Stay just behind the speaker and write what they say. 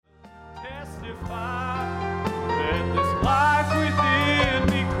Let this life within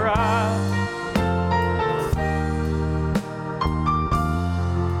me cry.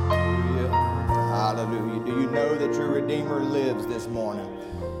 Hallelujah. Do you know that your Redeemer lives this morning?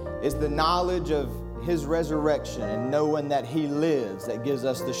 It's the knowledge of His resurrection and knowing that He lives that gives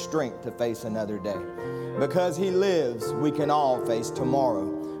us the strength to face another day. Because He lives, we can all face tomorrow.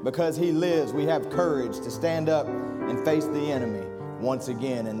 Because He lives, we have courage to stand up and face the enemy once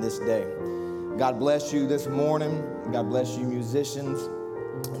again in this day. God bless you this morning. God bless you, musicians.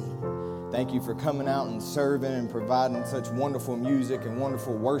 Thank you for coming out and serving and providing such wonderful music and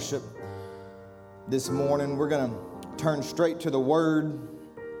wonderful worship. This morning, we're going to turn straight to the Word,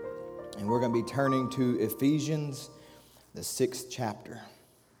 and we're going to be turning to Ephesians, the 6th chapter.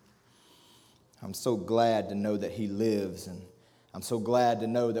 I'm so glad to know that He lives, and I'm so glad to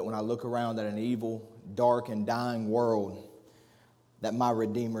know that when I look around at an evil, dark, and dying world, that my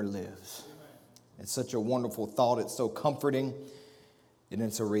Redeemer lives. It's such a wonderful thought. It's so comforting, and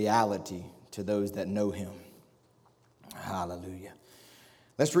it's a reality to those that know Him. Hallelujah.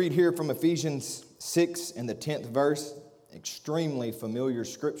 Let's read here from Ephesians 6 and the 10th verse. Extremely familiar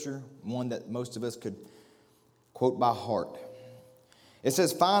scripture, one that most of us could quote by heart. It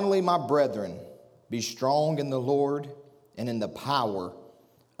says, "Finally, my brethren, be strong in the Lord and in the power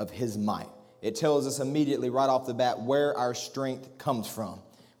of His might." It tells us immediately right off the bat where our strength comes from.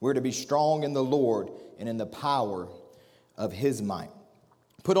 We're to be strong in the Lord and in the power of His might.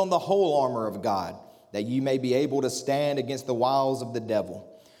 "Put on the whole armor of God, that ye may be able to stand against the wiles of the devil.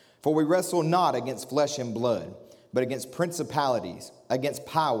 For we wrestle not against flesh and blood, but against principalities, against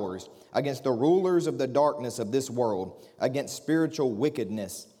powers, against the rulers of the darkness of this world, against spiritual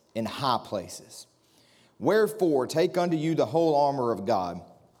wickedness in high places. Wherefore, take unto you the whole armor of God,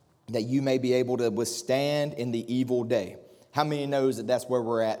 that you may be able to withstand in the evil day." How many knows that that's where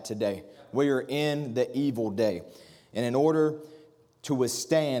we're at today? We are in the evil day. And in order to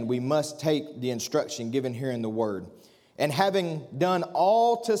withstand, we must take the instruction given here in the Word. "And having done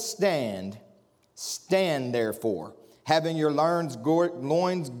all to stand, stand therefore, having your loins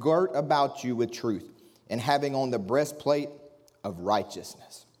girt about you with truth, and having on the breastplate of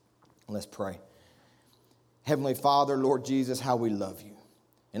righteousness." Let's pray. Heavenly Father, Lord Jesus, how we love you.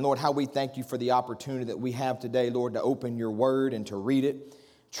 And Lord, how we thank you for the opportunity that we have today, Lord, to open your word and to read it.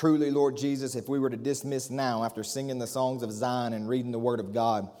 Truly, Lord Jesus, if we were to dismiss now after singing the songs of Zion and reading the word of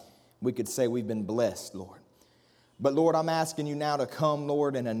God, we could say we've been blessed, Lord. But Lord, I'm asking you now to come,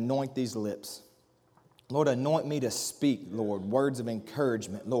 Lord, and anoint these lips. Lord, anoint me to speak, Lord, words of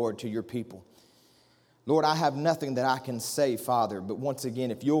encouragement, Lord, to your people. Lord, I have nothing that I can say, Father, but once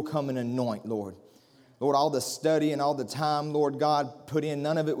again, if you'll come and anoint, Lord. Lord, all the study and all the time, Lord God, put in,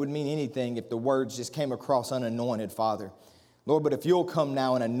 none of it would mean anything if the words just came across unanointed, Father. Lord, but if you'll come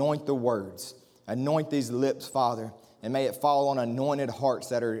now and anoint the words, anoint these lips, Father, and may it fall on anointed hearts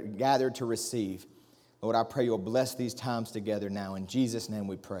that are gathered to receive. Lord, I pray you'll bless these times together now. In Jesus' name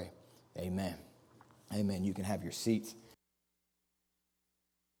we pray. Amen. Amen. You can have your seats.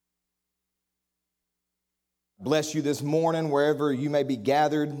 Bless you this morning wherever you may be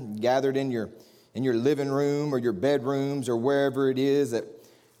gathered in your living room or your bedrooms or wherever it is that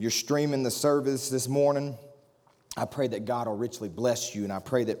you're streaming the service this morning. I pray that God will richly bless you, and I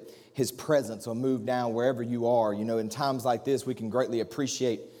pray that His presence will move down wherever you are. You know, in times like this, we can greatly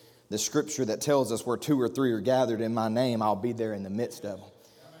appreciate the scripture that tells us where 2 or 3 are gathered in my name, I'll be there in the midst of them.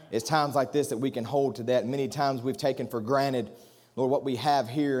 It's times like this that we can hold to that. Many times we've taken for granted, Lord, what we have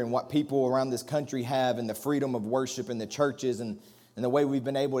here and what people around this country have and the freedom of worship in the churches and the way we've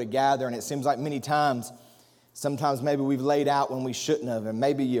been able to gather. And it seems like sometimes maybe we've laid out when we shouldn't have. And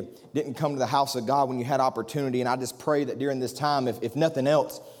maybe you didn't come to the house of God when you had opportunity. And I just pray that during this time, if nothing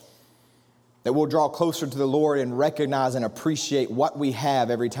else, that we'll draw closer to the Lord and recognize and appreciate what we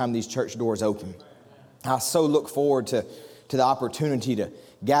have every time these church doors open. I so look forward to the opportunity to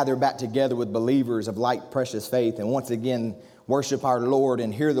gather back together with believers of like precious faith and once again worship our Lord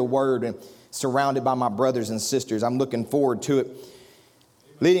and hear the word and surrounded by my brothers and sisters. I'm looking forward to it.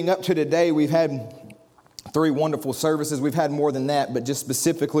 Leading up to today, we've had 3 wonderful services. We've had more than that, but just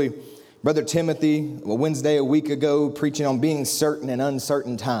specifically, Brother Timothy, Wednesday a week ago, preaching on being certain in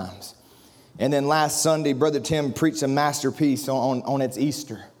uncertain times. And then last Sunday, Brother Tim preached a masterpiece on its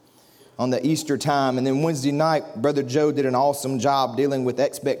Easter, on the Easter time. And then Wednesday night, Brother Joe did an awesome job dealing with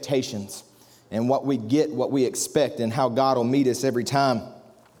expectations and what we get, what we expect, and how God will meet us every time.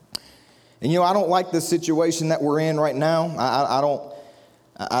 And, you know, I don't like the situation that we're in right now.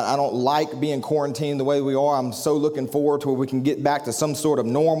 I don't like being quarantined the way we are. I'm so looking forward to where we can get back to some sort of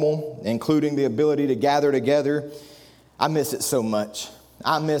normal, including the ability to gather together. I miss it so much.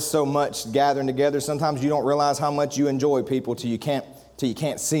 I miss so much gathering together. Sometimes you don't realize how much you enjoy people till you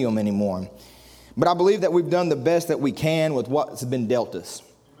can't see them anymore. But I believe that we've done the best that we can with what's been dealt us.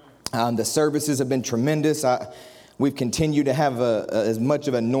 The services have been tremendous. We've continued to have as much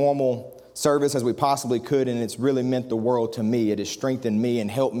of a normal service as we possibly could, and it's really meant the world to me. It has strengthened me and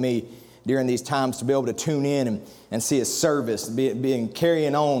helped me during these times to be able to tune in and see a service,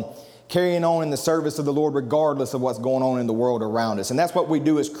 carrying on in the service of the Lord regardless of what's going on in the world around us. And that's what we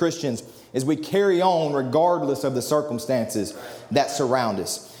do as Christians, is we carry on regardless of the circumstances that surround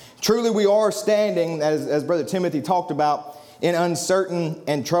us. Truly, we are standing, as Brother Timothy talked about, in uncertain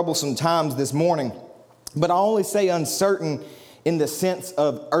and troublesome times this morning. But I only say uncertain in the sense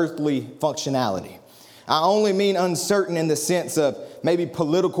of earthly functionality. I only mean uncertain in the sense of maybe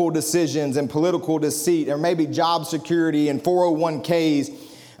political decisions and political deceit, or maybe job security and 401ks.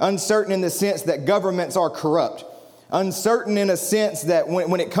 Uncertain in the sense that governments are corrupt. Uncertain in a sense that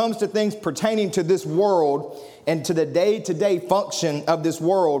when it comes to things pertaining to this world and to the day-to-day function of this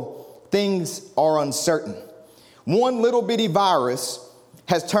world, things are uncertain. One little bitty virus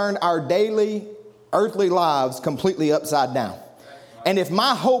has turned our daily earthly lives completely upside down. And if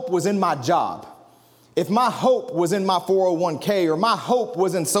my hope was in my job, if my hope was in my 401k, or my hope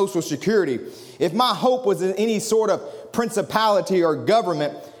was in Social Security, if my hope was in any sort of principality or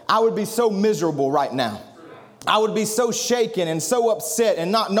government, I would be so miserable right now. I would be so shaken and so upset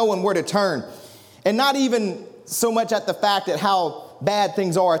and not knowing where to turn. And not even so much at the fact that how bad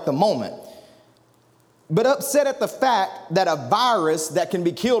things are at the moment, but upset at the fact that a virus that can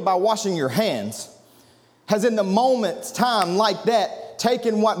be killed by washing your hands has, in the moment's time like that,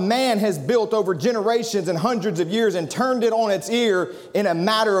 taken what man has built over generations and hundreds of years and turned it on its ear in a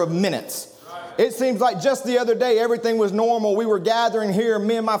matter of minutes. It seems like just the other day, everything was normal. We were gathering here.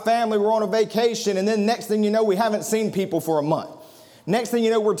 Me and my family were on a vacation. And then next thing you know, we haven't seen people for a month. Next thing you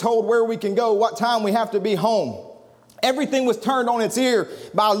know, we're told where we can go, what time we have to be home. Everything was turned on its ear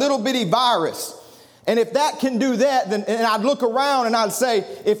by a little bitty virus. And if that can do that, then, and I'd look around and I'd say,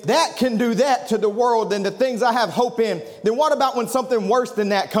 if that can do that to the world, then the things I have hope in, then what about when something worse than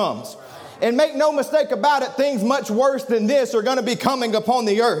that comes? And make no mistake about it, things much worse than this are going to be coming upon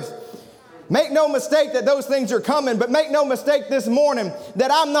the earth. Make no mistake that those things are coming, but make no mistake this morning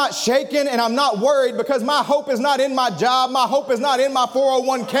that I'm not shaken and I'm not worried, because my hope is not in my job. My hope is not in my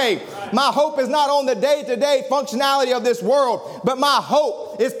 401k. My hope is not on the day-to-day functionality of this world, but my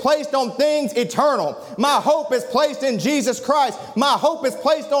hope is placed on things eternal. My hope is placed in Jesus Christ. My hope is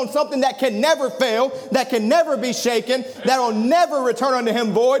placed on something that can never fail, that can never be shaken, that will never return unto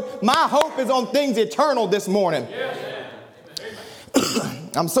him void. My hope is on things eternal this morning.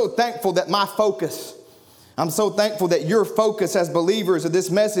 I'm so thankful that I'm so thankful that your focus as believers of this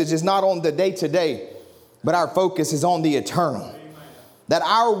message is not on the day-to-day, but our focus is on the eternal. Amen. That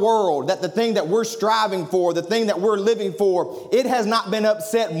our world, that the thing that we're striving for, the thing that we're living for, it has not been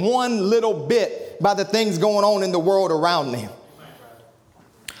upset one little bit by the things going on in the world around me.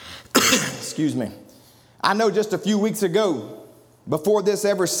 Excuse me. I know just a few weeks ago, before this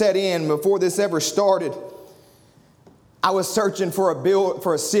ever set in, before this ever started, I was searching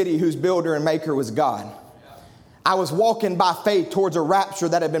for a city whose builder and maker was God. I was walking by faith towards a rapture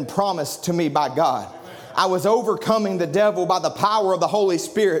that had been promised to me by God. I was overcoming the devil by the power of the Holy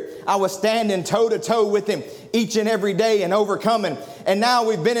Spirit. I was standing toe to toe with him each and every day and overcoming. And now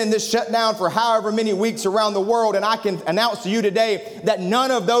we've been in this shutdown for however many weeks around the world. And I can announce to you today that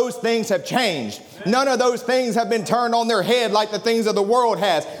none of those things have changed. None of those things have been turned on their head like the things of the world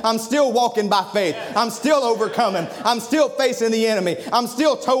has. I'm still walking by faith. I'm still overcoming. I'm still facing the enemy. I'm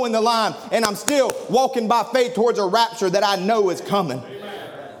still towing the line. And I'm still walking by faith towards a rapture that I know is coming.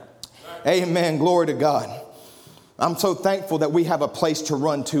 Amen. Glory to God. I'm so thankful that we have a place to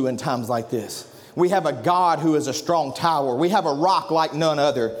run to in times like this. We have a God who is a strong tower. We have a rock like none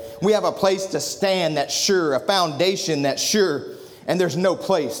other. We have a place to stand that's sure, a foundation that's sure. And there's no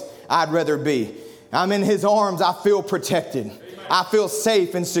place I'd rather be. I'm in his arms. I feel protected. I feel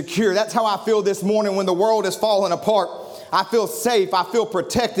safe and secure. That's how I feel this morning when the world is falling apart. I feel safe. I feel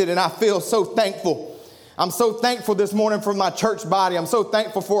protected. And I feel so thankful. I'm so thankful this morning for my church body. I'm so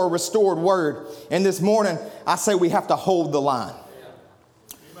thankful for a restored word. And this morning, I say we have to hold the line.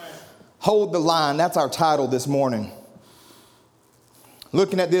 Hold the line. That's our title this morning.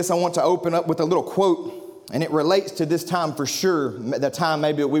 Looking at this, I want to open up with a little quote, and it relates to this time for sure, the time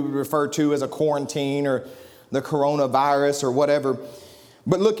maybe we would refer to as a quarantine or the coronavirus or whatever.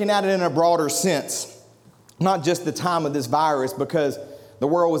 But looking at it in a broader sense, not just the time of this virus, because the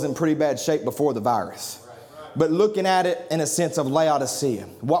world was in pretty bad shape before the virus. But looking at it in a sense of Laodicea,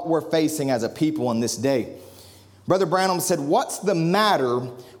 what we're facing as a people in this day. Brother Branham said, what's the matter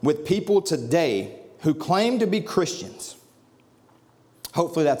with people today who claim to be Christians?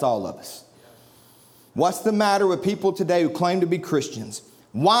 Hopefully that's all of us. What's the matter with people today who claim to be Christians?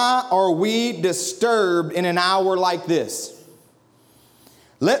 Why are we disturbed in an hour like this?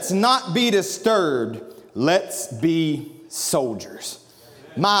 Let's not be disturbed. Let's be soldiers.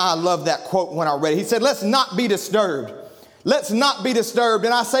 I love that quote when I read it. He said, let's not be disturbed. Let's not be disturbed.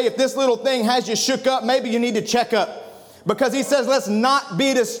 And I say, if this little thing has you shook up, maybe you need to check up. Because he says, let's not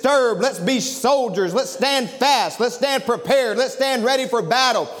be disturbed. Let's be soldiers. Let's stand fast. Let's stand prepared. Let's stand ready for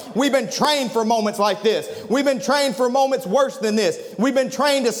battle. We've been trained for moments like this. We've been trained for moments worse than this. We've been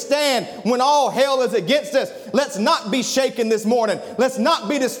trained to stand when all hell is against us. Let's not be shaken this morning. Let's not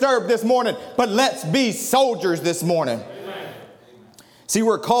be disturbed this morning, but let's be soldiers this morning. Amen. See,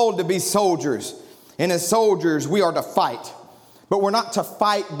 we're called to be soldiers. And as soldiers, we are to fight. But we're not to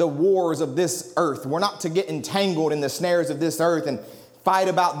fight the wars of this earth. We're not to get entangled in the snares of this earth and fight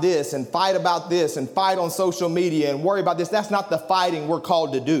about this and fight about this and fight on social media and worry about this. That's not the fighting we're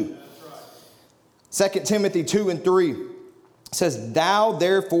called to do. 2 Timothy 2:3 says, thou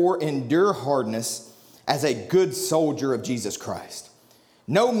therefore endure hardness as a good soldier of Jesus Christ.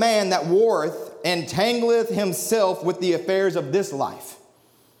 No man that warreth entangleth himself with the affairs of this life,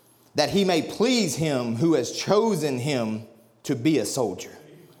 that he may please him who has chosen him to be a soldier.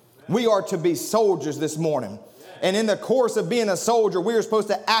 We are to be soldiers this morning. And in the course of being a soldier, we are supposed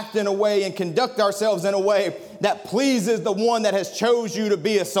to act in a way and conduct ourselves in a way that pleases the one that has chose you to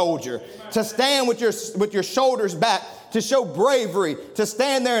be a soldier. To stand with your shoulders back, to show bravery, to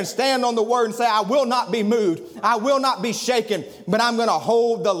stand there and stand on the word and say, I will not be moved. I will not be shaken, but I'm going to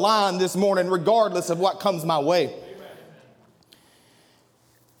hold the line this morning regardless of what comes my way.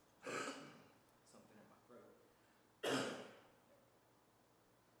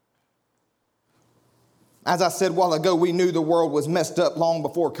 As I said a while ago, we knew the world was messed up long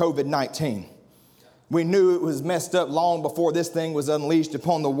before COVID-19. We knew it was messed up long before this thing was unleashed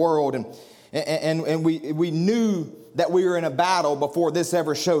upon the world. And we knew that we were in a battle before this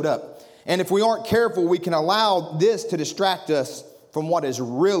ever showed up. And if we aren't careful, we can allow this to distract us from what is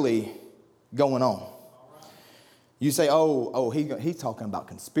really going on. You say, he's talking about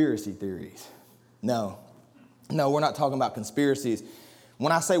conspiracy theories. No, we're not talking about conspiracies.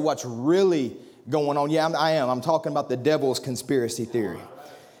 When I say what's really going on, I am. I'm talking about the devil's conspiracy theory.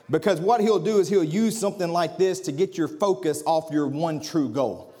 Because what he'll do is he'll use something like this to get your focus off your one true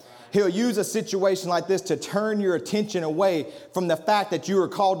goal. He'll use a situation like this to turn your attention away from the fact that you are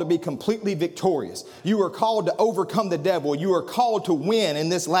called to be completely victorious. You are called to overcome the devil. You are called to win in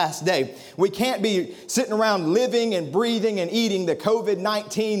this last day. We can't be sitting around living and breathing and eating the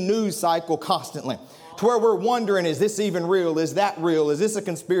COVID-19 news cycle constantly, to where we're wondering, is this even real? Is that real? Is this a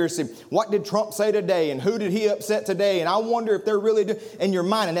conspiracy? What did Trump say today? And who did he upset today? And I wonder if they're really in your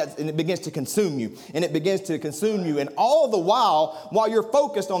mind, and it begins to consume you. And it begins to consume you. And all the while you're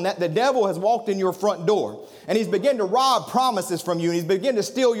focused on that, the devil has walked in your front door. And he's begun to rob promises from you. And he's begun to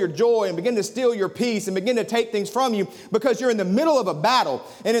steal your joy and begin to steal your peace and begin to take things from you because you're in the middle of a battle.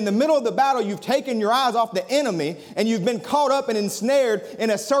 And in the middle of the battle, you've taken your eyes off the enemy and you've been caught up and ensnared in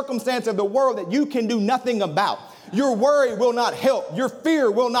a circumstance of the world that you can do nothing about. Your worry will not help. Your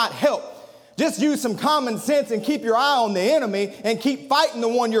fear will not help. Just use some common sense and keep your eye on the enemy and keep fighting the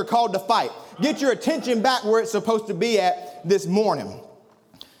one you're called to fight. Get your attention back where it's supposed to be at this morning.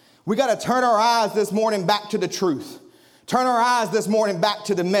 We got to turn our eyes this morning back to the truth. Turn our eyes this morning back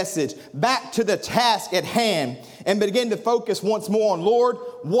to the message, back to the task at hand, and begin to focus once more on, Lord,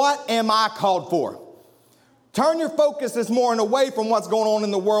 what am I called for? Turn your focus this morning away from what's going on in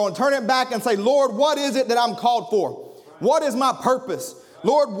the world and turn it back and say, Lord, what is it that I'm called for? What is my purpose?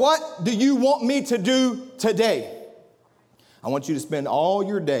 Lord, what do you want me to do today? I want you to spend all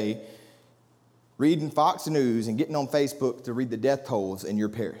your day reading Fox News and getting on Facebook to read the death tolls in your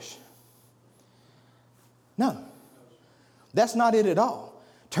parish. No, that's not it at all.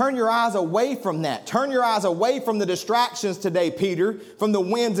 Turn your eyes away from that. Turn your eyes away from the distractions today, Peter, from the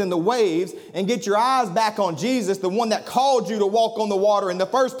winds and the waves, and get your eyes back on Jesus, the one that called you to walk on the water in the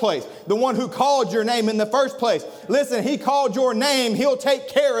first place, the one who called your name in the first place. Listen, he called your name. He'll take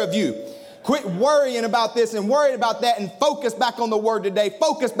care of you. Quit worrying about this and worrying about that and focus back on the word today.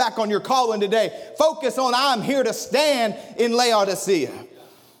 Focus back on your calling today. Focus on, I'm here to stand in Laodicea. Amen.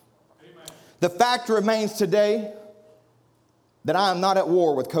 The fact remains today that I am not at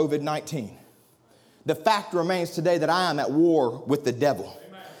war with COVID-19. The fact remains today that I am at war with the devil.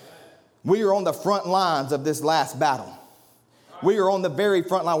 Amen. We are on the front lines of this last battle. We are on the very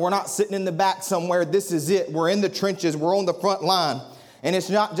front line. We're not sitting in the back somewhere. This is it. We're in the trenches. We're on the front line. And it's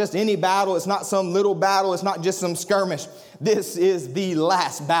not just any battle. It's not some little battle. It's not just some skirmish. This is the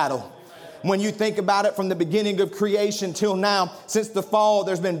last battle. When you think about it, from the beginning of creation till now, since the fall,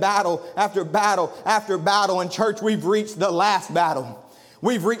 there's been battle after battle after battle. In church, we've reached the last battle.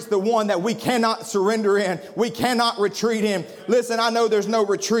 We've reached the one that we cannot surrender in. We cannot retreat in. Listen, I know there's no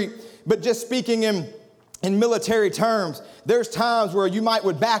retreat, but just speaking in military terms, there's times where you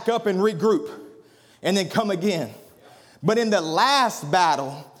would back up and regroup and then come again. But in the last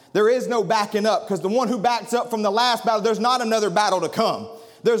battle, there is no backing up, because the one who backs up from the last battle, there's not another battle to come.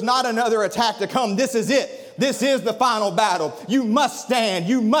 There's not another attack to come. This is it. This is the final battle. You must stand.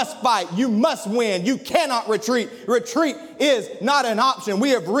 You must fight. You must win. You cannot retreat. Retreat is not an option.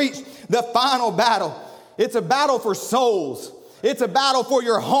 We have reached the final battle. It's a battle for souls. It's a battle for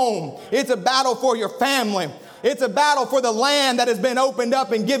your home. It's a battle for your family. It's a battle for the land that has been opened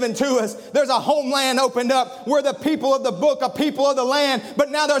up and given to us. There's a homeland opened up. We're the people of the book, a people of the land. But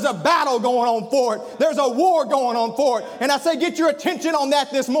now there's a battle going on for it. There's a war going on for it. And I say, get your attention on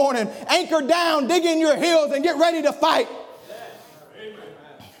that this morning. Anchor down, dig in your heels, and get ready to fight.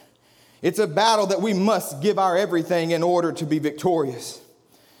 It's a battle that we must give our everything in order to be victorious.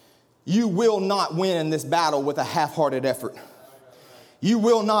 You will not win in this battle with a half-hearted effort. You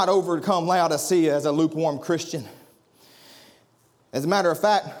will not overcome Laodicea as a lukewarm Christian. As a matter of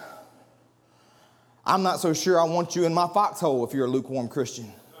fact, I'm not so sure I want you in my foxhole if you're a lukewarm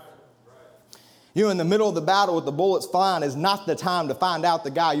Christian. You in the middle of the battle with the bullets flying is not the time to find out the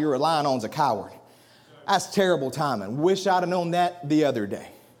guy you're relying on is a coward. That's terrible timing. Wish I'd have known that the other day.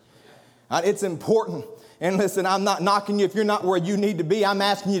 It's important. And listen, I'm not knocking you if you're not where you need to be. I'm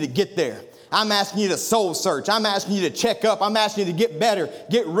asking you to get there. I'm asking you to soul search. I'm asking you to check up. I'm asking you to get better,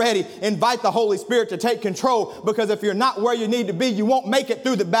 get ready, invite the Holy Spirit to take control, because if you're not where you need to be, you won't make it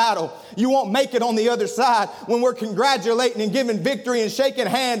through the battle. You won't make it on the other side. When we're congratulating and giving victory and shaking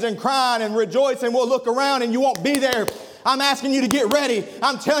hands and crying and rejoicing, we'll look around and you won't be there. I'm asking you to get ready.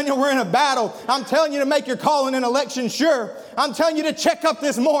 I'm telling you we're in a battle. I'm telling you to make your calling and election sure. I'm telling you to check up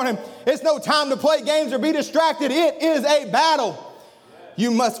this morning. It's no time to play games or be distracted. It is a battle.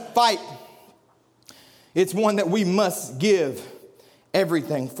 You must fight. It's one that we must give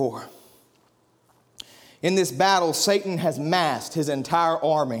everything for. In this battle, Satan has massed his entire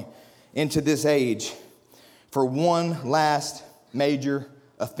army into this age for one last major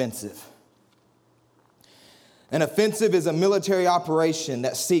offensive. An offensive is a military operation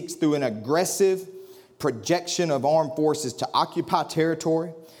that seeks, through an aggressive projection of armed forces, to occupy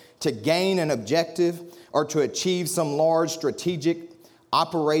territory, to gain an objective, or to achieve some large strategic,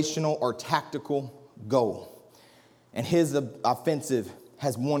 operational, or tactical goal. And his offensive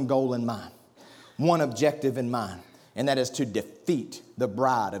has one goal in mind, one objective in mind, and that is to defeat the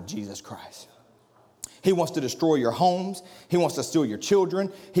bride of Jesus Christ. He wants to destroy your homes. He wants to steal your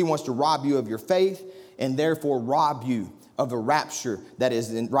children. He wants to rob you of your faith, and therefore rob you of the rapture that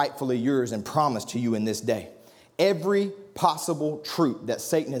is rightfully yours and promised to you in this day. Every possible troop that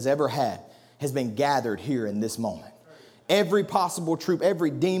Satan has ever had has been gathered here in this moment. Every possible troop,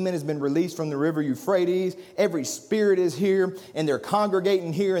 every demon has been released from the river Euphrates. Every spirit is here, and they're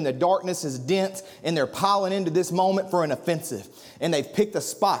congregating here, and the darkness is dense, and they're piling into this moment for an offensive. And they've picked a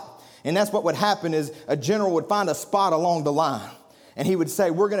spot. And that's what would happen is a general would find a spot along the line. And he would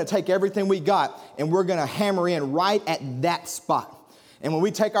say, we're going to take everything we got, and we're going to hammer in right at that spot. And when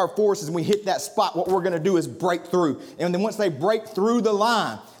we take our forces and we hit that spot, what we're going to do is break through. And then once they break through the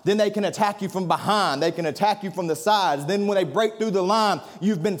line, then they can attack you from behind. They can attack you from the sides. Then when they break through the line,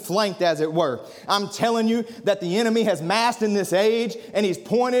 you've been flanked, as it were. I'm telling you that the enemy has massed in this age, and he's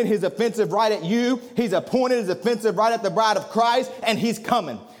pointed his offensive right at you. He's pointed his offensive right at the bride of Christ, and he's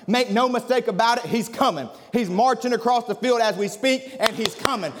coming. Make no mistake about it, he's coming. He's marching across the field as we speak, and he's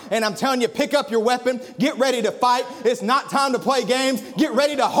coming. And I'm telling you, pick up your weapon. Get ready to fight. It's not time to play games. Get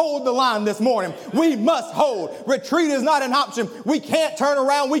ready to hold the line this morning. We must hold. Retreat is not an option. We can't turn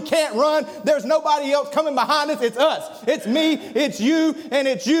around. We can't run. There's nobody else coming behind us. It's us. It's me. It's you. And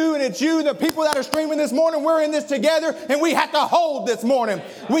it's you. And it's you. The people that are streaming this morning, we're in this together, and we have to hold this morning.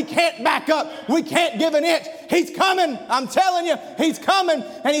 We can't back up. We can't give an inch. He's coming. I'm telling you, he's coming.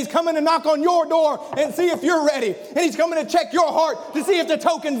 And he's coming to knock on your door and see if you're ready. And he's coming to check your heart to see if the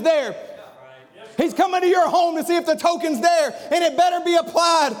token's there. He's coming to your home to see if the token's there. And it better be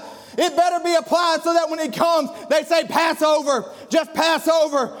applied. It better be applied so that when he comes, they say, pass over. Just pass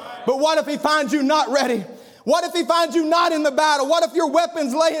over. But what if he finds you not ready? What if he finds you not in the battle? What if your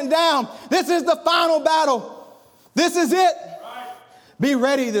weapon's laying down? This is the final battle. This is it. Be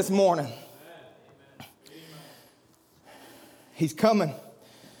ready this morning. He's coming,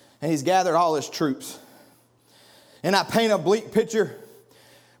 and he's gathered all his troops. And I paint a bleak picture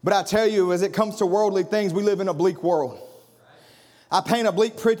But I tell you, as it comes to worldly things, we live in a bleak world. I paint a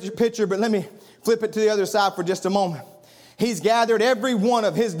bleak picture, but let me flip it to the other side for just a moment. He's gathered every one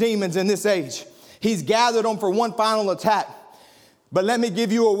of his demons in this age. He's gathered them for one final attack. But let me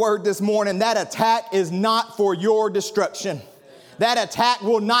give you a word this morning. That attack is not for your destruction. That attack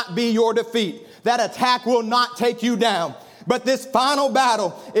will not be your defeat. That attack will not take you down. But this final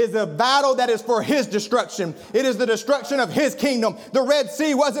battle is a battle that is for his destruction. It is the destruction of his kingdom. The Red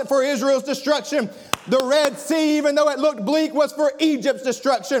Sea wasn't for Israel's destruction. The Red Sea, even though it looked bleak, was for Egypt's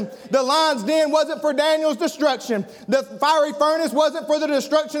destruction. The lion's den wasn't for Daniel's destruction. The fiery furnace wasn't for the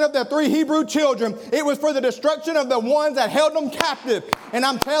destruction of the 3 Hebrew children. It was for the destruction of the ones that held them captive. And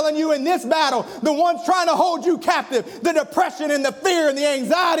I'm telling you, in this battle, the ones trying to hold you captive, the depression and the fear and the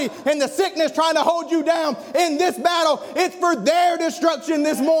anxiety and the sickness trying to hold you down, in this battle, it's for their destruction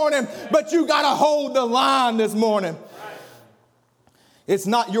this morning. But you got to hold the line this morning. It's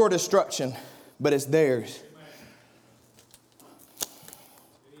not your destruction, but it's theirs.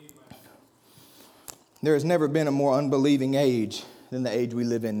 There has never been a more unbelieving age than the age we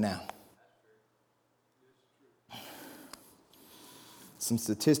live in now. Some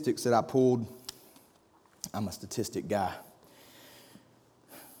statistics that I pulled. I'm a statistic guy.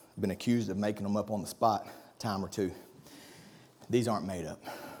 I've been accused of making them up on the spot a time or two. These aren't made up.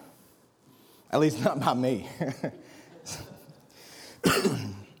 At least not by me.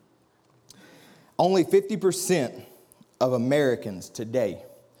 Only 50% of Americans today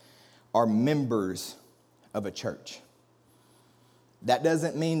are members of a church. That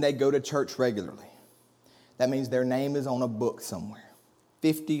doesn't mean they go to church regularly. That means their name is on a book somewhere.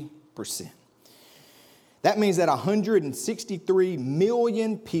 50%. That means that 163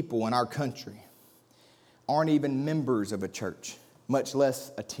 million people in our country aren't even members of a church, much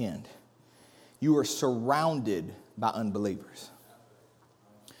less attend. You are surrounded by unbelievers.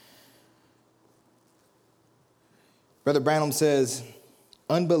 Brother Branham says,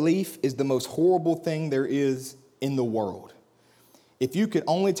 unbelief is the most horrible thing there is in the world. If you could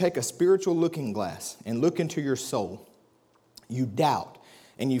only take a spiritual looking glass and look into your soul, you doubt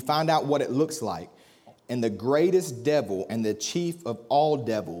and you find out what it looks like. And the greatest devil and the chief of all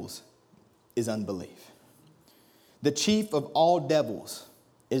devils is unbelief. The chief of all devils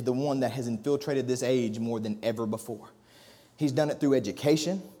is the one that has infiltrated this age more than ever before. He's done it through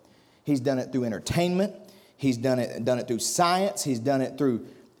education. He's done it through entertainment. He's done it through science. He's done it through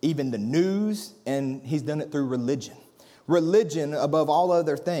even the news. And he's done it through religion. Religion, above all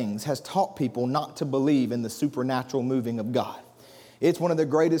other things, has taught people not to believe in the supernatural moving of God. It's one of the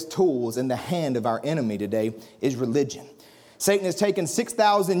greatest tools in the hand of our enemy today is religion. Satan has taken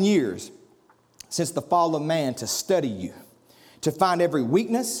 6,000 years since the fall of man to study you, to find every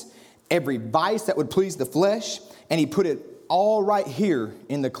weakness, every vice that would please the flesh, and he put it all right here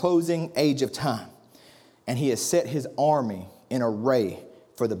in the closing age of time. And he has set his army in array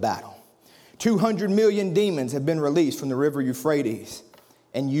for the battle. 200 million demons have been released from the river Euphrates,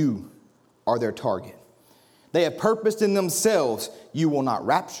 and you are their target. They have purposed in themselves, you will not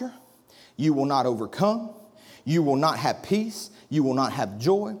rapture, you will not overcome, you will not have peace, you will not have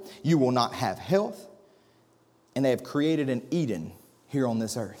joy, you will not have health. And they have created an Eden here on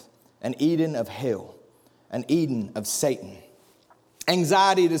this earth, an Eden of hell, an Eden of Satan.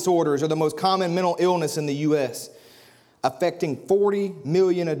 Anxiety disorders are the most common mental illness in the U.S., affecting 40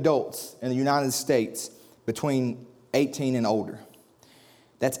 million adults in the United States between 18 and older.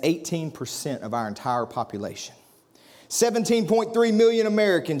 That's 18% of our entire population. 17.3 million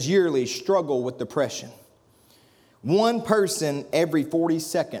Americans yearly struggle with depression. One person every 40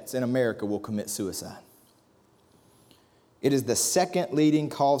 seconds in America will commit suicide. It is the second leading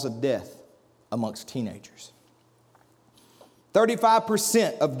cause of death amongst teenagers.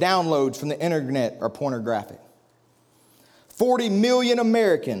 35% of downloads from the internet are pornographic. 40 million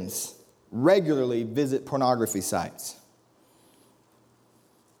Americans regularly visit pornography sites.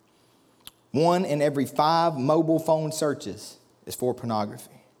 1 in every 5 mobile phone searches is for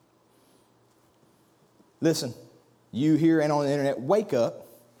pornography. Listen, you here and on the internet, wake up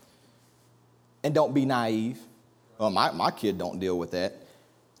and don't be naive. Well, my kid don't deal with that.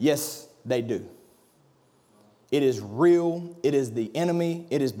 Yes, they do. It is real. It is the enemy.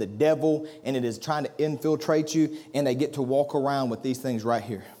 It is the devil. And it is trying to infiltrate you. And they get to walk around with these things right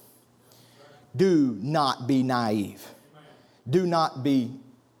here. Do not be naive. Do not be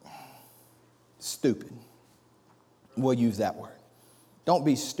stupid. We'll use that word. Don't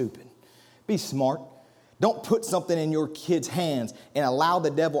be stupid. Be smart. Don't put something in your kid's hands and allow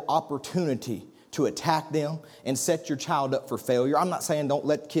the devil opportunity to attack them and set your child up for failure. I'm not saying don't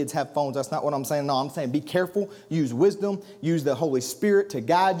let kids have phones. That's not what I'm saying. No, I'm saying be careful. Use wisdom. Use the Holy Spirit to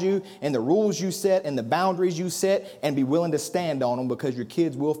guide you and the rules you set and the boundaries you set, and be willing to stand on them, because your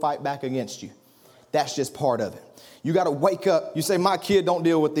kids will fight back against you. That's just part of it. You got to wake up. You say, my kid don't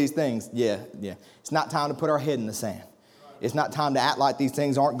deal with these things. Yeah. It's not time to put our head in the sand. It's not time to act like these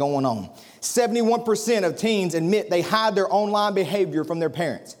things aren't going on. 71% of teens admit they hide their online behavior from their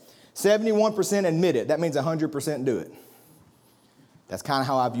parents. 71% admit it. That means 100% do it. That's kind of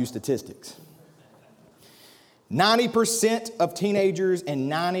how I view statistics. 90% of teenagers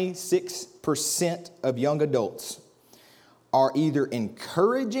and 96% of young adults are either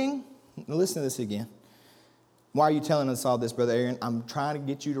encouraging. Listen to this again. Why are you telling us all this, Brother Aaron? I'm trying to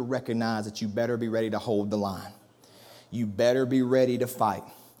get you to recognize that you better be ready to hold the line. You better be ready to fight,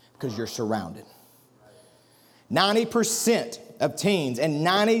 because you're surrounded. 90% of teens and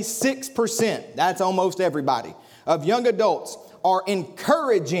 96%, that's almost everybody, of young adults are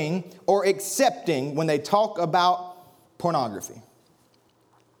encouraging or accepting when they talk about pornography.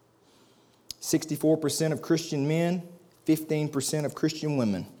 64% of Christian men, 15% of Christian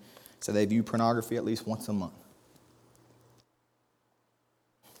women, so they view pornography at least once a month.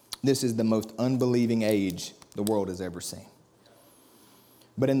 This is the most unbelieving age the world has ever seen.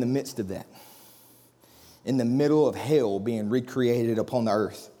 But in the midst of that, in the middle of hell being recreated upon the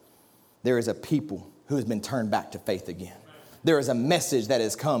earth, there is a people who has been turned back to faith again. There is a message that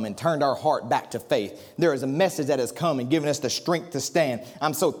has come and turned our heart back to faith. There is a message that has come and given us the strength to stand.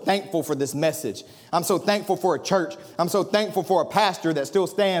 I'm so thankful for this message. I'm so thankful for a church. I'm so thankful for a pastor that still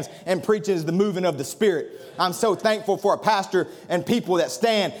stands and preaches the moving of the Spirit. I'm so thankful for a pastor and people that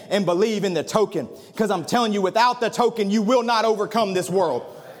stand and believe in the token. Because I'm telling you, without the token, you will not overcome this world.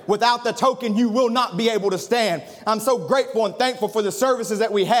 Without the token, you will not be able to stand. I'm so grateful and thankful for the services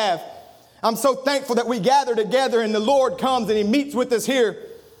that we have. I'm so thankful that we gather together and the Lord comes and He meets with us here.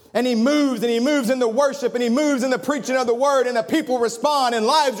 And He moves in the worship, and He moves in the preaching of the word, and the people respond and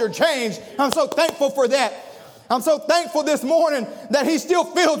lives are changed. I'm so thankful for that. I'm so thankful this morning that He's still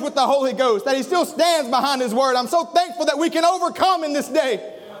filled with the Holy Ghost, that He still stands behind His word. I'm so thankful that we can overcome in this day.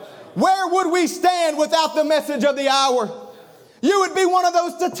 Where would we stand without the message of the hour? You would be one of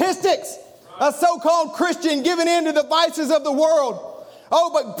those statistics, a so-called Christian giving in to the vices of the world. Oh,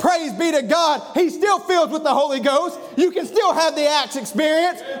 but praise be to God, He's still filled with the Holy Ghost. You can still have the Acts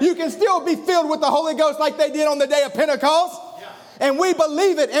experience. You can still be filled with the Holy Ghost like they did on the day of Pentecost. And we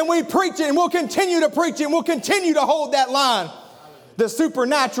believe it, and we preach it, and we'll continue to preach it, and we'll continue to hold that line. The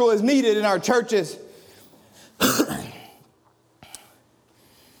supernatural is needed in our churches.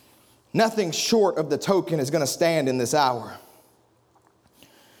 Nothing short of the token is going to stand in this hour.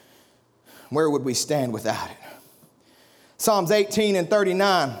 Where would we stand without it? Psalms 18 and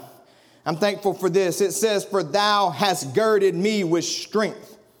 39. I'm thankful for this. It says, for thou hast girded me with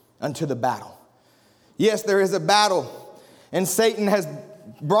strength unto the battle. Yes, there is a battle, and Satan has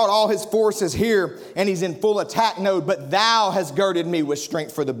brought all his forces here, and he's in full attack mode, but thou hast girded me with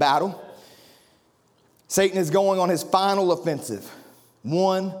strength for the battle. Satan is going on his final offensive.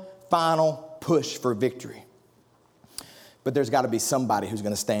 One final push for victory. But there's got to be somebody who's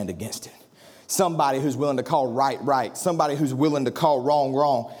going to stand against it. Somebody who's willing to call right. Somebody who's willing to call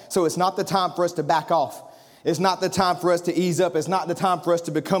wrong. So it's not the time for us to back off. It's not the time for us to ease up. It's not the time for us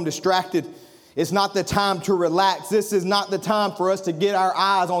to become distracted. It's not the time to relax. This is not the time for us to get our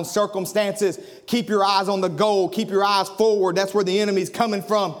eyes on circumstances. Keep your eyes on the goal. Keep your eyes forward. That's where the enemy's coming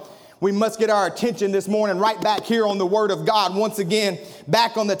from. We must get our attention this morning right back here on the Word of God. Once again,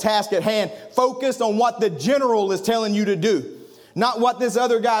 back on the task at hand. Focused on what the general is telling you to do. Not what this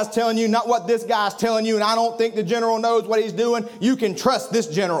other guy's telling you, not what this guy's telling you. And I don't think the general knows what he's doing. You can trust this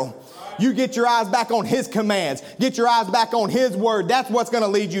general. You get your eyes back on his commands. Get your eyes back on his word. That's what's going to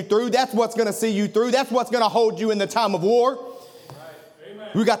lead you through. That's what's going to see you through. That's what's going to hold you in the time of war.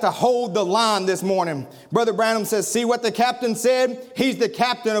 We got to hold the line this morning. Brother Branham says, see what the captain said? He's the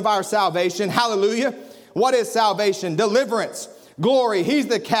captain of our salvation. Hallelujah. What is salvation? Deliverance. Glory. He's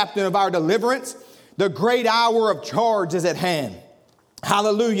the captain of our deliverance. The great hour of charge is at hand.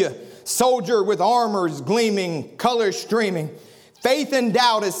 Hallelujah. Soldier with armors gleaming, colors streaming. Faith and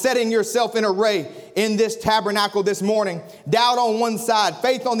doubt is setting yourself in array in this tabernacle this morning. Doubt on one side,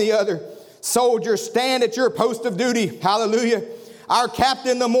 faith on the other. Soldier, stand at your post of duty. Hallelujah. Our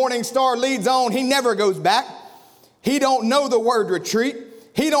captain, the morning star, leads on. He never goes back. He don't know the word retreat.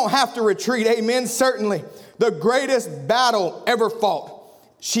 He don't have to retreat. Amen. Certainly the greatest battle ever fought.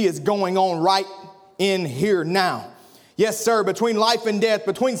 She is going on right in here now. Yes, sir. Between life and death,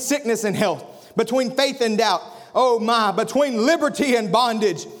 between sickness and health, between faith and doubt. Oh my, between liberty and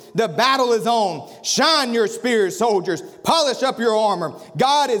bondage. The battle is on. Shine your spears, soldiers. Polish up your armor.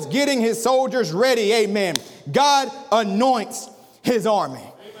 God is getting his soldiers ready. Amen. God anoints his army.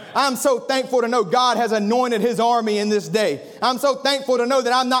 I'm so thankful to know God has anointed his army in this day. I'm so thankful to know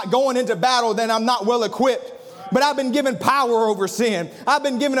that I'm not going into battle, that I'm not well equipped. But I've been given power over sin. I've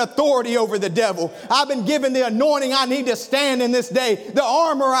been given authority over the devil. I've been given the anointing I need to stand in this day, the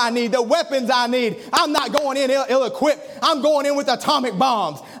armor I need, the weapons I need. I'm not going in ill-equipped. I'm going in with atomic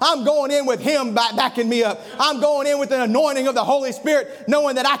bombs. I'm going in with him backing me up. I'm going in with the anointing of the Holy Spirit,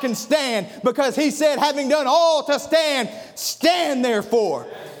 knowing that I can stand because he said, having done all to stand, stand therefore.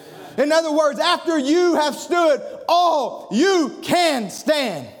 In other words, after you have stood all, you can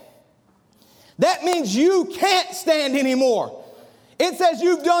stand. That means you can't stand anymore. It says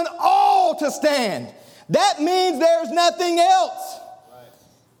you've done all to stand. That means there's nothing else.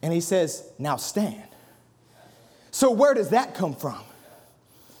 And he says, now stand. So where does that come from?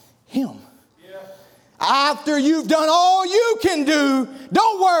 Him. After you've done all you can do,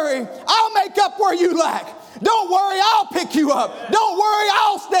 don't worry, I'll make up where you lack. Don't worry, I'll pick you up. Don't worry,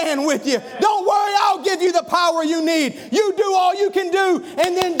 I'll stand with you. Don't worry, I'll give you the power you need. You do all you can do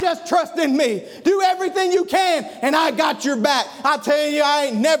and then just trust in me. Do everything you can and I got your back. I tell you, I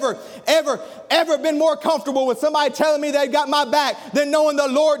ain't never, ever been more comfortable with somebody telling me they got my back than knowing the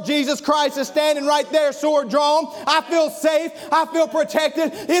Lord Jesus Christ is standing right there, sword drawn. I feel safe. I feel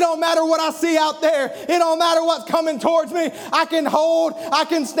protected. It don't matter what I see out there. It don't matter what's coming towards me. I can hold, I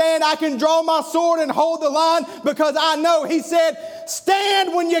can stand, I can draw my sword and hold the line because I know he said,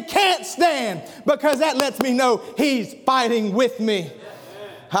 stand when you can't stand, because that lets me know he's fighting with me.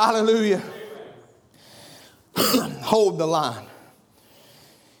 Hallelujah. Hold the line.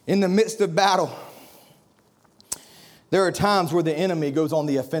 In the midst of battle, there are times where the enemy goes on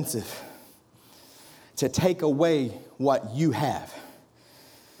the offensive to take away what you have,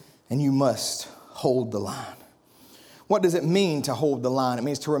 and you must hold the line. What does it mean to hold the line? It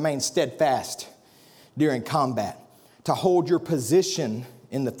means to remain steadfast during combat, to hold your position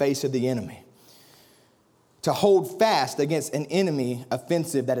in the face of the enemy, to hold fast against an enemy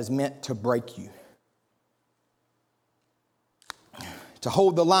offensive that is meant to break you. To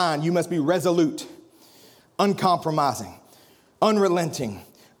hold the line, you must be resolute, uncompromising, unrelenting,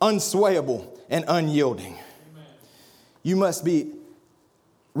 unswayable, and unyielding. Amen. You must be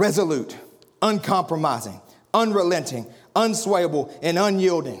resolute, uncompromising, unrelenting, unswayable, and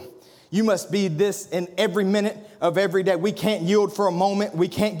unyielding. You must be this in every minute of every day. We can't yield for a moment. We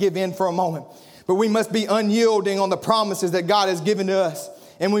can't give in for a moment. But we must be unyielding on the promises that God has given to us.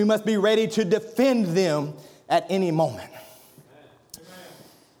 And we must be ready to defend them at any moment.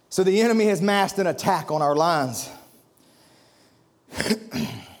 So the enemy has massed an attack on our lines.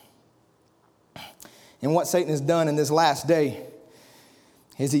 And what Satan has done in this last day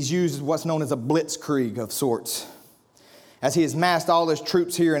is he's used what's known as a blitzkrieg of sorts, as he has massed all his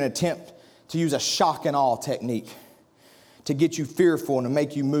troops here in an attempt to use a shock and awe technique to get you fearful and to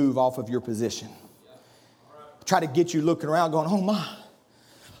make you move off of your position. Try to get you looking around going, oh my,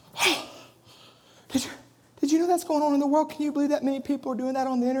 did you know that's going on in the world? Can you believe that many people are doing that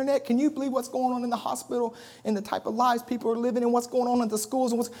on the internet? Can you believe what's going on in the hospital and the type of lives people are living and what's going on at the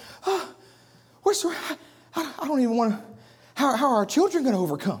schools? And I don't even want to, how are our children going to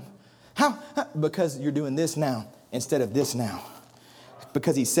overcome? How? Because you're doing this now instead of this now.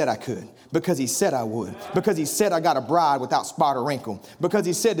 Because he said I could. Because he said I would. Because he said I got a bride without spot or wrinkle. Because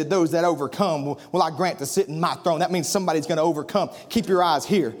he said to those that overcome, will I grant to sit in my throne. That means somebody's going to overcome. Keep your eyes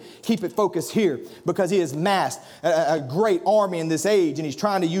here. Keep it focused here. Because he has massed a great army in this age, and he's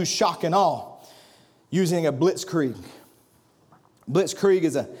trying to use shock and awe using a blitzkrieg. Blitzkrieg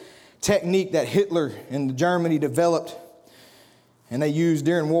is a technique that Hitler and Germany developed, and they used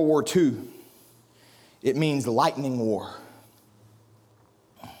during World War II. It means lightning war.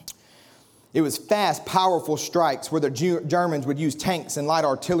 It was fast, powerful strikes where the Germans would use tanks and light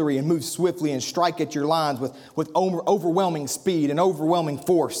artillery and move swiftly and strike at your lines with overwhelming speed and overwhelming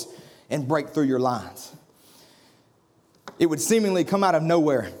force and break through your lines. It would seemingly come out of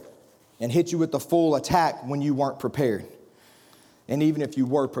nowhere and hit you with the full attack when you weren't prepared. And even if you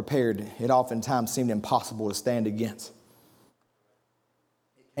were prepared, it oftentimes seemed impossible to stand against.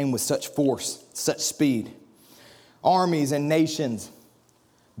 And with such force, such speed, armies and nations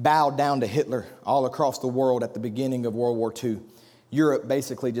bowed down to Hitler all across the world at the beginning of World War II. Europe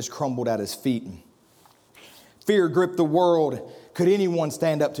basically just crumbled at his feet. Fear gripped the world. Could anyone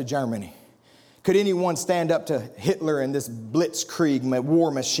stand up to Germany? Could anyone stand up to Hitler and this blitzkrieg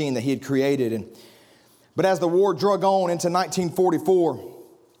war machine that he had created? But as the war drug on into 1944,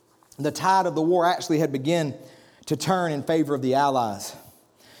 the tide of the war actually had begun to turn in favor of the Allies.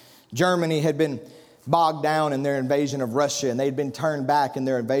 Germany had been bogged down in their invasion of Russia, and they'd been turned back in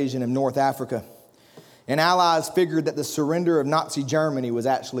their invasion of North Africa. And Allies figured that the surrender of Nazi Germany was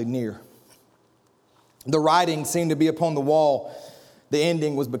actually near. The writing seemed to be upon the wall. The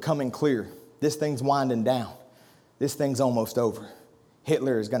ending was becoming clear. This thing's winding down. This thing's almost over.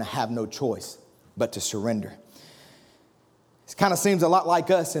 Hitler is going to have no choice but to surrender. It kind of seems a lot like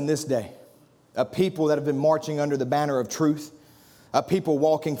us in this day. A people that have been marching under the banner of truth. A people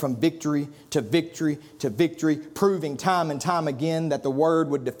walking from victory to victory to victory, proving time and time again that the word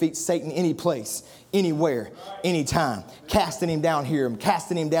would defeat Satan any place, anywhere, anytime. Casting him down here,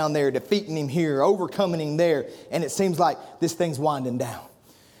 casting him down there, defeating him here, overcoming him there. And it seems like this thing's winding down.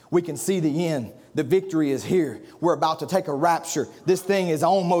 We can see the end. The victory is here. We're about to take a rapture. This thing is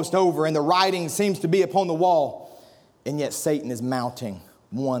almost over, and the writing seems to be upon the wall. And yet Satan is mounting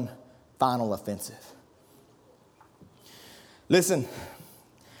one final offensive. Listen,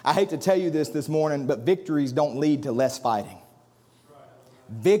 I hate to tell you this morning, but victories don't lead to less fighting.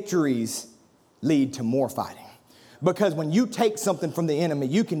 Victories lead to more fighting. Because when you take something from the enemy,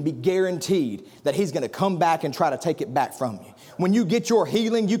 you can be guaranteed that he's going to come back and try to take it back from you. When you get your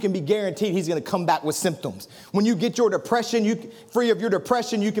healing, you can be guaranteed he's going to come back with symptoms. When you get your depression, free of your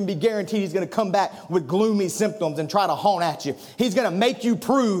depression, you can be guaranteed he's going to come back with gloomy symptoms and try to haunt at you. He's going to make you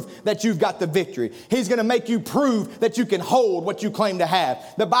prove that you've got the victory. He's going to make you prove that you can hold what you claim to have.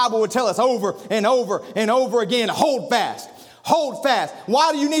 The Bible would tell us over and over and over again, hold fast. Hold fast.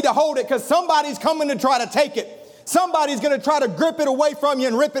 Why do you need to hold it? Because somebody's coming to try to take it. Somebody's going to try to grip it away from you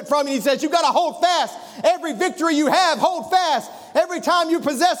and rip it from you. He says, you got to hold fast. Every victory you have, hold fast. Every time you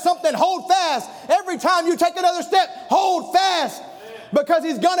possess something, hold fast. Every time you take another step, hold fast. Because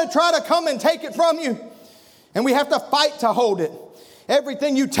he's going to try to come and take it from you. And we have to fight to hold it.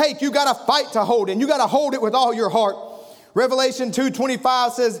 Everything you take, you got to fight to hold it. And you got to hold it with all your heart. Revelation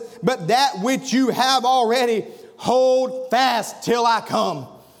 2:25 says, but that which you have already, hold fast till I come.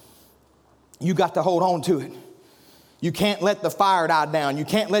 You got to hold on to it. You can't let the fire die down. You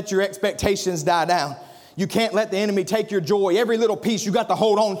can't let your expectations die down. You can't let the enemy take your joy. Every little piece, you got to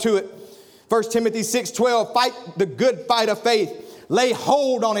hold on to it. 1 Timothy 6:12, fight the good fight of faith. Lay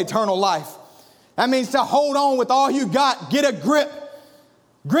hold on eternal life. That means to hold on with all you got. Get a grip.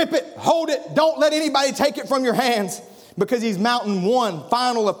 Grip it. Hold it. Don't let anybody take it from your hands, because he's mounting one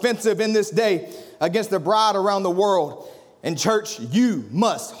final offensive in this day against the bride around the world. And church, you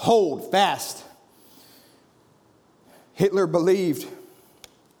must hold fast. Hitler believed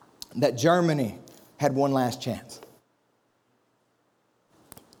that Germany had one last chance.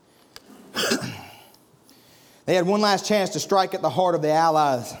 They had one last chance to strike at the heart of the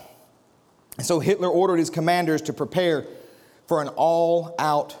Allies. And so Hitler ordered his commanders to prepare for an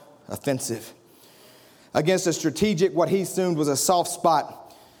all-out offensive against a strategic, what he assumed was a soft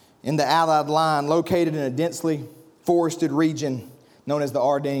spot in the Allied line, located in a densely forested region known as the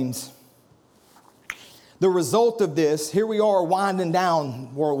Ardennes. The result of this, here we are winding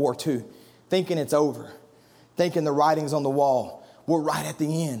down World War II, thinking it's over, thinking the writing's on the wall. We're right at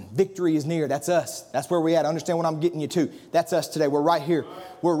the end. Victory is near. That's us. That's where we're at. Understand what I'm getting you to. That's us today. We're right here.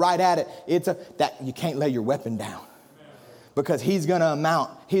 We're right at it. That you can't lay your weapon down, because he's going to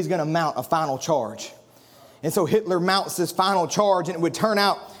mount a final charge. And so Hitler mounts this final charge, and it would turn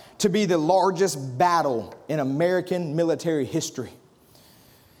out to be the largest battle in American military history.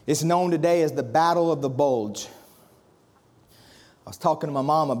 It's known today as the Battle of the Bulge. I was talking to my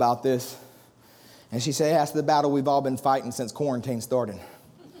mom about this, and she said, that's the battle we've all been fighting since quarantine started.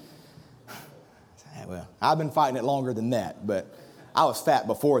 Well, I've been fighting it longer than that, but I was fat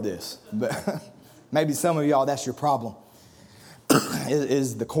before this. But maybe some of y'all, that's your problem,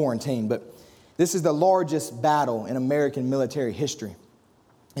 is the quarantine. But this is the largest battle in American military history.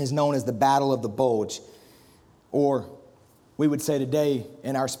 It's known as the Battle of the Bulge, or we would say today,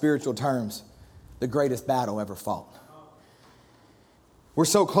 in our spiritual terms, the greatest battle ever fought. We're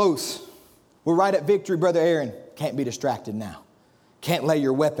so close. We're right at victory, Brother Aaron. Can't be distracted now. Can't lay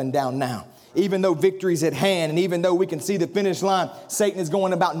your weapon down now. Even though victory's at hand, and even though we can see the finish line, Satan is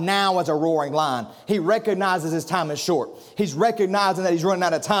going about now as a roaring lion. He recognizes his time is short. He's recognizing that he's running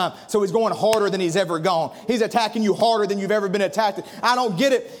out of time, so he's going harder than he's ever gone. He's attacking you harder than you've ever been attacked. I don't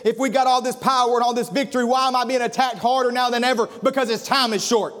get it. If we got all this power and all this victory, why am I being attacked harder now than ever? Because his time is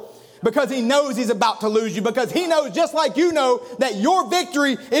short. Because he knows he's about to lose you. Because he knows, just like you know, that your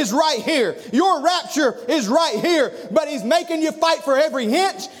victory is right here. Your rapture is right here. But he's making you fight for every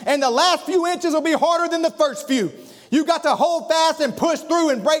inch. And the last few inches will be harder than the first few. You got to hold fast and push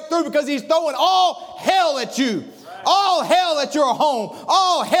through and break through, because he's throwing all hell at you. All hell at your home.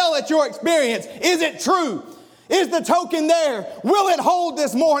 All hell at your experience. Is it true? Is the token there? Will it hold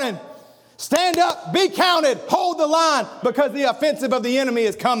this morning? Stand up, be counted, hold the line, because the offensive of the enemy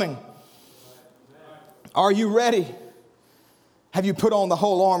is coming. Are you ready? Have you put on the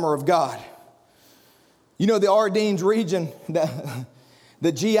whole armor of God? You know, the Ardennes region,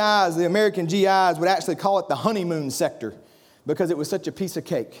 the GIs, the American GIs would actually call it the honeymoon sector because it was such a piece of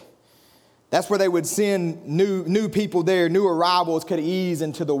cake. That's where they would send new people there. New arrivals could ease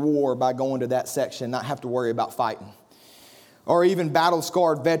into the war by going to that section, not have to worry about fighting. Or even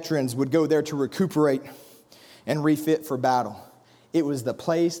battle-scarred veterans would go there to recuperate and refit for battle. It was the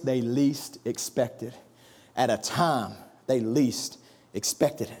place they least expected at a time they least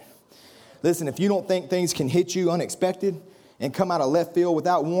expected it. Listen, if you don't think things can hit you unexpected and come out of left field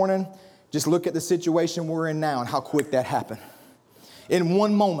without warning, just look at the situation we're in now and how quick that happened. In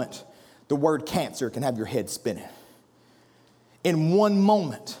one moment, the word cancer can have your head spinning. In one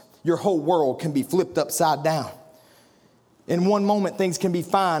moment, your whole world can be flipped upside down. In one moment, things can be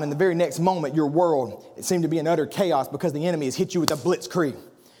fine, and the very next moment, your world, it seemed to be in utter chaos because the enemy has hit you with a blitzkrieg.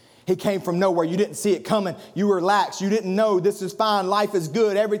 He came from nowhere. You didn't see it coming. You were lax. You didn't know this is fine. Life is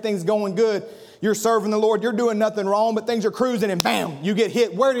good. Everything's going good. You're serving the Lord. You're doing nothing wrong, but things are cruising, and bam, you get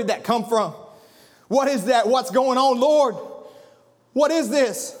hit. Where did that come from? What is that? What's going on, Lord? What is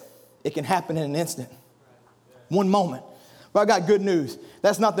this? It can happen in an instant. One moment. But I got good news.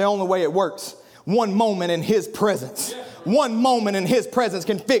 That's not the only way it works. One moment in His presence. One moment in His presence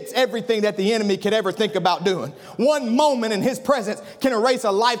can fix everything that the enemy could ever think about doing. One moment in His presence can erase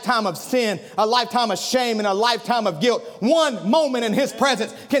a lifetime of sin, a lifetime of shame, and a lifetime of guilt. One moment in His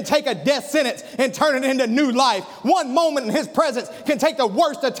presence can take a death sentence and turn it into new life. One moment in His presence can take the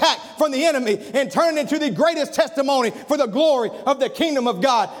worst attack from the enemy and turn it into the greatest testimony for the glory of the kingdom of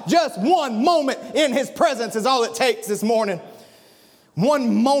God. Just one moment in His presence is all it takes this morning.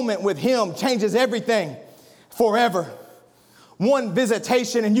 One moment with Him changes everything forever. One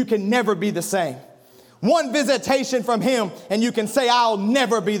visitation and you can never be the same. One visitation from Him and you can say, I'll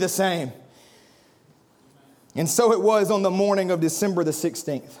never be the same. And so it was on the morning of December the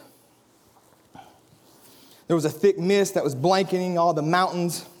 16th. There was a thick mist that was blanketing all the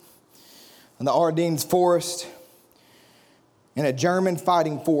mountains and the Ardennes forest, and a German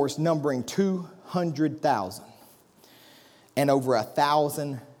fighting force numbering 200,000 and over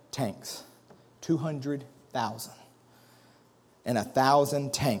 1,000 tanks. 200,000. And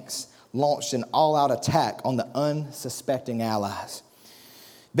 1,000 tanks launched an all-out attack on the unsuspecting Allies.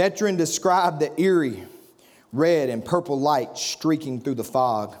 Veteran described the eerie red and purple light streaking through the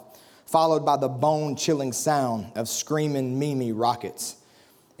fog, followed by the bone-chilling sound of screaming Mimi rockets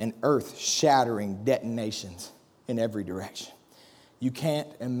and earth-shattering detonations in every direction. You can't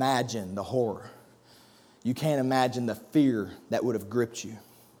imagine the horror. You can't imagine the fear that would have gripped you.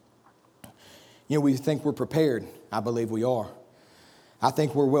 You know, we think we're prepared. I believe we are. I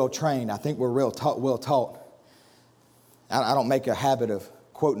think we're well trained. I think we're well taught. I don't make a habit of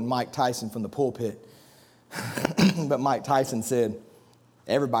quoting Mike Tyson from the pulpit. But Mike Tyson said,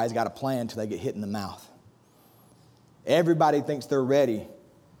 everybody's got a plan until they get hit in the mouth. Everybody thinks they're ready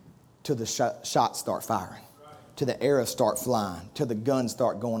till the shots start firing, till the arrows start flying, till the guns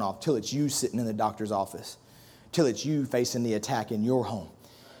start going off, till it's you sitting in the doctor's office, till it's you facing the attack in your home.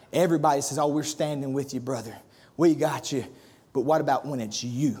 Everybody says, oh, we're standing with you, brother. We got you. But what about when it's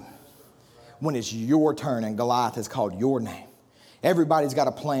you? When it's your turn and Goliath has called your name? Everybody's got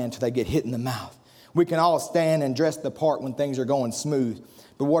a plan till they get hit in the mouth. We can all stand and dress the part when things are going smooth.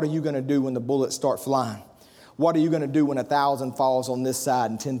 But what are you going to do when the bullets start flying? What are you going to do when 1,000 falls on this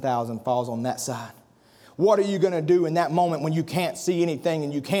side and 10,000 falls on that side? What are you going to do in that moment when you can't see anything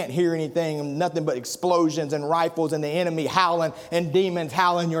and you can't hear anything and nothing but explosions and rifles and the enemy howling and demons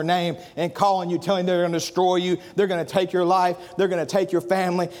howling your name and calling you, telling you they're going to destroy you, they're going to take your life, they're going to take your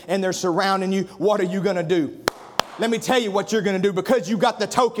family, and they're surrounding you? What are you going to do? Let me tell you what you're going to do. Because you got the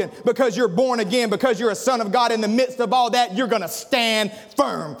token, because you're born again, because you're a son of God, in the midst of all that, you're going to stand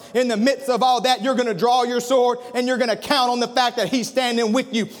firm. In the midst of all that, you're going to draw your sword and you're going to count on the fact that He's standing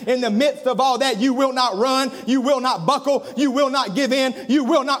with you. In the midst of all that, you will not run, you will not buckle, you will not give in, you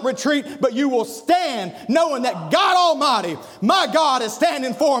will not retreat, but you will stand knowing that God Almighty, my God, is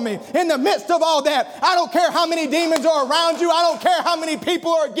standing for me. In the midst of all that, I don't care how many demons are around you, I don't care how many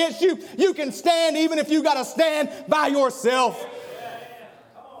people are against you, you can stand even if you got to stand by yourself.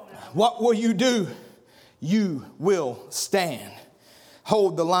 What will you do? You will stand.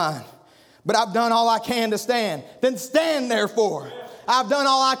 Hold the line. But I've done all I can to stand. Then stand therefore. I've done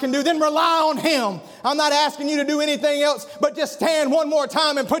all I can do. Then rely on Him. I'm not asking you to do anything else, but just stand one more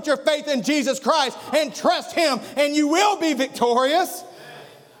time and put your faith in Jesus Christ and trust Him, and you will be victorious.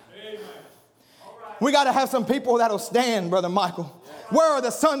 We got to have some people that'll stand, Brother Michael. Where are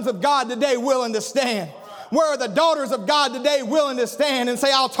the sons of God today willing to stand? Where are the daughters of God today willing to stand and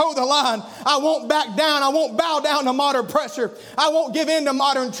say, I'll toe the line. I won't back down. I won't bow down to modern pressure. I won't give in to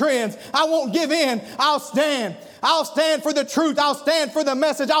modern trends. I won't give in. I'll stand. I'll stand for the truth. I'll stand for the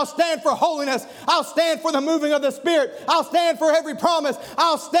message. I'll stand for holiness. I'll stand for the moving of the Spirit. I'll stand for every promise.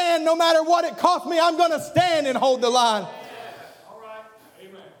 I'll stand no matter what it costs me. I'm going to stand and hold the line.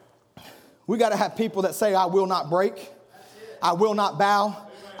 We got to have people that say, I will not break. I will not bow.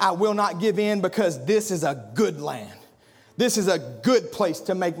 I will not give in, because this is a good land. This is a good place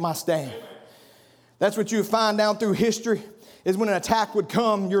to make my stand. That's what you find down through history, is when an attack would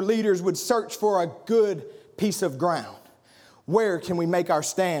come, your leaders would search for a good piece of ground. Where can we make our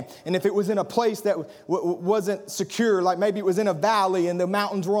stand? And if it was in a place that wasn't secure, like maybe it was in a valley and the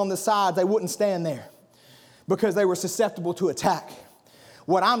mountains were on the sides, they wouldn't stand there because they were susceptible to attack.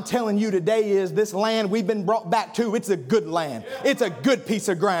 What I'm telling you today is this land we've been brought back to, it's a good land. It's a good piece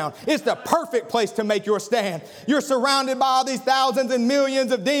of ground. It's the perfect place to make your stand. You're surrounded by all these thousands and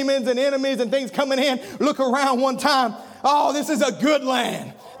millions of demons and enemies and things coming in. Look around one time. Oh, this is a good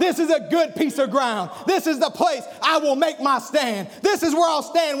land. This is a good piece of ground. This is the place I will make my stand. This is where I'll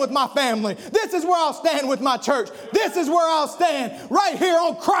stand with my family. This is where I'll stand with my church. This is where I'll stand. Right here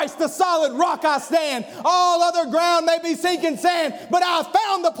on Christ, the solid rock I stand. All other ground may be sinking sand, but I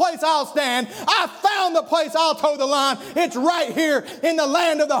found the place I'll stand. I found the place I'll toe the line. It's right here in the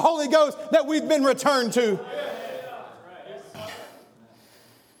land of the Holy Ghost that we've been returned to.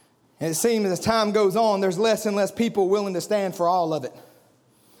 And it seems as time goes on, there's less and less people willing to stand for all of it.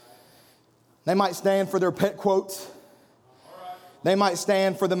 They might stand for their pet quotes. They might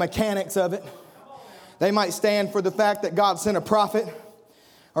stand for the mechanics of it. They might stand for the fact that God sent a prophet,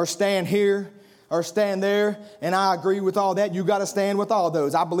 or stand here, or stand there. And I agree with all that. You got to stand with all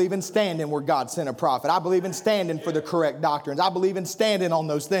those. I believe in standing where God sent a prophet. I believe in standing for the correct doctrines. I believe in standing on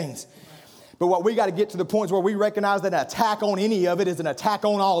those things. But what we got to get to the point where we recognize that an attack on any of it is an attack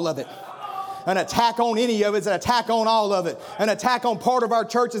on all of it. An attack on any of it is an attack on all of it. An attack on part of our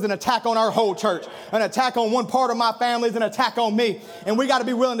church is an attack on our whole church. An attack on one part of my family is an attack on me. And we got to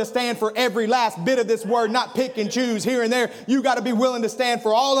be willing to stand for every last bit of this word, not pick and choose here and there. You got to be willing to stand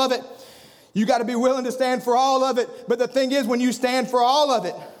for all of it. You got to be willing to stand for all of it. But the thing is, when you stand for all of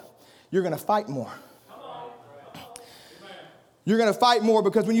it, you're going to fight more. You're going to fight more,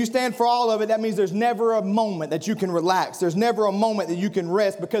 because when you stand for all of it, that means there's never a moment that you can relax. There's never a moment that you can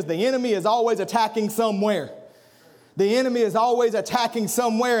rest, because the enemy is always attacking somewhere. The enemy is always attacking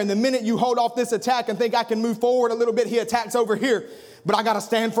somewhere. And the minute you hold off this attack and think I can move forward a little bit, he attacks over here. But I got to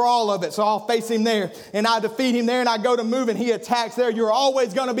stand for all of it. So I'll face him there and I defeat him there and I go to move and he attacks there. You're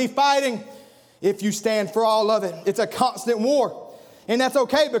always going to be fighting if you stand for all of it. It's a constant war. And that's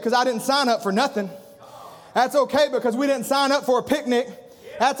okay, because I didn't sign up for nothing. That's okay, because we didn't sign up for a picnic.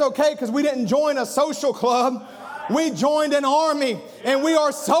 That's okay, because we didn't join a social club. We joined an army, and we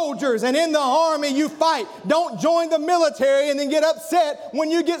are soldiers. And in the army, you fight. Don't join the military and then get upset when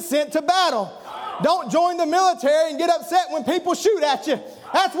you get sent to battle. Don't join the military and get upset when people shoot at you.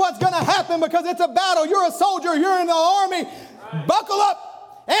 That's what's going to happen, because it's a battle. You're a soldier. You're in the army. Buckle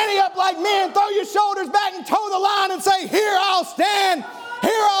up, ante up like men. Throw your shoulders back and toe the line and say, here I'll stand.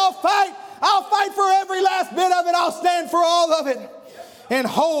 Here I'll fight. I'll fight for every last bit of it. I'll stand for all of it. And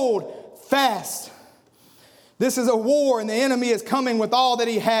hold fast. This is a war, and the enemy is coming with all that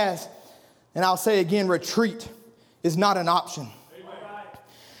he has. And I'll say again, retreat is not an option.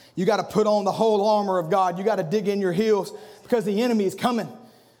 You got to put on the whole armor of God. You got to dig in your heels, because the enemy is coming.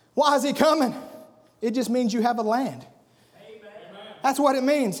 Why is he coming? It just means you have a land. That's what it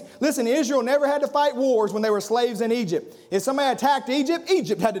means. Listen, Israel never had to fight wars when they were slaves in Egypt. If somebody attacked Egypt,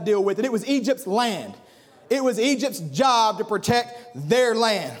 Egypt had to deal with it. It was Egypt's land. It was Egypt's job to protect their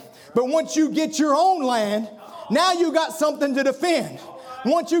land. But once you get your own land, now you got something to defend.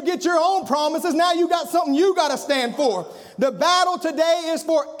 Once you get your own promises, now you got something you got to stand for. The battle today is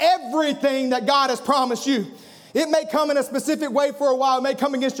for everything that God has promised you. It may come in a specific way for a while. It may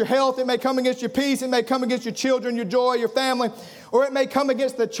come against your health. It may come against your peace. It may come against your children, your joy, your family. Or it may come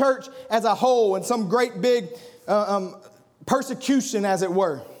against the church as a whole in some great big persecution, as it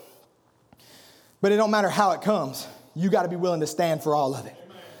were. But it don't matter how it comes. You got to be willing to stand for all of it.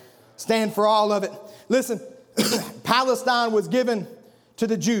 Stand for all of it. Listen, Palestine was given to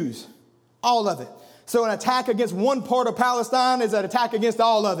the Jews. All of it. So an attack against one part of Palestine is an attack against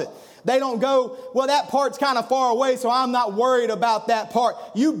all of it. They don't go, well, that part's kind of far away, so I'm not worried about that part.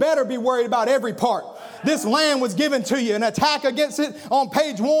 You better be worried about every part. This land was given to you. An attack against it on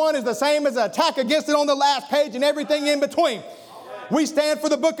page 1 is the same as an attack against it on the last page and everything in between. We stand for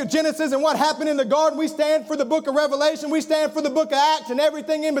the book of Genesis and what happened in the garden. We stand for the book of Revelation. We stand for the book of Acts and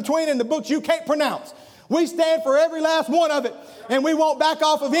everything in between and the books you can't pronounce. We stand for every last one of it, and we won't back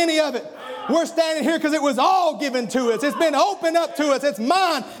off of any of it. We're standing here because it was all given to us. It's been opened up to us. It's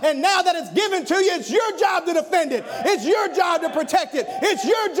mine. And now that it's given to you, it's your job to defend it. It's your job to protect it. It's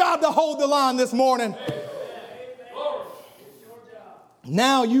your job to hold the line this morning.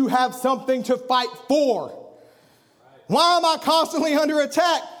 Now you have something to fight for. Why am I constantly under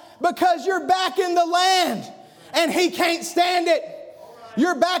attack? Because you're back in the land and he can't stand it.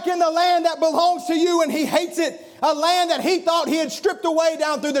 You're back in the land that belongs to you and he hates it. A land that he thought he had stripped away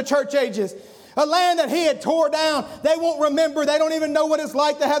down through the church ages. A land that he had tore down. They won't remember. They don't even know what it's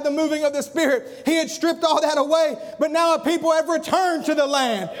like to have the moving of the Spirit. He had stripped all that away. But now a people have returned to the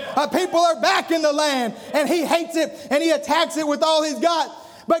land. A people are back in the land. And he hates it and he attacks it with all he's got.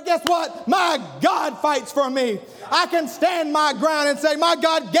 But guess what? My God fights for me. I can stand my ground and say, my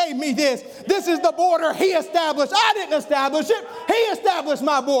God gave me this. This is the border he established. I didn't establish it. He established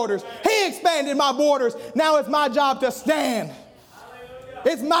my borders. He expanded my borders. Now it's my job to stand.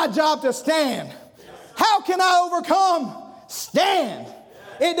 It's my job to stand. How can I overcome? Stand.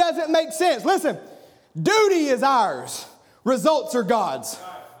 It doesn't make sense. Listen, duty is ours. Results are God's.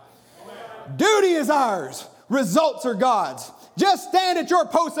 Duty is ours. Results are God's. Just stand at your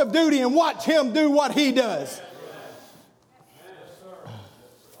post of duty and watch him do what he does.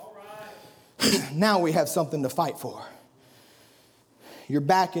 Now we have something to fight for. You're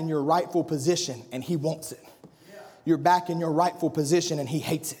back in your rightful position and he wants it. You're back in your rightful position and he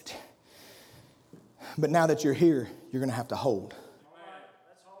hates it. But now that you're here, you're going to have to hold.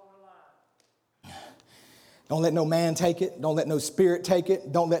 Don't let no man take it. Don't let no spirit take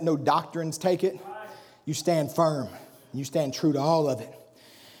it. Don't let no doctrines take it. You stand firm. You stand true to all of it.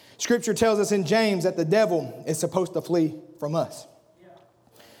 Scripture tells us in James that the devil is supposed to flee from us.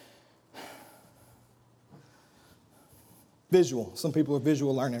 Visual. Some people are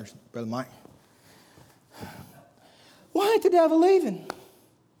visual learners, Brother Mike. Why ain't the devil leaving?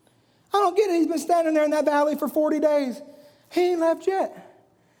 I don't get it. He's been standing there in that valley for 40 days. He ain't left yet.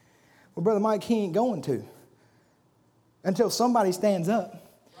 Well, Brother Mike, he ain't going to. Until somebody stands up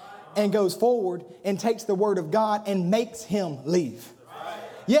and goes forward and takes the word of God and makes him leave.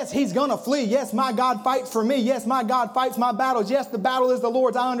 Yes, he's going to flee. Yes, my God fights for me. Yes, my God fights my battles. Yes, the battle is the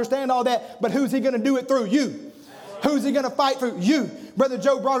Lord's. I understand all that. But who's he going to do it through? You. Who's he going to fight for? You. Brother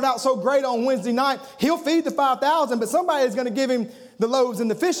Joe brought it out so great on Wednesday night. He'll feed the 5,000, but somebody is going to give him the loaves and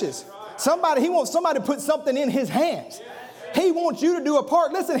the fishes. He wants somebody to put something in his hands. He wants you to do a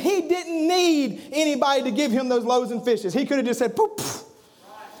part. Listen, he didn't need anybody to give him those loaves and fishes. He could have just said, poof, poof.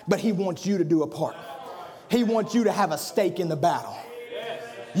 But he wants you to do a part. He wants you to have a stake in the battle.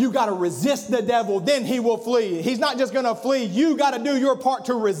 You got to resist the devil, then he will flee. He's not just going to flee. You got to do your part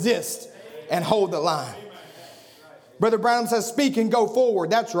to resist and hold the line. Brother Branham says, speak and go forward.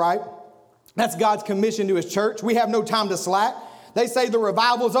 That's right. That's God's commission to his church. We have no time to slack. They say the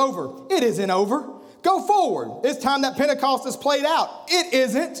revival's over. It isn't over. Go forward. It's time that Pentecost is played out. It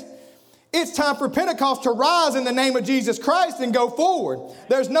isn't. It's time for Pentecost to rise in the name of Jesus Christ and go forward.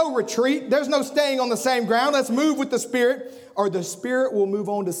 There's no retreat. There's no staying on the same ground. Let's move with the Spirit, or the Spirit will move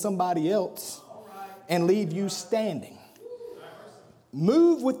on to somebody else and leave you standing.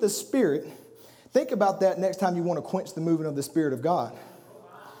 Move with the Spirit. Think about that next time you want to quench the moving of the Spirit of God.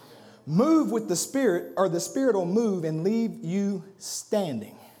 Move with the Spirit, or the Spirit will move and leave you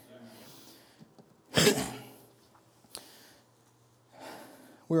standing.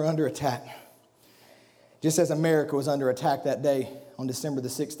 We're under attack. Just as America was under attack that day on December the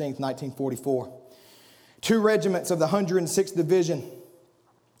 16th, 1944. 2 regiments of the 106th Division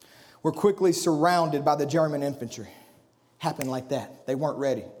were quickly surrounded by the German infantry. Happened like that. They weren't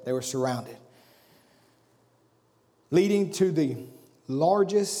ready. They were surrounded. Leading to the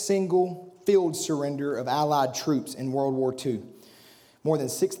largest single field surrender of Allied troops in World War II. More than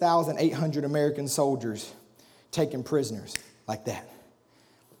 6,800 American soldiers taken prisoners like that.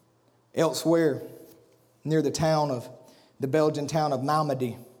 Elsewhere, near the Belgian town of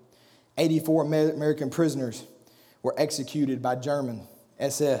Malmedy, 84 American prisoners were executed by German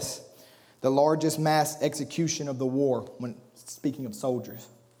SS, the largest mass execution of the war when speaking of soldiers.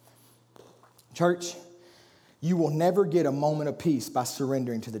 Church, you will never get a moment of peace by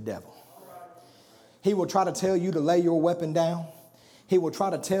surrendering to the devil. He will try to tell you to lay your weapon down. He will try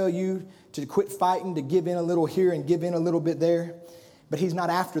to tell you to quit fighting, to give in a little here and give in a little bit there. But he's not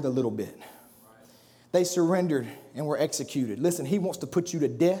after the little bit. They surrendered and were executed. Listen, he wants to put you to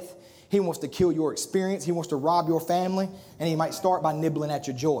death. He wants to kill your experience. He wants to rob your family. And he might start by nibbling at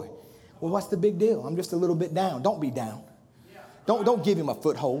your joy. Well, what's the big deal? I'm just a little bit down. Don't be down. Don't give him a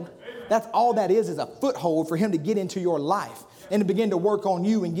foothold. That's all that is a foothold for him to get into your life and to begin to work on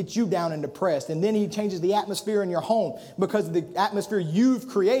you and get you down and depressed. And then he changes the atmosphere in your home because of the atmosphere you've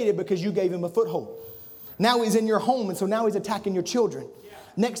created because you gave him a foothold. Now he's in your home, and so now he's attacking your children.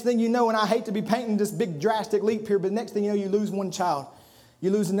 Next thing you know, and I hate to be painting this big drastic leap here, but next thing you know, you lose one child. You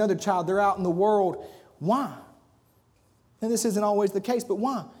lose another child. They're out in the world. Why? And this isn't always the case, but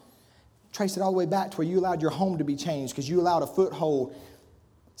why? Trace it all the way back to where you allowed your home to be changed because you allowed a foothold.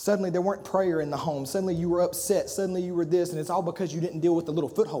 Suddenly there weren't prayer in the home. Suddenly you were upset. Suddenly you were this, and it's all because you didn't deal with the little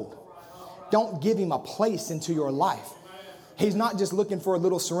foothold. Don't give him a place into your life. He's not just looking for a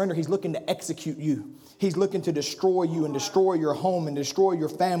little surrender. He's looking to execute you. He's looking to destroy you and destroy your home and destroy your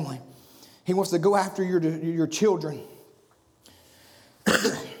family. He wants to go after your children.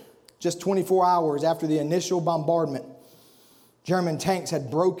 Just 24 hours after the initial bombardment, German tanks had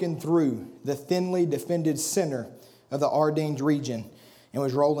broken through the thinly defended center of the Ardennes region and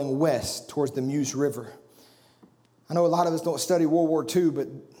was rolling west towards the Meuse River. I know a lot of us don't study World War II, but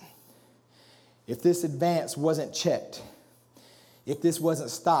if this advance wasn't checked, if this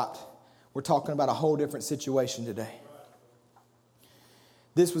wasn't stopped, we're talking about a whole different situation today.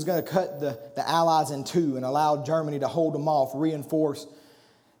 This was going to cut the Allies in two and allow Germany to hold them off, reinforce,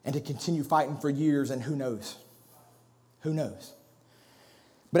 and to continue fighting for years, and who knows? Who knows?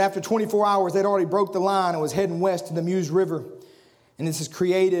 But after 24 hours, they'd already broke the line and was heading west to the Meuse River. And this has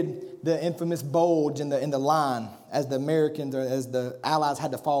created the infamous bulge in the line as the Americans, or as the Allies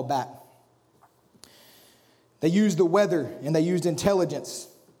had to fall back. They used the weather and they used intelligence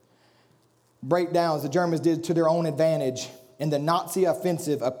breakdowns the Germans did to their own advantage, and the Nazi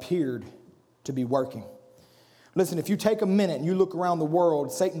offensive appeared to be working. Listen, if you take a minute and you look around the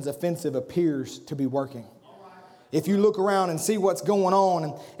world, Satan's offensive appears to be working. If you look around and see what's going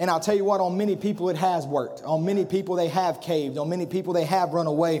on, and I'll tell you what, on many people it has worked. On many people they have caved. On many people they have run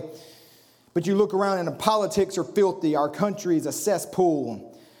away. But you look around and the politics are filthy. Our country is a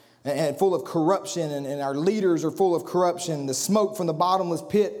cesspool and full of corruption, and our leaders are full of corruption. The smoke from the bottomless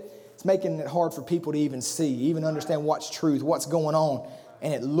pit, it's making it hard for people to even see, even understand what's truth, what's going on.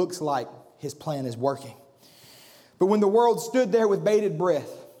 And it looks like his plan is working. But when the world stood there with bated breath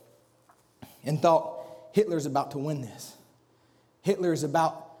and thought, Hitler's about to win this. Hitler is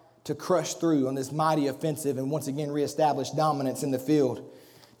about to crush through on this mighty offensive and once again reestablish dominance in the field.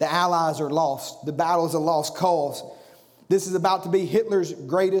 The Allies are lost. The battle is a lost cause. This is about to be Hitler's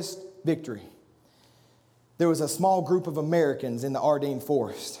greatest victory. There was a small group of Americans in the Ardennes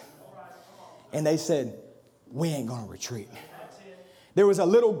forest. And they said, we ain't going to retreat. There was a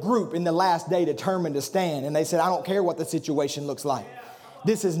little group in the last day determined to stand. And they said, I don't care what the situation looks like.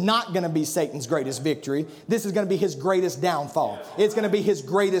 This is not going to be Satan's greatest victory. This is going to be his greatest downfall. It's going to be his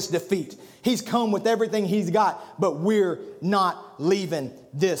greatest defeat. He's come with everything he's got, but we're not leaving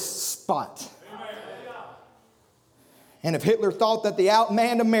this spot. And if Hitler thought that the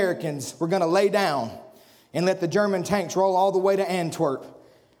outmanned Americans were going to lay down and let the German tanks roll all the way to Antwerp,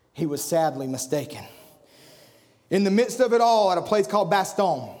 he was sadly mistaken. In the midst of it all, at a place called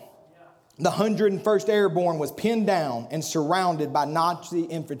Bastogne, the 101st Airborne was pinned down and surrounded by Nazi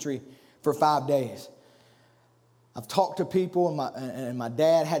infantry for 5 days. I've talked to people, and my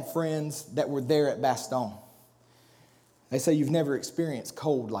dad had friends that were there at Bastogne. They say you've never experienced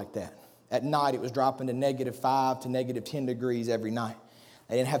cold like that. At night, it was dropping to -5 to -10 degrees every night.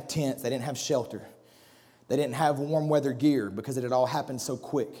 They didn't have tents. They didn't have shelter. They didn't have warm weather gear because it had all happened so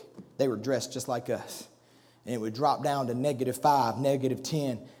quick. They were dressed just like us. And it would drop down to -5,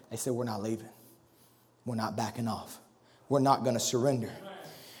 -10. They said, we're not leaving. We're not backing off. We're not going to surrender.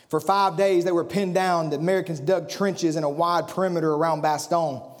 For 5 days, they were pinned down. The Americans dug trenches in a wide perimeter around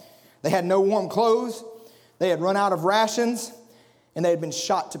Bastogne. They had no warm clothes. They had run out of rations, and they had been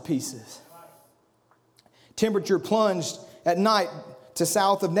shot to pieces. Temperature plunged at night to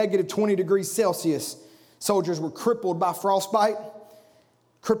south of -20 degrees Celsius. Soldiers were crippled by frostbite,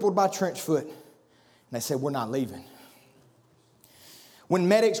 crippled by trench foot. And they said, we're not leaving. When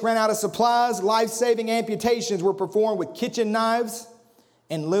medics ran out of supplies, life-saving amputations were performed with kitchen knives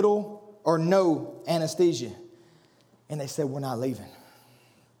and little or no anesthesia. And they said, we're not leaving.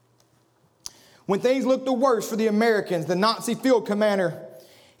 When things looked the worst for the Americans, the Nazi field commander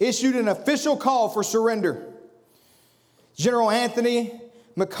issued an official call for surrender. General Anthony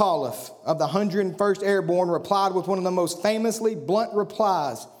McAuliffe of the 101st Airborne replied with one of the most famously blunt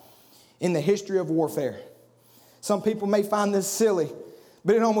replies in the history of warfare. Some people may find this silly,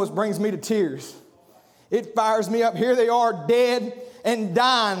 but it almost brings me to tears. It fires me up. Here they are, dead and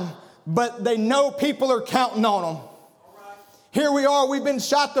dying, but they know people are counting on them. Here we are, we've been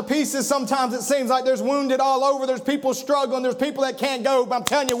shot to pieces. Sometimes it seems like there's wounded all over. There's people struggling. There's people that can't go. But I'm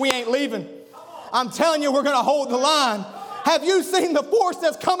telling you, we ain't leaving. I'm telling you, we're going to hold the line. Have you seen the force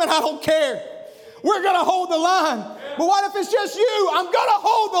that's coming? I don't care. We're going to hold the line. But what if it's just you? I'm going to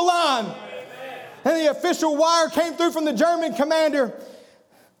hold the line. And the official wire came through from the German commander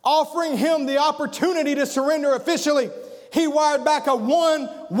offering him the opportunity to surrender officially. He wired back a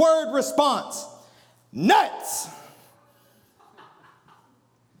one-word response. Nuts.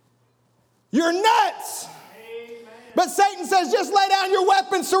 You're nuts. But Satan says, just lay down your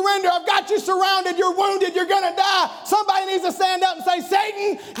weapon, surrender. I've got you surrounded. You're wounded. You're going to die. Somebody needs to stand up and say,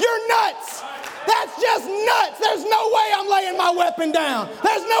 Satan, you're nuts. That's just nuts. There's no way I'm laying my weapon down.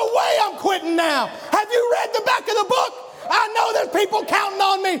 There's no way I'm quitting now. Have you read the back of the book? I know there's people counting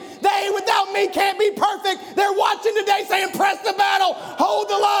on me. They, without me, can't be perfect. They're watching today saying, press the battle, hold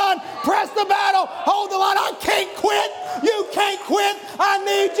the line, press the battle, hold the line. I can't quit. You can't quit. I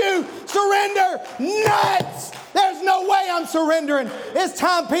need you. Surrender. Nuts. There's no way I'm surrendering. It's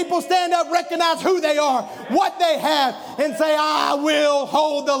time people stand up, recognize who they are, what they have, and say, I will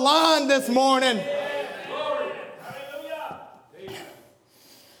hold the line this morning.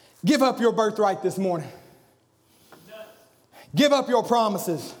 Give up your birthright this morning. Give up your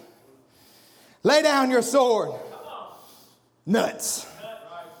promises. Lay down your sword. Nuts.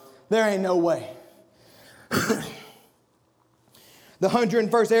 There ain't no way. The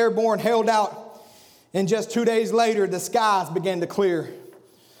 101st Airborne held out, and just 2 days later, the skies began to clear,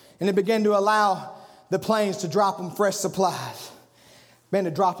 and it began to allow the planes to drop them fresh supplies. Began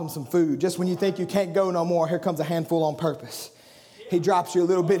to drop them some food. Just when you think you can't go no more, here comes a handful on purpose. He drops you a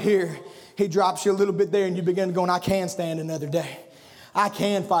little bit here. He drops you a little bit there, and you begin to go, I can stand another day. I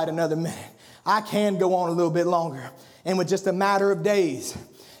can fight another minute. I can go on a little bit longer. And with just a matter of days,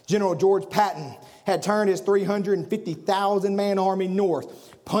 General George Patton had turned his 350,000-man army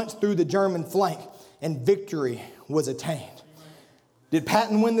north, punched through the German flank, and victory was attained. Did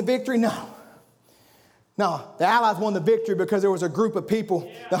Patton win the victory? No. No, the Allies won the victory because there was a group of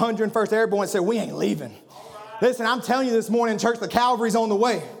people, the 101st Airborne, said, we ain't leaving. Listen, I'm telling you this morning, church, the cavalry's on the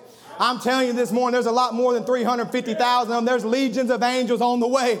way. I'm telling you this morning, there's a lot more than 350,000 of them. There's legions of angels on the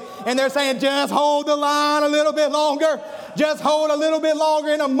way. And they're saying, just hold the line a little bit longer. Just hold a little bit longer.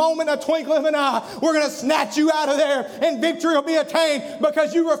 In a moment, a twinkle of an eye, we're going to snatch you out of there, and victory will be attained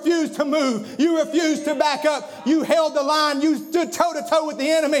because you refused to move. You refused to back up. You held the line. You stood toe-to-toe with the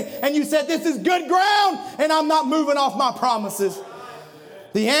enemy, and you said, this is good ground, and I'm not moving off my promises.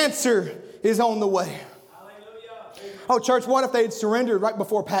 The answer is on the way. Oh, church, what if they'd surrendered right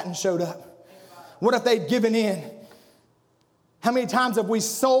before Patton showed up? What if they'd given in? How many times have we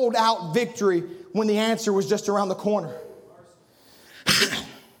sold out victory when the answer was just around the corner?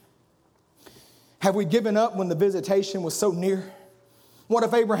 Have we given up when the visitation was so near? What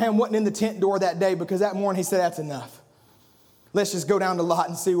if Abraham wasn't in the tent door that day because that morning he said, that's enough. Let's just go down to Lot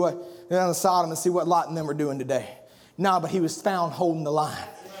and see down to Sodom and see what Lot and them are doing today. No, but he was found holding the line,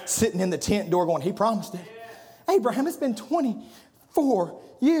 sitting in the tent door going, he promised it. Abraham, it's been 24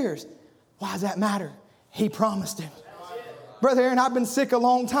 years. Why does that matter? He promised it. Brother Aaron, I've been sick a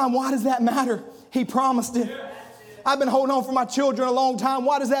long time. Why does that matter? He promised it. I've been holding on for my children a long time.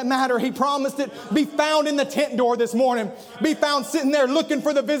 Why does that matter? He promised it. Be found in the tent door this morning. Be found sitting there looking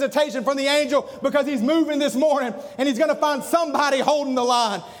for the visitation from the angel because he's moving this morning, and he's going to find somebody holding the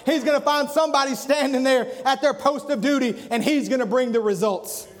line. He's going to find somebody standing there at their post of duty, and he's going to bring the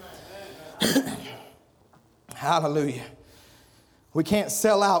results. Hallelujah. We can't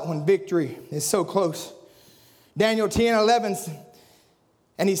sell out when victory is so close. Daniel 10:11,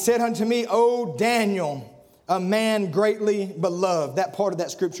 and he said unto me, O Daniel, a man greatly beloved. That part of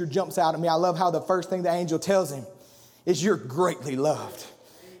that scripture jumps out at me. I love how the first thing the angel tells him is you're greatly loved.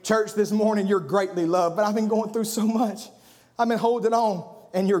 Church, this morning, you're greatly loved, but I've been going through so much. I've been holding on,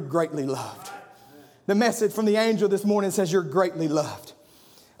 and you're greatly loved. The message from the angel this morning says you're greatly loved.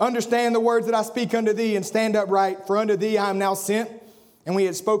 Understand the words that I speak unto thee, and stand upright, for unto thee I am now sent. And when he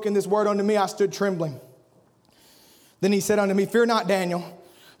had spoken this word unto me, I stood trembling. Then he said unto me, fear not, Daniel,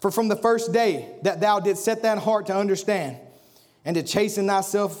 for from the first day that thou didst set thine heart to understand, and to chasten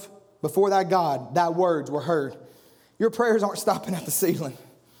thyself before thy God, thy words were heard. Your prayers aren't stopping at the ceiling.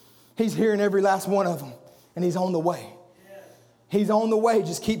 He's hearing every last one of them, and he's on the way. He's on the way.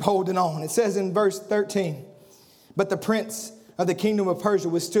 Just keep holding on. It says in verse 13, but the prince of the kingdom of Persia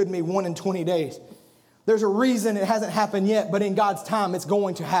withstood me 21 days. There's a reason it hasn't happened yet, but in God's time, it's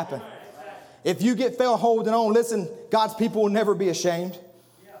going to happen. If you get fell holding on, listen, God's people will never be ashamed.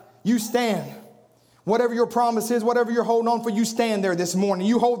 You stand. Whatever your promise is, whatever you're holding on for, you stand there this morning.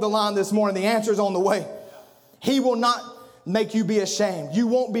 You hold the line this morning. The answer's on the way. He will not make you be ashamed. You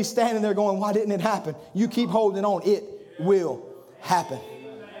won't be standing there going, why didn't it happen? You keep holding on. It will happen.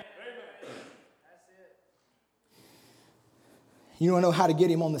 You want to know how to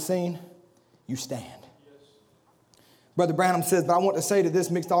get him on the scene? You stand. Brother Branham says, but I want to say to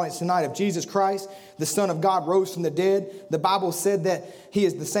this mixed audience tonight, if Jesus Christ, the Son of God, rose from the dead, the Bible said that he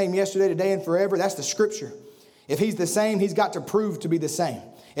is the same yesterday, today, and forever. That's the scripture. If he's the same, he's got to prove to be the same.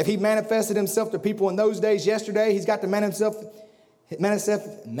 If he manifested himself to people in those days yesterday, he's got to manifest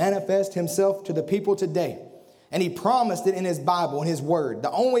himself to the people today. And he promised it in his Bible, in his word.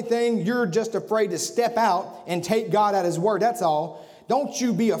 The only thing, you're just afraid to step out and take God at his word. That's all. Don't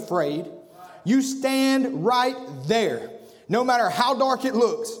you be afraid. You stand right there. No matter how dark it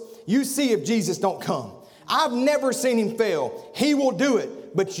looks, you see if Jesus don't come. I've never seen him fail. He will do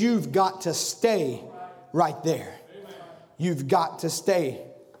it, but you've got to stay right there. You've got to stay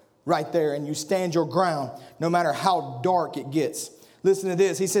right there, and you stand your ground no matter how dark it gets. Listen to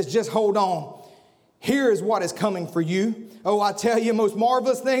this. He says, just hold on. Here is what is coming for you. Oh, I tell you, most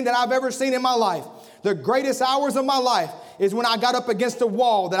marvelous thing that I've ever seen in my life. The greatest hours of my life is when I got up against a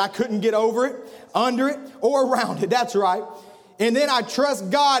wall that I couldn't get over it, under it, or around it. That's right. And then I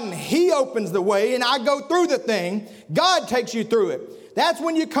trust God and he opens the way and I go through the thing. God takes you through it. That's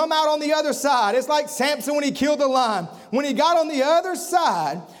when you come out on the other side. It's like Samson when he killed the lion. When he got on the other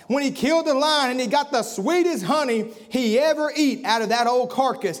side, when he killed the lion and he got the sweetest honey he ever eat out of that old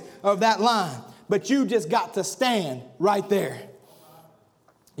carcass of that lion. But you just got to stand right there.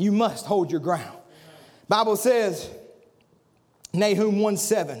 You must hold your ground. Bible says, Nahum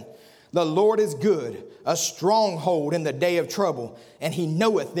 1:7, the Lord is good, a stronghold in the day of trouble, and he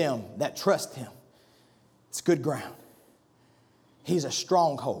knoweth them that trust him. It's good ground. He's a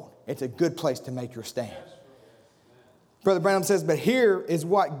stronghold. It's a good place to make your stand. Brother Branham says, but here is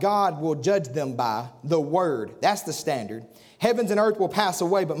what God will judge them by, the word. That's the standard. Heavens and earth will pass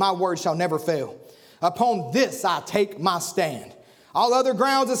away, but my word shall never fail. Upon this I take my stand. All other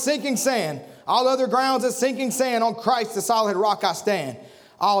grounds is sinking sand. All other grounds is sinking sand. On Christ the solid rock I stand.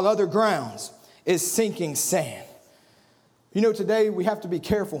 All other grounds is sinking sand. You know, today we have to be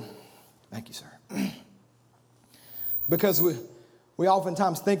careful. Thank you, sir. Because we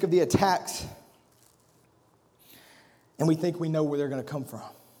oftentimes think of the attacks and we think we know where they're going to come from.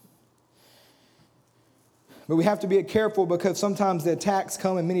 But we have to be careful because sometimes the attacks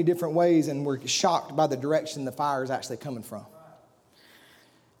come in many different ways and we're shocked by the direction the fire is actually coming from.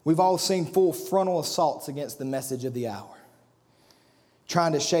 We've all seen full frontal assaults against the message of the hour,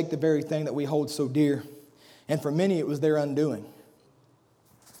 trying to shake the very thing that we hold so dear. And for many, it was their undoing.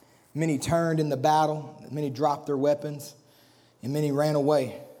 Many turned in the battle, many dropped their weapons, and many ran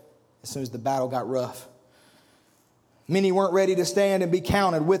away as soon as the battle got rough. Many weren't ready to stand and be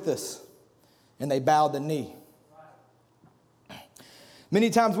counted with us, and they bowed the knee. Many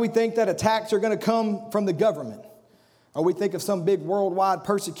times we think that attacks are going to come from the government, or we think of some big worldwide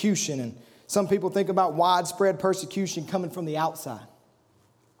persecution, and some people think about widespread persecution coming from the outside.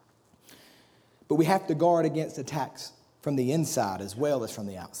 But we have to guard against attacks from the inside as well as from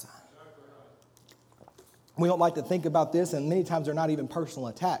the outside. We don't like to think about this, and many times they're not even personal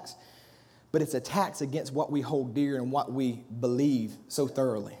attacks, but it's attacks against what we hold dear and what we believe so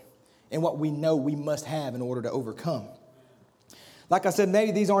thoroughly and what we know we must have in order to overcome. Like I said,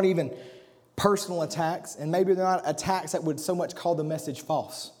 maybe these aren't even personal attacks, and maybe they're not attacks that would so much call the message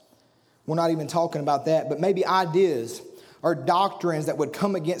false. We're not even talking about that, but maybe ideas or doctrines that would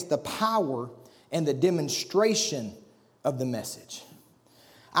come against the power and the demonstration of the message.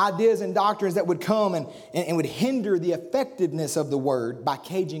 Ideas and doctrines that would come and would hinder the effectiveness of the word by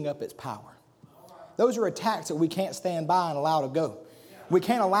caging up its power. Those are attacks that we can't stand by and allow to go. We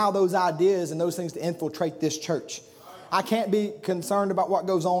can't allow those ideas and those things to infiltrate this church. I can't be concerned about what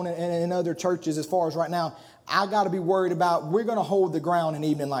goes on in other churches as far as right now. I got to be worried about we're going to hold the ground in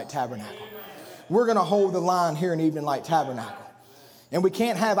Evening Light Tabernacle. We're going to hold the line here in Evening Light Tabernacle. And we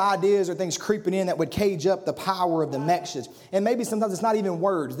can't have ideas or things creeping in that would cage up the power of the message. And maybe sometimes it's not even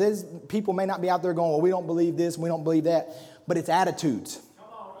words. People may not be out there going, well, we don't believe this, we don't believe that. But it's attitudes.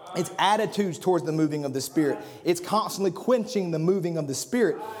 It's attitudes towards the moving of the Spirit. It's constantly quenching the moving of the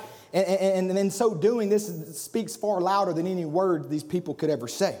Spirit. And in so doing, this speaks far louder than any word these people could ever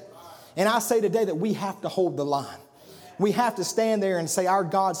say. And I say today that we have to hold the line. We have to stand there and say our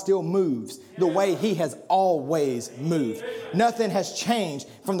God still moves the way he has always moved. Nothing has changed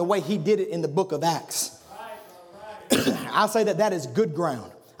from the way he did it in the book of Acts. I say that is good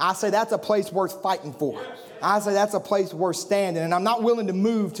ground. I say that's a place worth fighting for. I say that's a place worth standing. And I'm not willing to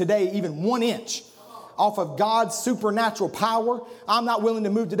move today even 1 inch off of God's supernatural power. I'm not willing to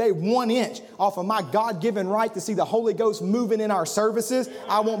move today 1 inch off of my God-given right to see the Holy Ghost moving in our services.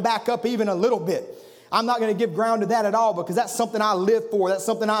 I won't back up even a little bit. I'm not going to give ground to that at all because that's something I live for. That's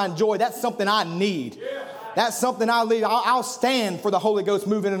something I enjoy. That's something I need. That's something I lead. I'll stand for the Holy Ghost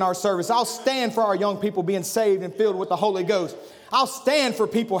moving in our service. I'll stand for our young people being saved and filled with the Holy Ghost. I'll stand for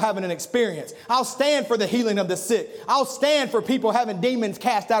people having an experience. I'll stand for the healing of the sick. I'll stand for people having demons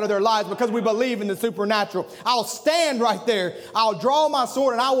cast out of their lives because we believe in the supernatural. I'll stand right there. I'll draw my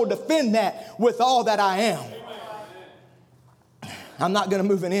sword and I will defend that with all that I am. I'm not going to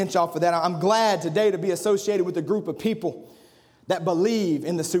move an inch off of that. I'm glad today to be associated with a group of people that believe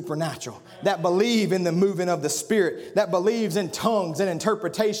in the supernatural, that believe in the moving of the Spirit, that believes in tongues and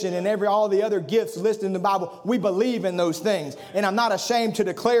interpretation and all the other gifts listed in the Bible. We believe in those things, and I'm not ashamed to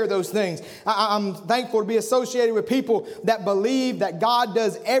declare those things. I'm thankful to be associated with people that believe that God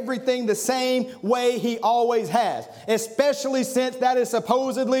does everything the same way He always has, especially since that is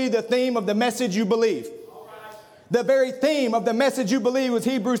supposedly the theme of the message you believe. The very theme of the message you believe was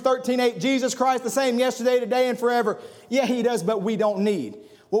Hebrews 13:8. Jesus Christ the same yesterday, today, and forever. Yeah, He does, but we don't need.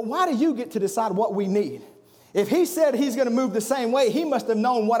 Well, why do you get to decide what we need? If He said He's going to move the same way, He must have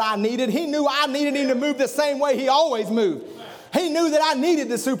known what I needed. He knew I needed Him to move the same way He always moved. He knew that I needed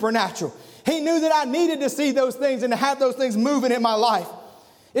the supernatural. He knew that I needed to see those things and to have those things moving in my life.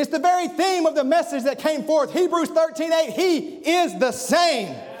 It's the very theme of the message that came forth. Hebrews 13:8. He is the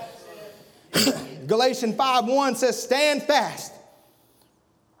same. Galatians 5:1 says, stand fast,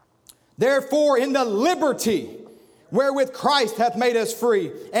 therefore, in the liberty wherewith Christ hath made us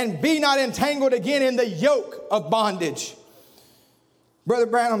free, and be not entangled again in the yoke of bondage. Brother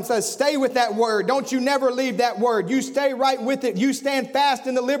Branham says, stay with that word. Don't you never leave that word. You stay right with it. You stand fast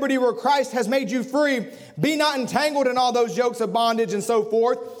in the liberty where Christ has made you free. Be not entangled in all those yokes of bondage and so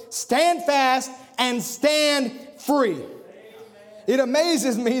forth. Stand fast and stand free. It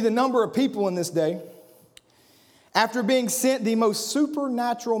amazes me the number of people in this day, after being sent the most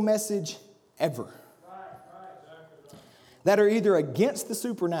supernatural message ever, that are either against the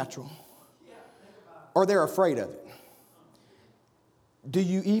supernatural or they're afraid of it. Do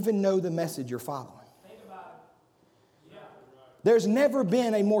you even know the message you're following? There's never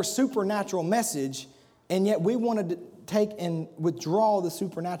been a more supernatural message, and yet we wanted to take and withdraw the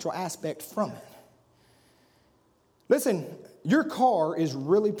supernatural aspect from it. Listen, your car is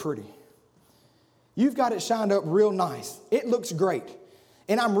really pretty. You've got it shined up real nice. It looks great.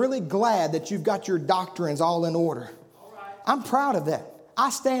 And I'm really glad that you've got your doctrines all in order. I'm proud of that.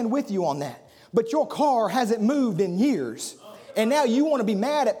 I stand with you on that. But your car hasn't moved in years. And now you want to be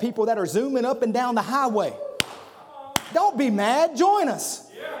mad at people that are zooming up and down the highway. Don't be mad. Join us.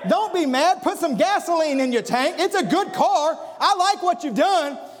 Don't be mad. Put some gasoline in your tank. It's a good car. I like what you've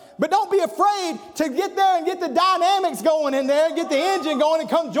done. But don't be afraid to get there and get the dynamics going in there, get the engine going and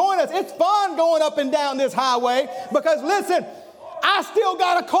come join us. It's fun going up and down this highway because, listen, I still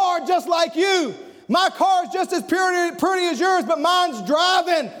got a car just like you. My car's just as pretty as yours, but mine's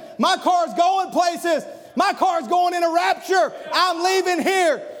driving. My car's going places. My car's going in a rapture. I'm leaving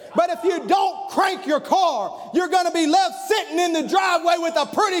here. But if you don't crank your car, you're going to be left sitting in the driveway with a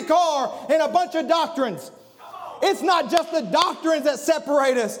pretty car and a bunch of doctrines. It's not just the doctrines that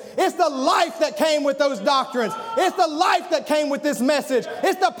separate us. It's the life that came with those doctrines. It's the life that came with this message.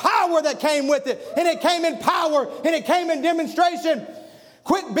 It's the power that came with it. And it came in power and it came in demonstration.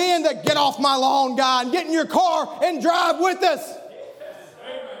 Quit being the get off my lawn guy and get in your car and drive with us.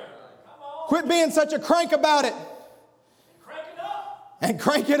 Quit being such a crank about it. And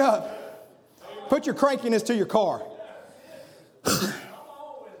crank it up. Put your crankiness to your car.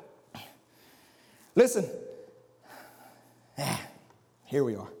 Listen. Here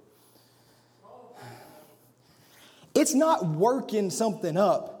we are. It's not working something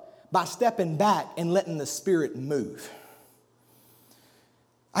up by stepping back and letting the Spirit move.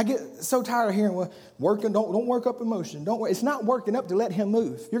 I get so tired of hearing, well, don't work up emotion. Don't work. It's not working up to let Him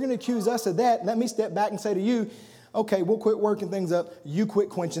move. You're going to accuse us of that. Let me step back and say to you, okay, we'll quit working things up. You quit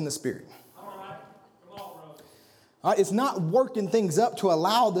quenching the Spirit. All right. Come on, brother. All right, it's not working things up to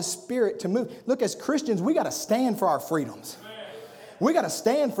allow the Spirit to move. Look, as Christians, we got to stand for our freedoms. We got to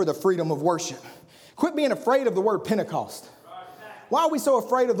stand for the freedom of worship. Quit being afraid of the word Pentecost. Why are we so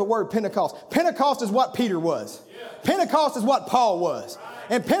afraid of the word Pentecost? Pentecost is what Peter was. Pentecost is what Paul was.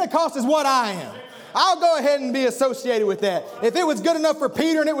 And Pentecost is what I am. I'll go ahead and be associated with that. If it was good enough for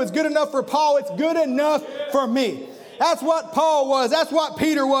Peter and it was good enough for Paul, it's good enough for me. That's what Paul was. That's what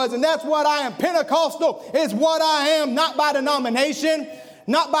Peter was. And that's what I am. Pentecostal is what I am, not by denomination,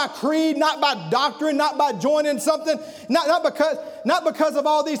 Not by creed, not by doctrine, not by joining something, not because of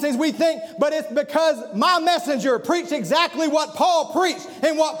all these things we think, but it's because my messenger preached exactly what Paul preached.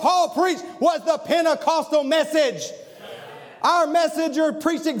 And what Paul preached was the Pentecostal message. Our messenger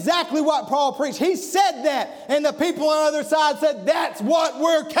preached exactly what Paul preached. He said that. And the people on the other side said, that's what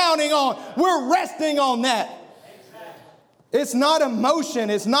we're counting on. We're resting on that. It's not emotion.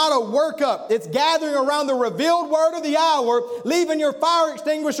 It's not a workup. It's gathering around the revealed word of the hour, leaving your fire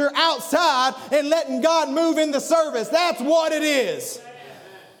extinguisher outside and letting God move in the service. That's what it is.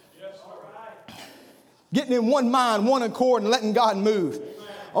 Getting in one mind, one accord, and letting God move.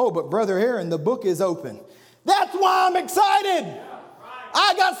 Oh, but Brother Aaron, the book is open. That's why I'm excited.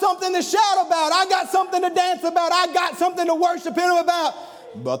 I got something to shout about. I got something to dance about. I got something to worship Him about.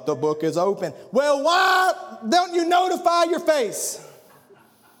 But the book is open. Well, why don't you notify your face?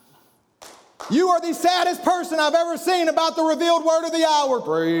 You are the saddest person I've ever seen about the revealed word of the hour.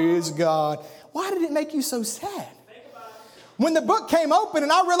 Praise God. Why did it make you so sad? When the book came open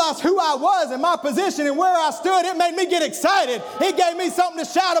and I realized who I was and my position and where I stood, it made me get excited. It gave me something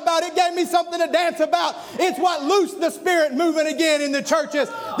to shout about. It gave me something to dance about. It's what loosed the Spirit moving again in the churches.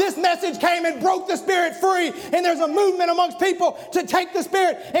 This message came and broke the Spirit free. And there's a movement amongst people to take the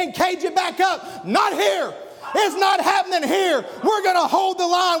Spirit and cage it back up. Not here. It's not happening here. We're going to hold the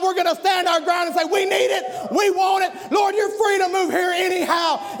line. We're going to stand our ground and say, we need it. We want it. Lord, you're free to move here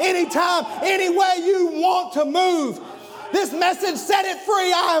anyhow, anytime, any way you want to move. This message set it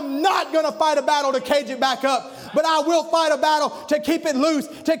free. I am not going to fight a battle to cage it back up, but I will fight a battle to keep it loose,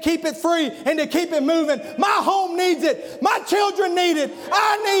 to keep it free, and to keep it moving. My home needs it. My children need it.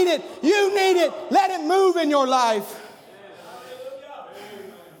 I need it. You need it. Let it move in your life.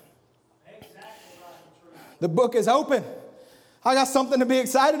 The book is open. I got something to be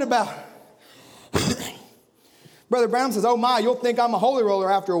excited about. Brother Brown says, oh my, you'll think I'm a holy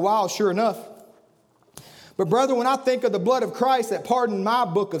roller after a while, sure enough. But brother, when I think of the blood of Christ that pardoned my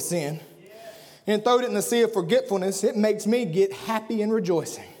book of sin and throwed it in the sea of forgetfulness, it makes me get happy and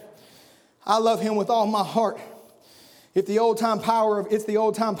rejoicing. I love Him with all my heart. It's the old time power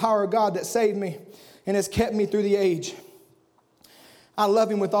of God that saved me and has kept me through the age. I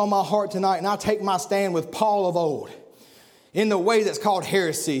love Him with all my heart tonight, and I take my stand with Paul of old. In the way that's called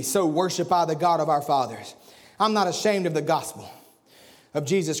heresy, so worship I the God of our fathers. I'm not ashamed of the gospel of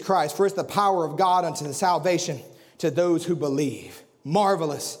Jesus Christ, for it's the power of God unto the salvation to those who believe.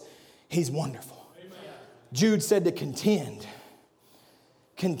 Marvelous. He's wonderful. Amen. Jude said to contend.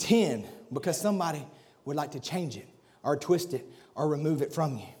 Contend because somebody would like to change it or twist it or remove it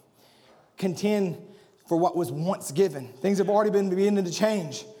from you. Contend for what was once given. Things have already been beginning to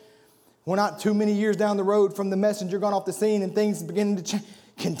change. We're not too many years down the road from the messenger gone off the scene and things beginning to change.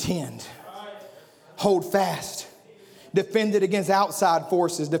 Contend. Hold fast. Defend it against outside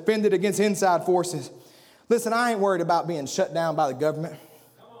forces. Defend it against inside forces. Listen, I ain't worried about being shut down by the government.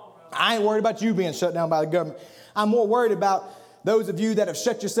 I ain't worried about you being shut down by the government. I'm more worried about those of you that have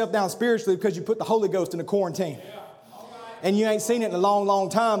shut yourself down spiritually because you put the Holy Ghost in a quarantine. And you ain't seen it in a long, long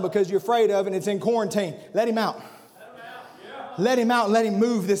time because you're afraid of it and it's in quarantine. Let Him out. Let Him out and let Him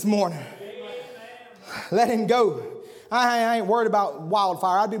move this morning. Let Him go. I ain't worried about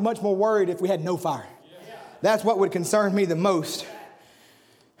wildfire. I'd be much more worried if we had no fire. That's what would concern me the most.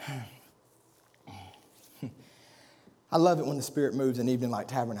 I love it when the Spirit moves in Evening Light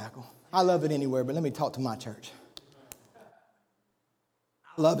Tabernacle. I love it anywhere, but let me talk to my church.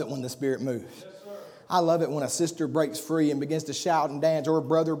 I love it when the Spirit moves. I love it when a sister breaks free and begins to shout and dance, or a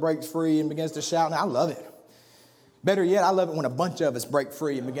brother breaks free and begins to shout. And I love it. Better yet, I love it when a bunch of us break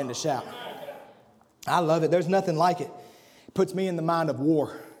free and begin to shout. I love it. There's nothing like it. It puts me in the mind of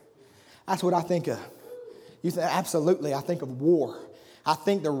war. That's what I think of. You say, absolutely, I think of war. I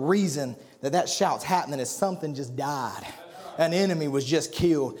think the reason that shout's happening is something just died. An enemy was just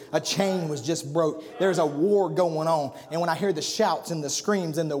killed. A chain was just broke. There's a war going on. And when I hear the shouts and the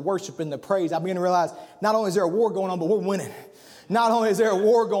screams and the worship and the praise, I begin to realize not only is there a war going on, but we're winning. Not only is there a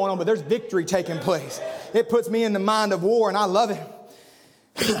war going on, but there's victory taking place. It puts me in the mind of war, and I love it.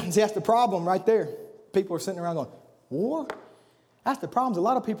 See, that's the problem right there. People are sitting around going, war? That's the problem. A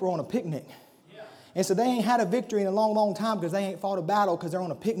lot of people are on a picnic. And so they ain't had a victory in a long, long time because they ain't fought a battle because they're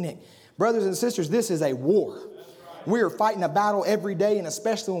on a picnic. Brothers and sisters, this is a war. We are fighting a battle every day, and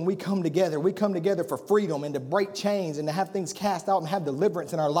especially when we come together. We come together for freedom and to break chains and to have things cast out and have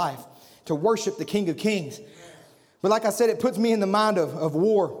deliverance in our life, to worship the King of Kings. But like I said, it puts me in the mind of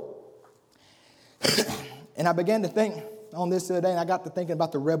war. And I began to think on this the other day, and I got to thinking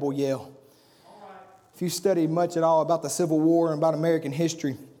about the rebel yell. If you study much at all about the Civil War and about American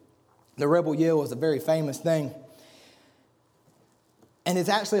history, the rebel yell is a very famous thing. And it's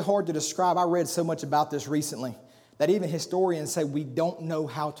actually hard to describe. I read so much about this recently that even historians say we don't know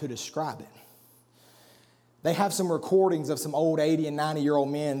how to describe it. They have some recordings of some old 80 and 90-year-old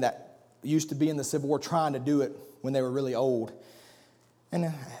men that used to be in the Civil War trying to do it when they were really old.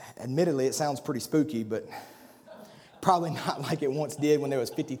 And admittedly, it sounds pretty spooky, but probably not like it once did when there was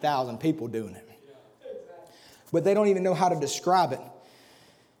 50,000 people doing it. But they don't even know how to describe it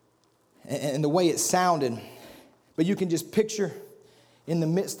and the way it sounded. But you can just picture in the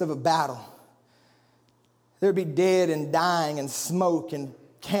midst of a battle, there'd be dead and dying and smoke and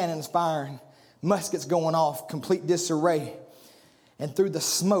cannons firing, muskets going off, complete disarray. And through the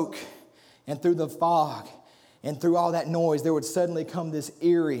smoke and through the fog and through all that noise, there would suddenly come this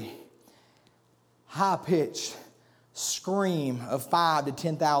eerie, high-pitched scream of 5,000 to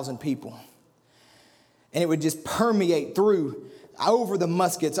 10,000 people. And it would just permeate through, over the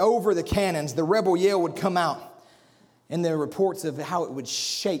muskets, over the cannons. The rebel yell would come out. And there are reports of how it would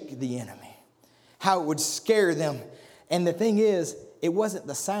shake the enemy, how it would scare them. And the thing is, it wasn't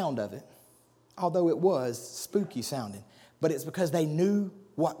the sound of it, although it was spooky sounding, but it's because they knew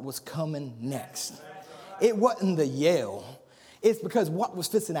what was coming next. It wasn't the yell. It's because what was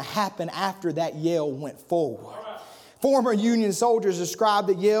fixing to happen after that yell went forward. Former Union soldiers described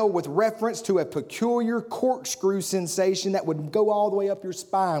the yell with reference to a peculiar corkscrew sensation that would go all the way up your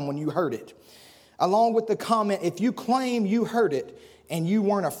spine when you heard it. Along with the comment, if you claim you heard it and you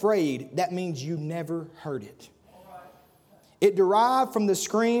weren't afraid, that means you never heard it. It derived from the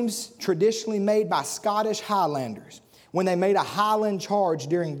screams traditionally made by Scottish Highlanders when they made a Highland charge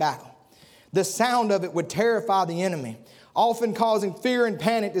during battle. The sound of it would terrify the enemy, often causing fear and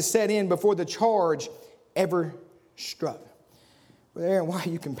panic to set in before the charge ever struck. Well, Aaron, why are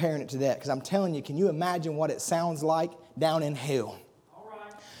you comparing it to that? Because I'm telling you, can you imagine what it sounds like down in hell?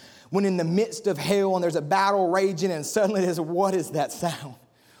 When in the midst of hell and there's a battle raging and suddenly there's, what is that sound?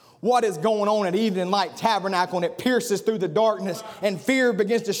 What is going on at Evening Light Tabernacle, and it pierces through the darkness and fear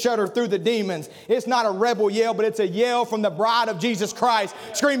begins to shudder through the demons. It's not a rebel yell, but it's a yell from the bride of Jesus Christ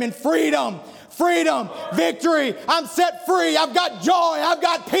screaming, freedom, freedom, victory. I'm set free. I've got joy. I've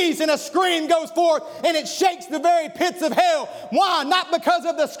got peace. And a scream goes forth and it shakes the very pits of hell. Why? Not because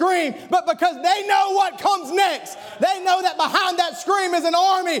of the scream, but because they know what comes next. They know that behind that scream is an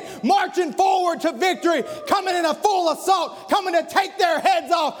army marching forward to victory, coming in a full assault, coming to take their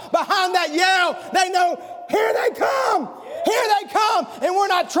heads off. Behind that yell, they know, here they come. Here they come. And we're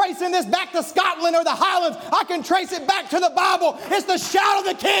not tracing this back to Scotland or the Highlands. I can trace it back to the Bible. It's the shout of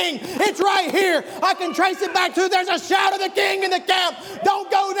the King. It's right here. I can trace it back to, there's a shout of the King in the camp. Don't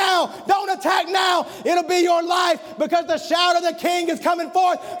go now. Don't attack now. It'll be your life because the shout of the King is coming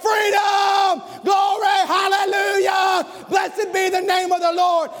forth. Freedom! Glory! Hallelujah! Blessed be the name of the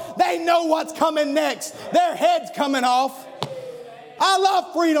Lord. They know what's coming next. Their head's coming off. I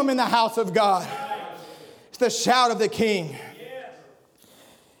love freedom in the house of God. It's the shout of the King.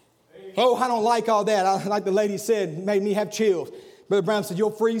 Oh, I don't like all that. Like the lady said, made me have chills. Brother Brown said, you'll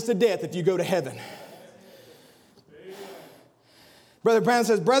freeze to death if you go to heaven. Brother Brown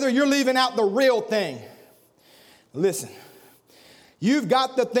says, brother, you're leaving out the real thing. Listen, you've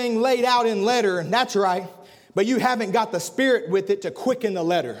got the thing laid out in letter, and that's right, but you haven't got the Spirit with it to quicken the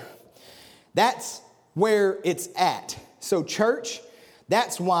letter. That's where it's at. So church,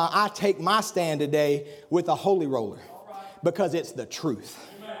 that's why I take my stand today with a holy roller, because it's the truth.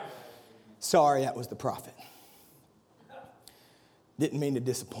 Sorry, that was the prophet. Didn't mean to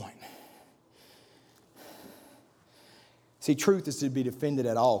disappoint. See, truth is to be defended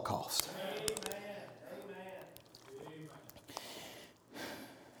at all costs.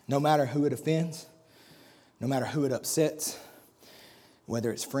 No matter who it offends, no matter who it upsets,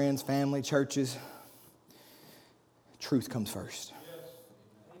 whether it's friends, family, churches, truth comes first.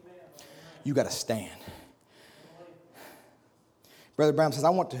 You got to stand. Brother Brown says,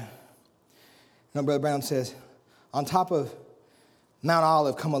 Brother Brown says, on top of Mount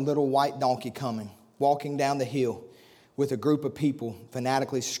Olive come a little white donkey coming, walking down the hill with a group of people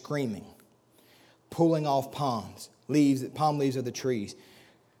fanatically screaming, pulling off palm leaves of the trees,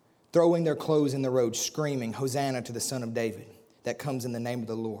 throwing their clothes in the road, screaming, Hosanna to the Son of David, that comes in the name of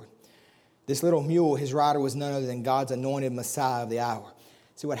the Lord. This little mule, his rider was none other than God's anointed Messiah of the hour.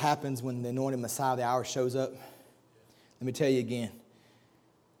 See what happens when the anointed Messiah of the hour shows up? Let me tell you again.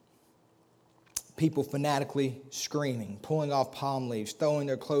 People fanatically screaming, pulling off palm leaves, throwing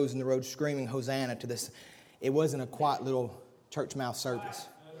their clothes in the road, screaming, Hosanna to this. It wasn't a quiet little church mouth service.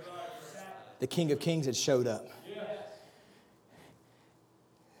 The King of Kings had showed up. It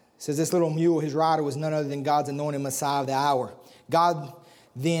says this little mule, his rider was none other than God's anointed Messiah of the hour. God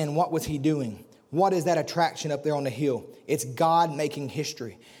then, what was he doing? What is that attraction up there on the hill? It's God making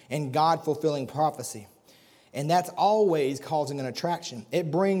history and God fulfilling prophecy. And that's always causing an attraction.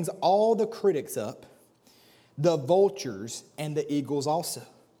 It brings all the critics up, the vultures and the eagles also.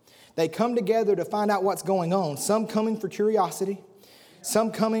 They come together to find out what's going on. Some coming for curiosity,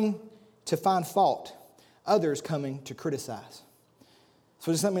 some coming to find fault, others coming to criticize.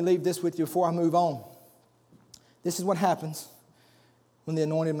 So just let me leave this with you before I move on. This is what happens when the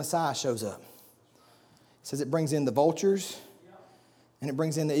anointed Messiah shows up. It says it brings in the vultures and it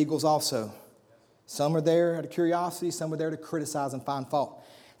brings in the eagles also. Some are there out of curiosity, some are there to criticize and find fault.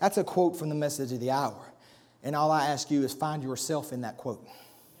 That's a quote from the Message of the Hour. And all I ask you is find yourself in that quote.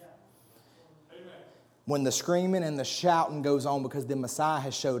 When the screaming and the shouting goes on because the Messiah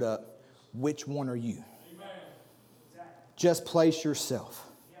has showed up, which one are you? Just place yourself.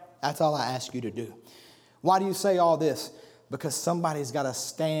 That's all I ask you to do. Why do you say all this? Because somebody's got to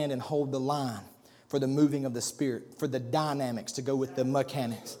stand and hold the line for the moving of the Spirit, for the dynamics to go with the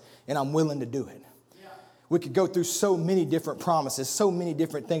mechanics. And I'm willing to do it. We could go through so many different promises, so many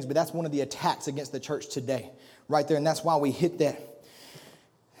different things, but that's one of the attacks against the church today, right there. And that's why we hit that.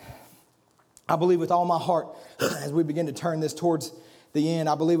 I believe with all my heart, as we begin to turn this towards the end,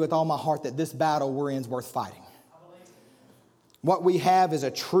 I believe with all my heart that this battle we're in is worth fighting. What we have is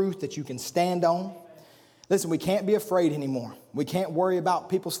a truth that you can stand on. Listen, we can't be afraid anymore. We can't worry about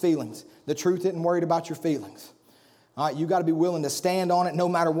people's feelings. The truth isn't worried about your feelings. All right, you got to be willing to stand on it no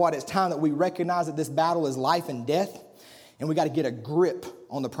matter what. It's time that we recognize that this battle is life and death, and we got to get a grip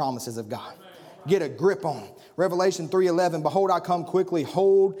on the promises of God. Get a grip on them. Revelation 3:11, behold, I come quickly.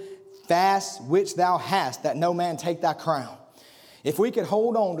 Hold fast which thou hast, that no man take thy crown. If we could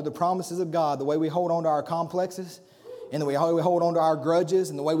hold on to the promises of God the way we hold on to our complexes, and the way we hold on to our grudges,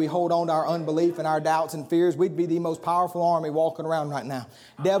 and the way we hold on to our unbelief and our doubts and fears, we'd be the most powerful army walking around right now.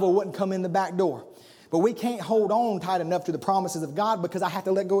 Devil wouldn't come in the back door. But we can't hold on tight enough to the promises of God because I have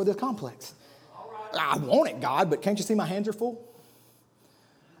to let go of this complex. I want it, God, but can't you see my hands are full?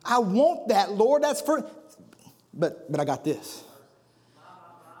 I want that, Lord. That's for... But I got this.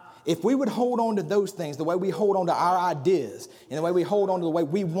 If we would hold on to those things, the way we hold on to our ideas, and the way we hold on to the way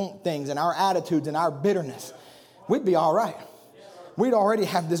we want things, and our attitudes and our bitterness, we'd be all right. We'd already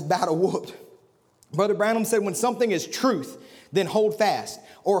have this battle whooped. Brother Branham said, when something is truth, then hold fast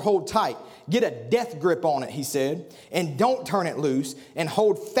or hold tight. Get a death grip on it, he said, and don't turn it loose, and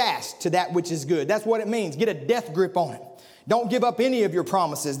hold fast to that which is good. That's what it means. Get a death grip on it. Don't give up any of your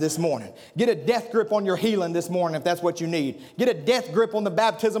promises this morning. Get a death grip on your healing this morning if that's what you need. Get a death grip on the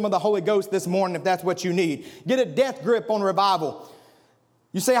baptism of the Holy Ghost this morning if that's what you need. Get a death grip on revival.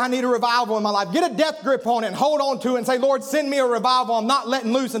 You say, I need a revival in my life. Get a death grip on it and hold on to it and say, Lord, send me a revival. I'm not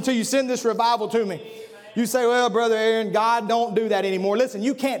letting loose until you send this revival to me. You say, well, Brother Aaron, God don't do that anymore. Listen,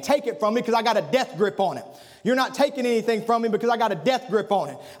 you can't take it from me because I got a death grip on it. You're not taking anything from me because I got a death grip on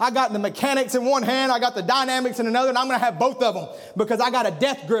it. I got the mechanics in one hand, I got the dynamics in another, and I'm going to have both of them because I got a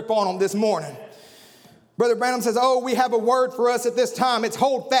death grip on them this morning. Brother Branham says, we have a word for us at this time. It's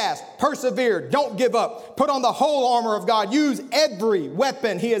hold fast, persevere, don't give up. Put on the whole armor of God. Use every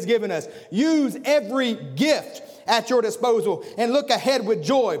weapon he has given us. Use every gift at your disposal and look ahead with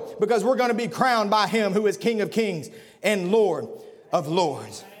joy because we're going to be crowned by him who is King of Kings and Lord of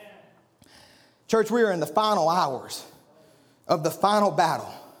Lords. Church, we are in the final hours of the final battle,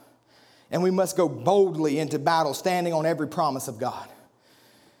 and we must go boldly into battle, standing on every promise of God.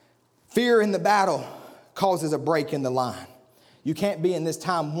 Fear in the battle causes a break in the line. You can't be in this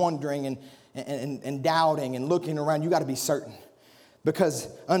time wondering and doubting and looking around. You got to be certain, because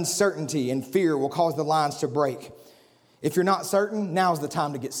uncertainty and fear will cause the lines to break. If you're not certain, now's the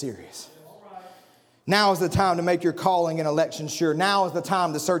time to get serious. Now is the time to make your calling and election sure. Now is the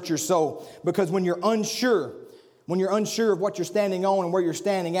time to search your soul. Because when you're unsure of what you're standing on and where you're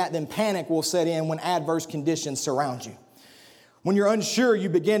standing at, then panic will set in when adverse conditions surround you. When you're unsure, you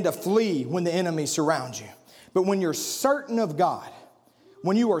begin to flee when the enemy surrounds you. But when you're certain of God,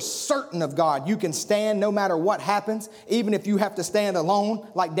 when you are certain of God, you can stand no matter what happens, even if you have to stand alone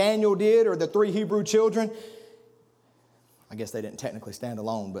like Daniel did or the 3 Hebrew children. I guess they didn't technically stand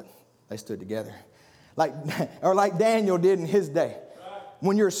alone, but they stood together. Like Daniel did in his day.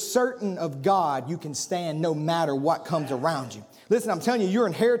 When you're certain of God, you can stand no matter what comes around you. Listen, I'm telling you, your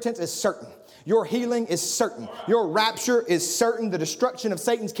inheritance is certain. Your healing is certain. Your rapture is certain. The destruction of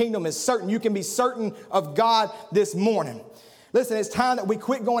Satan's kingdom is certain. You can be certain of God this morning. Listen, it's time that we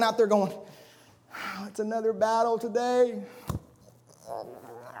quit going out there going, it's another battle today.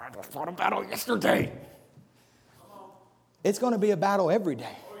 I fought a battle yesterday. It's going to be a battle every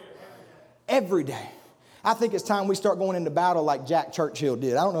day. Every day. I think it's time we start going into battle like Jack Churchill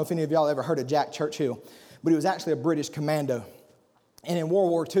did. I don't know if any of y'all ever heard of Jack Churchill, but he was actually a British commando. And in World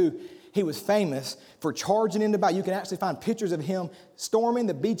War II, he was famous for charging into battle. You can actually find pictures of him storming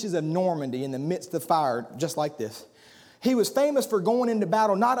the beaches of Normandy in the midst of fire, just like this. He was famous for going into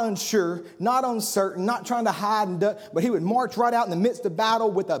battle, not unsure, not uncertain, not trying to hide and duck, but he would march right out in the midst of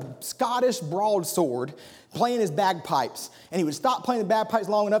battle with a Scottish broadsword, playing his bagpipes. And he would stop playing the bagpipes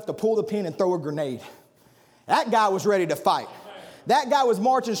long enough to pull the pin and throw a grenade. That guy was ready to fight. That guy was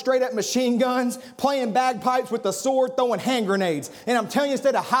marching straight at machine guns, playing bagpipes with the sword, throwing hand grenades. And I'm telling you,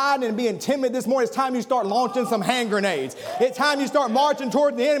 instead of hiding and being timid this morning, it's time you start launching some hand grenades. It's time you start marching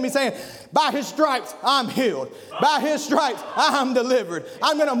toward the enemy saying, by his stripes, I'm healed. By his stripes, I'm delivered.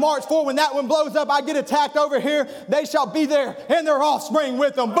 I'm going to march forward. When that one blows up, I get attacked over here. They shall be there and their offspring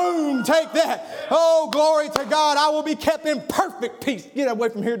with them. Boom, take that. Oh, glory to God. I will be kept in perfect peace. Get away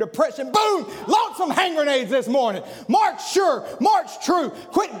from here, depression. Boom, launch some hand grenades this morning. March sure, march true.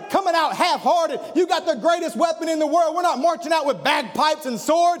 Quit coming out half-hearted. You got the greatest weapon in the world. We're not marching out with bagpipes and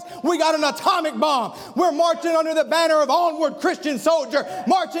swords. We got an atomic bomb. We're marching under the banner of onward Christian soldier,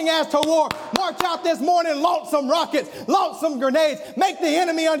 marching as to war. March out this morning, launch some rockets, launch some grenades, make the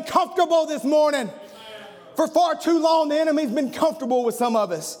enemy uncomfortable this morning. For far too long, the enemy's been comfortable with some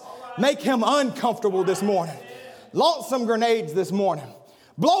of us. Make him uncomfortable this morning. Launch some grenades this morning.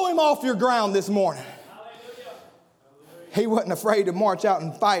 Blow him off your ground this morning. He wasn't afraid to march out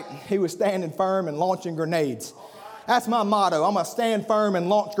and fight. He was standing firm and launching grenades. That's my motto. I'm going to stand firm and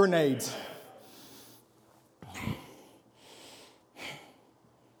launch grenades.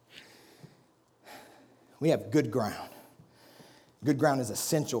 We have good ground. Good ground is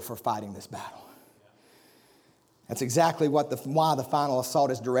essential for fighting this battle. That's exactly why the final assault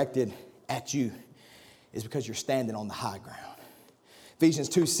is directed at you, is because you're standing on the high ground. Ephesians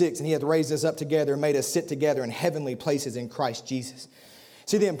 2:6, and he hath raised us up together and made us sit together in heavenly places in Christ Jesus.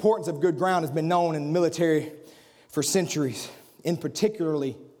 See, the importance of good ground has been known in the military for centuries, in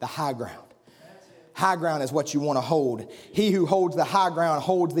particularly the high ground. High ground is what you want to hold. He who holds the high ground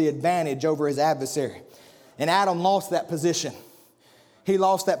holds the advantage over his adversary. And Adam lost that position. He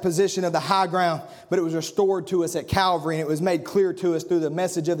lost that position of the high ground, but it was restored to us at Calvary, and it was made clear to us through the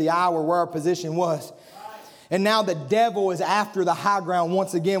message of the hour where our position was. And now the devil is after the high ground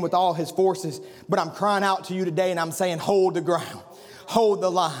once again with all his forces. But I'm crying out to you today, and I'm saying, hold the ground. Hold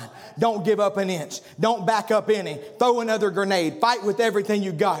the line. Don't give up an inch. Don't back up any. Throw another grenade. Fight with everything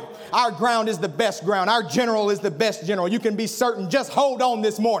you got. Our ground is the best ground. Our general is the best general. You can be certain. Just hold on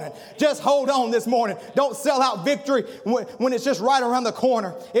this morning. Just hold on this morning. Don't sell out victory when it's just right around the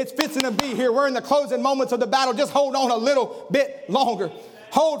corner. It's fixing to be here. We're in the closing moments of the battle. Just hold on a little bit longer.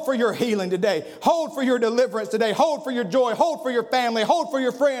 Hold for your healing today. Hold for your deliverance today. Hold for your joy. Hold for your family. Hold for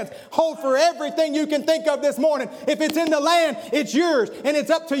your friends. Hold for everything you can think of this morning. If it's in the land, it's yours. And it's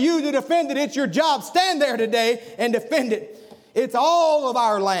up to you to defend it. It's your job. Stand there today and defend it. It's all of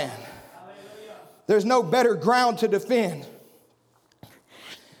our land. There's no better ground to defend.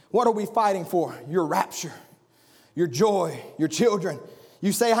 What are we fighting for? Your rapture, your joy, your children.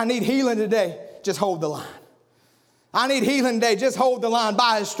 You say, I need healing today. Just hold the line. I need healing today. Just hold the line.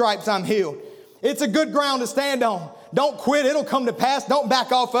 By his stripes, I'm healed. It's a good ground to stand on. Don't quit. It'll come to pass. Don't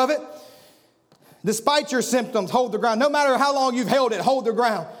back off of it. Despite your symptoms, hold the ground. No matter how long you've held it, hold the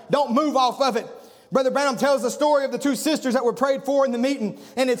ground. Don't move off of it. Brother Branham tells the story of the two sisters that were prayed for in the meeting,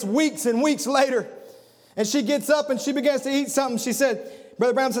 and it's weeks and weeks later. And she gets up and she begins to eat something. She said,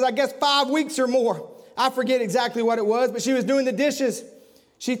 Brother Branham says, I guess 5 weeks or more. I forget exactly what it was, but she was doing the dishes.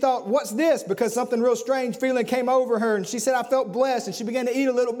 She thought, what's this? Because something real strange feeling came over her. And she said, I felt blessed. And she began to eat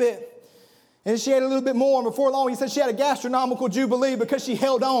a little bit. And she ate a little bit more. And before long, he said she had a gastronomical jubilee because she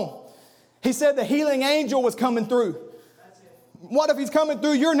held on. He said the healing angel was coming through. What if he's coming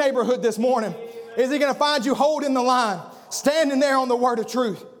through your neighborhood this morning? Is he going to find you holding the line, standing there on the word of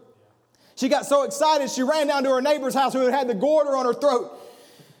truth? She got so excited, she ran down to her neighbor's house who had the goiter on her throat.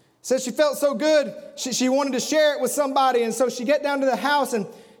 Said she felt so good, she wanted to share it with somebody. And so she get down to the house and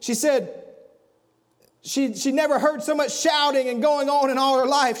she said she never heard so much shouting and going on in all her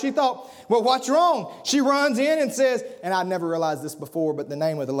life. She thought, well, what's wrong? She runs in and says, and I'd never realized this before, but the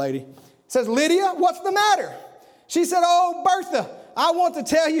name of the lady says, Lydia, what's the matter? She said, oh, Bertha, I want to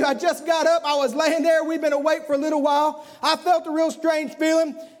tell you, I just got up. I was laying there. We've been awake for a little while. I felt a real strange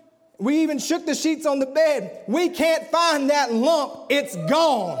feeling. We even shook the sheets on the bed. We can't find that lump. It's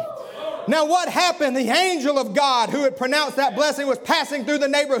gone. Now what happened? The angel of God who had pronounced that blessing was passing through the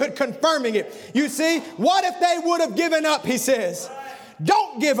neighborhood confirming it. You see, what if they would have given up, he says.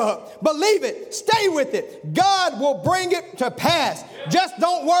 Don't give up. Believe it. Stay with it. God will bring it to pass. Just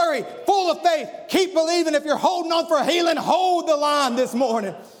don't worry. Full of faith. Keep believing. If you're holding on for healing, hold the line this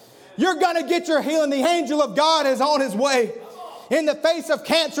morning. You're going to get your healing. The angel of God is on his way. In the face of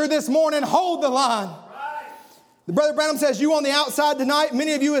cancer this morning, hold the line. Brother Branham says, you on the outside tonight,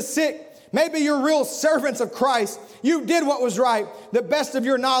 many of you are sick. Maybe you're real servants of Christ. You did what was right, the best of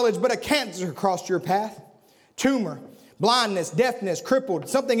your knowledge, but a cancer crossed your path. Tumor, blindness, deafness, crippled,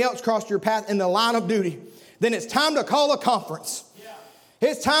 something else crossed your path in the line of duty. Then it's time to call a conference.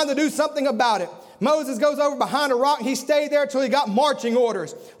 It's time to do something about it. Moses goes over behind a rock. He stayed there till he got marching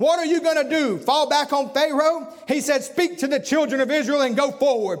orders. What are you going to do? Fall back on Pharaoh? He said, speak to the children of Israel and go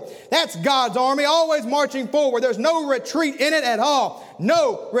forward. That's God's army, always marching forward. There's no retreat in it at all.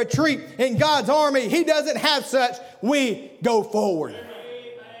 No retreat in God's army. He doesn't have such. We go forward.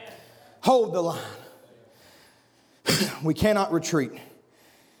 Amen. Hold the line. We cannot retreat.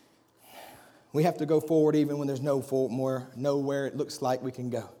 We have to go forward even when there's nowhere it looks like we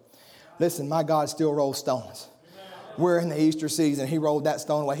can go. Listen, my God still rolls stones. We're in the Easter season. He rolled that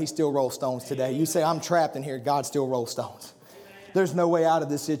stone away. He still rolls stones today. You say, I'm trapped in here. God still rolls stones. There's no way out of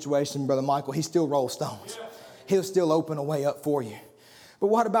this situation, Brother Michael. He still rolls stones. He'll still open a way up for you. But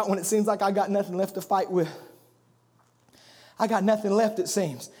what about when it seems like I got nothing left to fight with? I got nothing left, it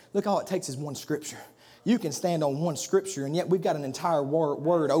seems. Look, all it takes is one scripture. You can stand on one scripture, and yet we've got an entire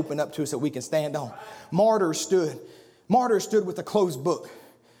word open up to us that we can stand on. Martyrs stood with a closed book.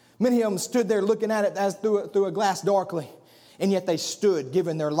 Many of them stood there looking at it as through a glass darkly. And yet they stood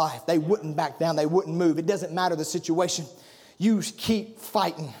giving their life. They wouldn't back down. They wouldn't move. It doesn't matter the situation. You keep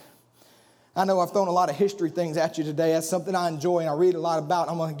fighting. I know I've thrown a lot of history things at you today. That's something I enjoy and I read a lot about.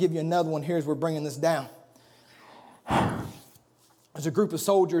 I'm going to give you another one here as we're bringing this down. There's a group of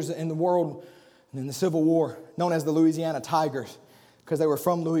soldiers in the world in the Civil War known as the Louisiana Tigers, because they were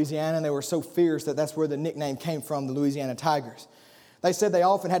from Louisiana and they were so fierce that that's where the nickname came from, the Louisiana Tigers. They said they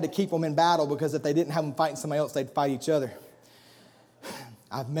often had to keep them in battle because if they didn't have them fighting somebody else, they'd fight each other.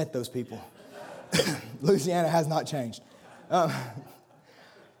 I've met those people. Louisiana has not changed.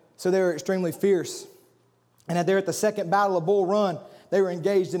 So they were extremely fierce. And there at the Second Battle of Bull Run, they were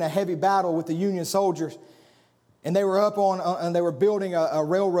engaged in a heavy battle with the Union soldiers. And they were and they were building a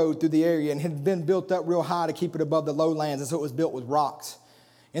railroad through the area, and it had been built up real high to keep it above the lowlands, and so it was built with rocks.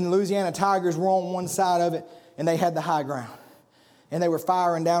 And the Louisiana Tigers were on one side of it, and they had the high ground. And they were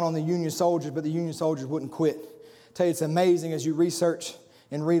firing down on the Union soldiers, but the Union soldiers wouldn't quit. I tell you, it's amazing as you research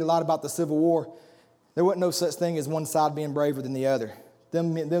and read a lot about the Civil War. There wasn't no such thing as one side being braver than the other.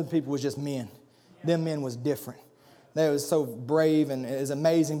 Them people was just men. Them men was different. They was so brave, and it was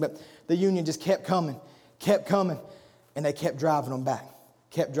amazing. But the Union just kept coming, and they kept driving them back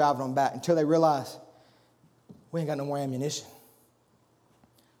until they realized, we ain't got no more ammunition.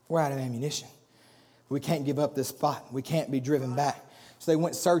 We're out of ammunition. We can't give up this spot. We can't be driven back. So they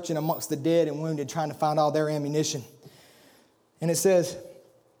went searching amongst the dead and wounded, trying to find all their ammunition. And it says,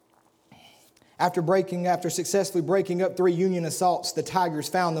 after successfully breaking up 3 Union assaults, the Tigers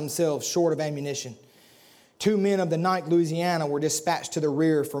found themselves short of ammunition. 2 men of the 9th Louisiana were dispatched to the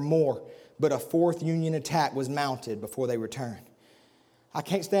rear for more, but a 4th Union attack was mounted before they returned. I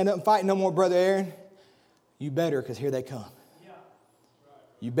can't stand up and fight no more, Brother Aaron. You better, because here they come.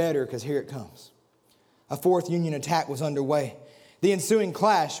 You better, because here it comes. A 4th Union attack was underway. The ensuing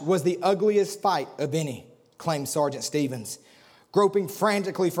clash was the ugliest fight of any, claimed Sergeant Stevens. Groping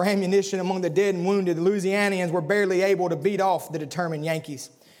frantically for ammunition among the dead and wounded, the Louisianians were barely able to beat off the determined Yankees,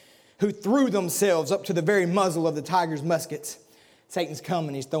 who threw themselves up to the very muzzle of the Tigers' muskets. Satan's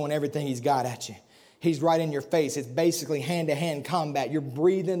coming. He's throwing everything he's got at you. He's right in your face. It's basically hand-to-hand combat. You're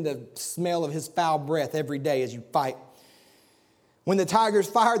breathing the smell of his foul breath every day as you fight. When the Tigers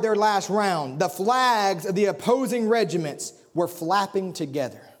fired their last round, the flags of the opposing regiments were flapping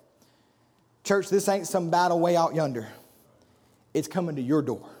together. Church, this ain't some battle way out yonder. It's coming to your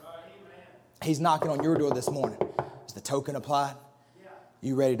door. He's knocking on your door this morning. Is the token applied?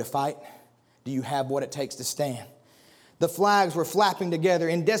 You ready to fight? Do you have what it takes to stand? The flags were flapping together.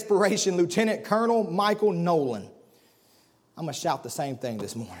 In desperation, Lieutenant Colonel Michael Nolan. I'm going to shout the same thing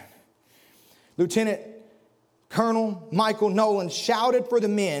this morning. Lieutenant Colonel Michael Nolan shouted for the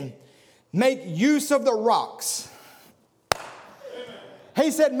men, make use of the rocks. He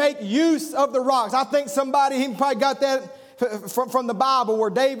said, make use of the rocks. I think he probably got that from the Bible where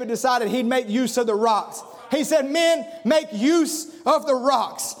David decided he'd make use of the rocks. He said, men, make use of the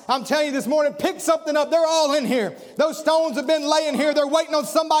rocks. I'm telling you this morning, pick something up. They're all in here. Those stones have been laying here. They're waiting on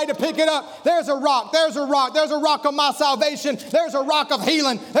somebody to pick it up. There's a rock. There's a rock. There's a rock of my salvation. There's a rock of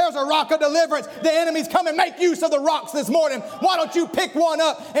healing. There's a rock of deliverance. The enemy's coming. Make use of the rocks this morning. Why don't you pick one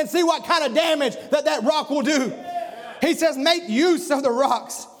up and see what kind of damage that rock will do? He says, make use of the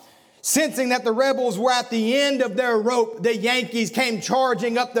rocks. Sensing that the rebels were at the end of their rope, the Yankees came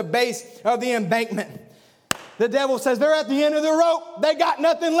charging up the base of the embankment. The devil says, they're at the end of the rope. They got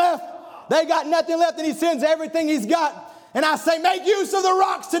nothing left. They got nothing left, and he sends everything he's got. And I say, make use of the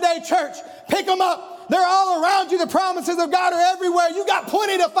rocks today, church. Pick them up. They're all around you. The promises of God are everywhere. You got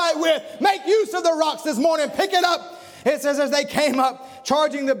plenty to fight with. Make use of the rocks this morning. Pick it up. It says, as they came up,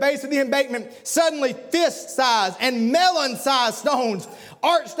 charging the base of the embankment, suddenly fist-sized and melon-sized stones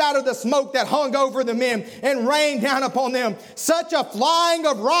arched out of the smoke that hung over the men and rained down upon them. Such a flying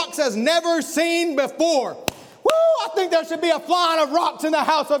of rocks as never seen before. Woo! I think there should be a flying of rocks in the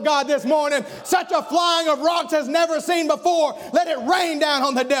house of God this morning. Such a flying of rocks as never seen before. Let it rain down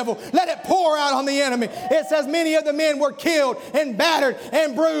on the devil. Let it pour out on the enemy. It says many of the men were killed and battered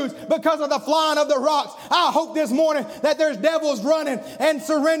and bruised because of the flying of the rocks. I hope this morning that there's devils running and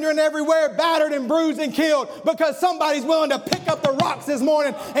surrendering everywhere, battered and bruised and killed, because somebody's willing to pick up the rocks this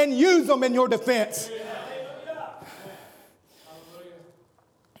morning and use them in your defense.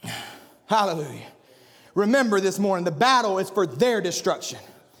 Hallelujah. Remember this morning, the battle is for their destruction.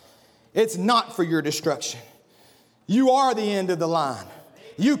 It's not for your destruction. You are the end of the line.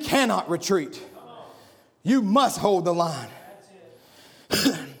 You cannot retreat. You must hold the line.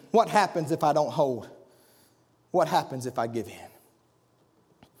 What happens if I don't hold? What happens if I give in?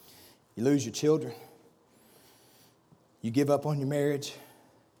 You lose your children. You give up on your marriage.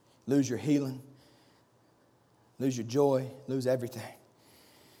 Lose your healing. Lose your joy. Lose everything.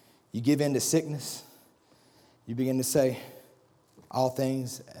 You give in to sickness. You begin to say, all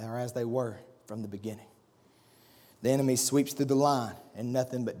things are as they were from the beginning. The enemy sweeps through the line, and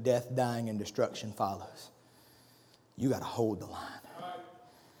nothing but death, dying, and destruction follows. You got to hold the line.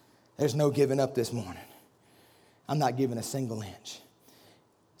 There's no giving up this morning. I'm not giving a single inch.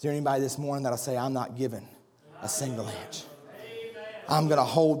 Is there anybody this morning that'll say, I'm not giving a single inch? I'm going to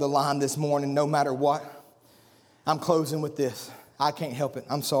hold the line this morning no matter what. I'm closing with this. I can't help it.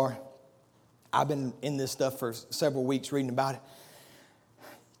 I'm sorry. I've been in this stuff for several weeks reading about it.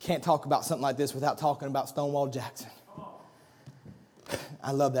 Can't talk about something like this without talking about Stonewall Jackson.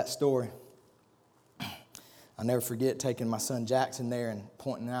 I love that story. I'll never forget taking my son Jackson there and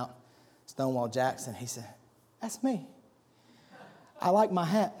pointing out Stonewall Jackson. He said, that's me. I like my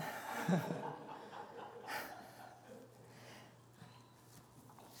hat.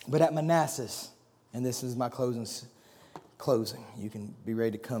 But at Manassas, and this is my closing, you can be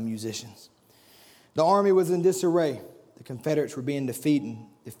ready to come, musicians. The army was in disarray. The Confederates were being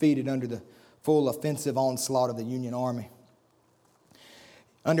defeated under the full offensive onslaught of the Union Army.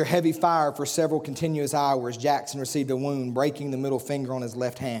 Under heavy fire for several continuous hours, Jackson received a wound, breaking the middle finger on his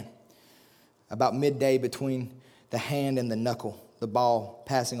left hand. About midday between the hand and the knuckle, the ball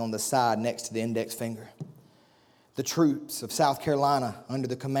passing on the side next to the index finger. The troops of South Carolina, under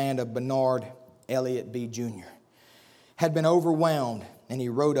the command of Bernard Elliott B. Jr., had been overwhelmed, and he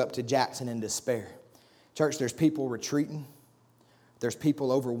rode up to Jackson in despair. Church, there's people retreating. There's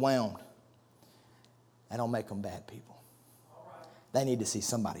people overwhelmed. That don't make them bad people. They need to see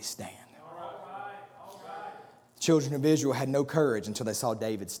somebody stand. The children of Israel had no courage until they saw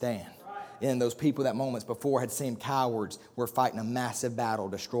David stand. And those people that moments before had seemed cowards were fighting a massive battle,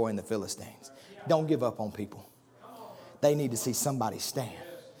 destroying the Philistines. Don't give up on people. They need to see somebody stand.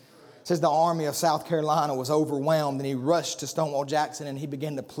 It says the army of South Carolina was overwhelmed, and he rushed to Stonewall Jackson and he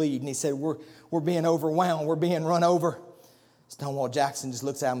began to plead. And he said, we're being overwhelmed. We're being run over. Stonewall Jackson just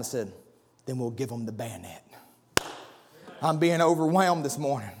looks at him and said, then we'll give them the bayonet. I'm being overwhelmed this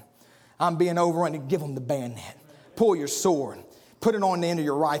morning. I'm being overrun. Give them the bayonet. Pull your sword. Put it on the end of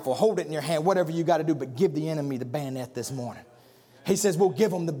your rifle. Hold it in your hand. Whatever you got to do, but give the enemy the bayonet this morning. He says, we'll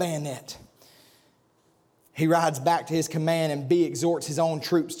give them the bayonet. He rides back to his command, and B exhorts his own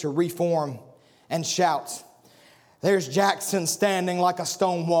troops to reform and shouts, there's Jackson standing like a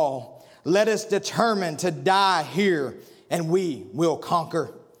stone wall. Let us determine to die here, and we will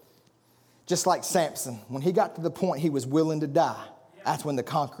conquer. Just like Samson, when he got to the point he was willing to die, that's when the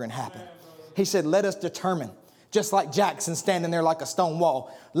conquering happened. He said, let us determine, just like Jackson standing there like a stone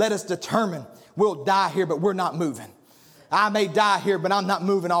wall, let us determine we'll die here, but we're not moving. I may die here, but I'm not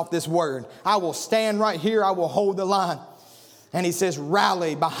moving off this word. I will stand right here. I will hold the line. And he says,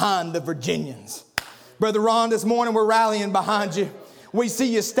 rally behind the Virginians. Brother Ron, this morning we're rallying behind you. We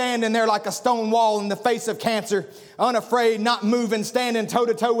see you standing there like a stone wall in the face of cancer, unafraid, not moving, standing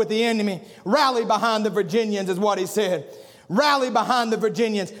toe-to-toe with the enemy. Rally behind the Virginians is what he said. Rally behind the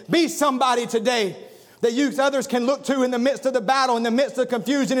Virginians. Be somebody today that others can look to in the midst of the battle, in the midst of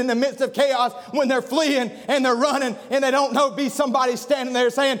confusion, in the midst of chaos, when they're fleeing and they're running and they don't know. Be somebody standing there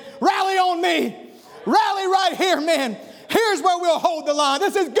saying, rally on me. Rally right here, men. Here's where we'll hold the line.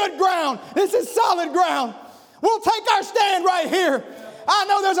 This is good ground. This is solid ground. We'll take our stand right here. I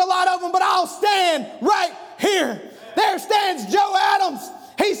know there's a lot of them, but I'll stand right here. There stands Joe Adams.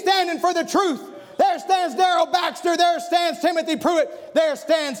 He's standing for the truth. There stands Darrell Baxter. There stands Timothy Pruitt. There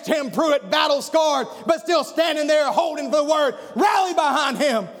stands Tim Pruitt, battle-scarred, but still standing there holding the word. Rally behind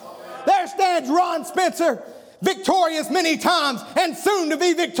him. There stands Ron Spencer, victorious many times and soon to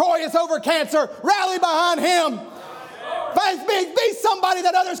be victorious over cancer. Rally behind him. Be somebody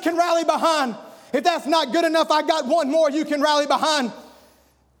that others can rally behind. If that's not good enough, I got one more you can rally behind.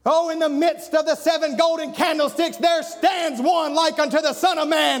 Oh, in the midst of the 7 golden candlesticks, there stands one like unto the Son of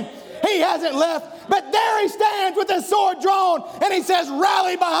Man. He hasn't left, but there he stands with his sword drawn, and he says,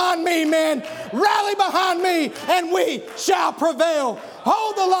 rally behind me, men. Rally behind me, and we shall prevail.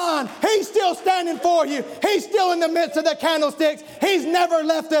 Hold the line. He's still standing for you. He's still in the midst of the candlesticks. He's never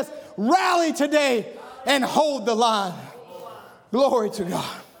left us. Rally today and hold the line. Glory to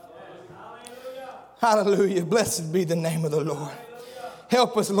God. Hallelujah. Blessed be the name of the Lord.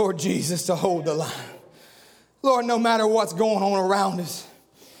 Help us, Lord Jesus, to hold the line. Lord, no matter what's going on around us,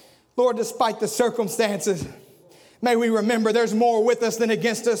 Lord, despite the circumstances, may we remember there's more with us than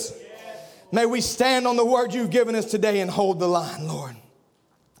against us. May we stand on the word you've given us today and hold the line, Lord.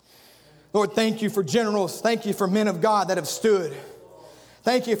 Lord, thank you for generals. Thank you for men of God that have stood.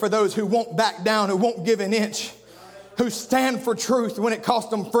 Thank you for those who won't back down, who won't give an inch, who stand for truth when it costs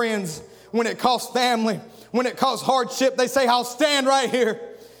them friends, when it costs family, when it costs hardship. They say, I'll stand right here.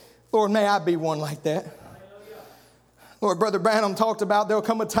 Lord, may I be one like that. Lord, Brother Branham talked about there'll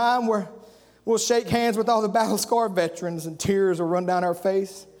come a time where we'll shake hands with all the battle-scarred veterans and tears will run down our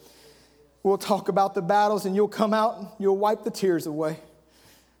face. We'll talk about the battles and you'll come out and you'll wipe the tears away.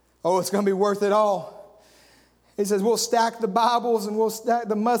 Oh, it's going to be worth it all. He says, we'll stack the Bibles and we'll stack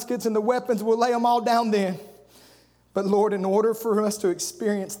the muskets and the weapons. We'll lay them all down then. But Lord, in order for us to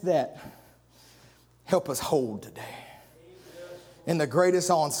experience that, help us hold today. In the greatest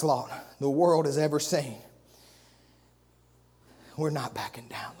onslaught the world has ever seen, we're not backing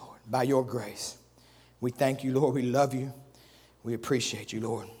down, Lord, by your grace. We thank you, Lord. We love you. We appreciate you,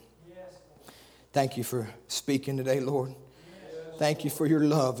 Lord. Thank you for speaking today, Lord. Thank you for your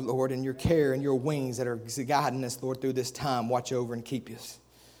love, Lord, and your care and your wings that are guiding us, Lord, through this time. Watch over and keep us.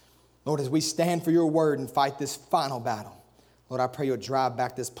 Lord, as we stand for your word and fight this final battle, Lord, I pray you'll drive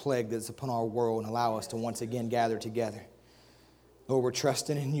back this plague that's upon our world and allow us to once again gather together. Lord, we're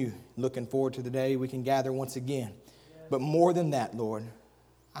trusting in you, looking forward to the day we can gather once again. But more than that, Lord,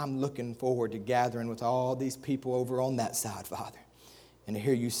 I'm looking forward to gathering with all these people over on that side, Father, and to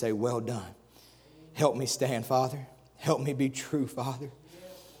hear you say, well done. Help me stand, Father. Help me be true, Father.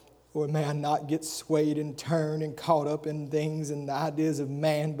 Lord, may I not get swayed and turned and caught up in things and the ideas of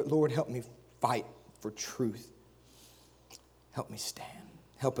man, but Lord, help me fight for truth. Help me stand.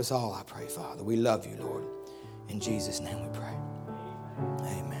 Help us all, I pray, Father. We love you, Lord. In Jesus' name we pray.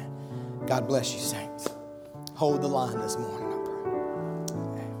 Amen. God bless you, saints. Hold the line this morning, I pray.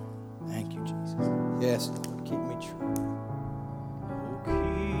 Amen. Thank you, Jesus. Yes, Lord, keep me true. Oh,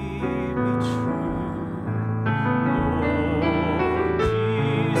 keep me true.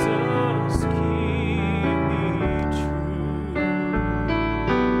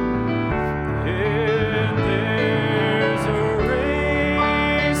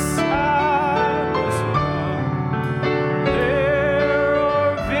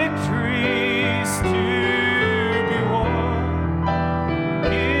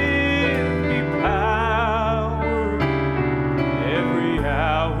 Power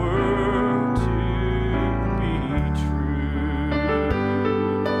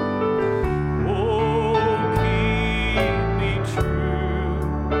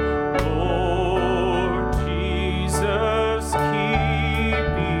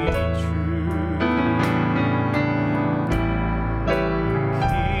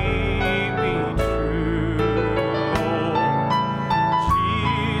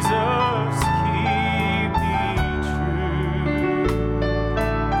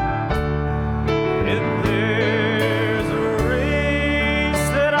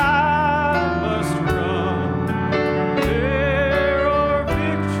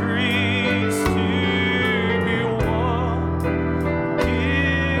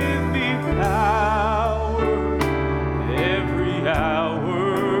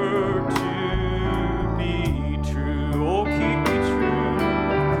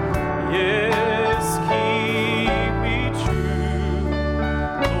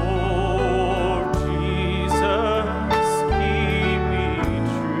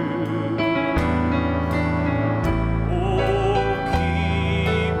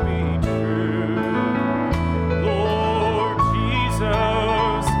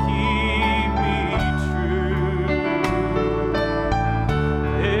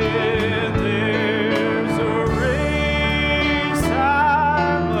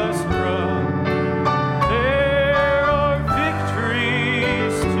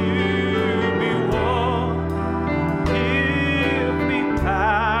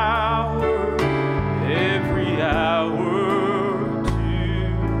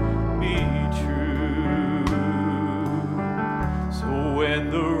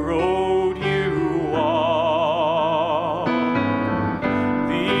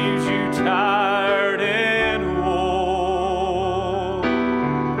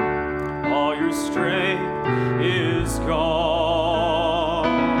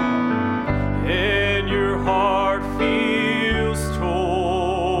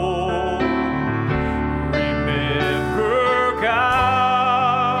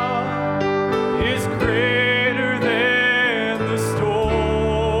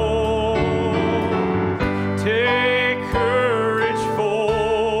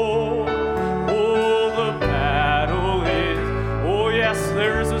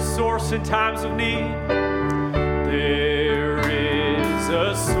Yes, in times of need, there is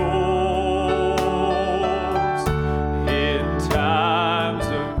a source. In times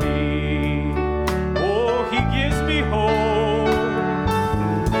of need, oh, He gives me hope.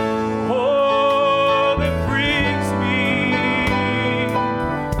 Oh, that brings me,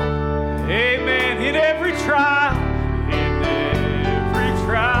 amen, in every trial,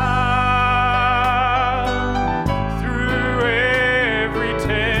 through every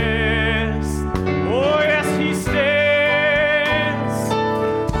test. Oh, yes, He stands.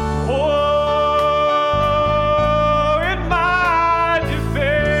 Oh, in my defense.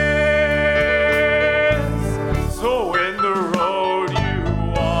 So when the road you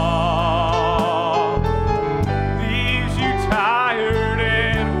walk leaves you tired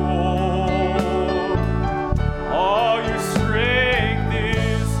and worn, all your strength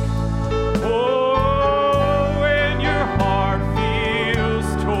is, oh, when your heart feels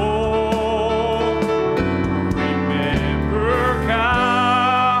torn, remember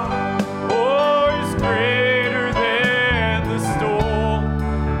God, oh, is greater than the storm.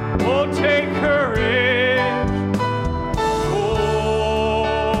 Oh, take courage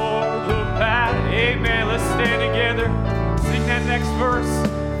for the battle. Amen. Let's stand together. Sing that next verse.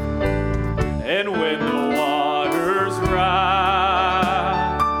 And when the waters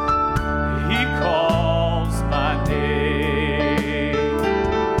rise, He calls my name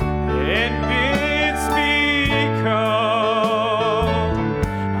and bids me come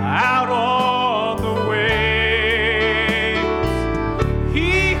out on the waves.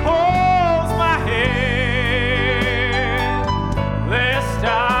 He holds my hand, lest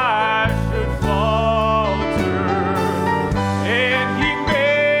I should falter, and He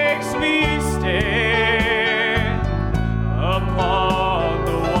makes me stand upon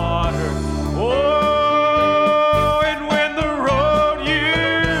the water. Oh, and when the road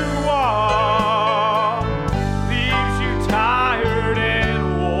you walk leaves you tired and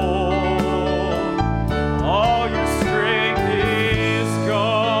worn, all your strength is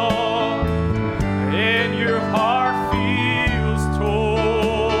gone, and your heart feels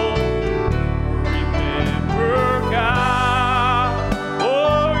torn, remember God,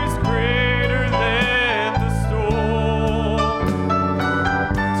 oh, is greater than the storm.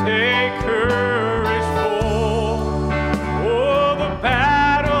 Take courage for, oh, the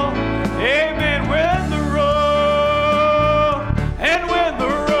battle, amen, when the road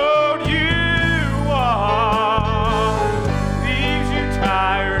you walk leaves you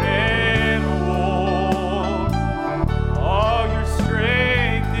tired and worn, all your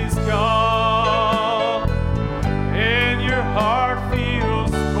strength is gone, and your heart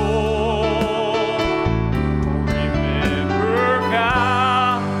feels cold. Remember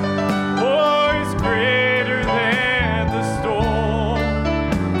God, oh, is greater than the storm.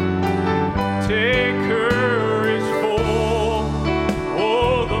 Take courage for,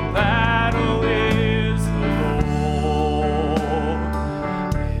 oh, the battle is the Lord.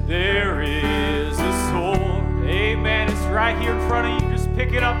 There is a sword, amen, it's right here in front of you. Just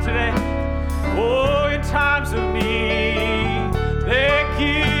pick it up today. Oh, in times of need, that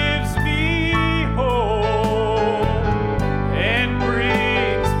gives me hope and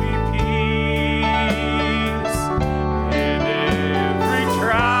brings me peace in every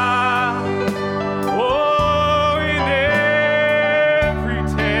trial. Oh, in every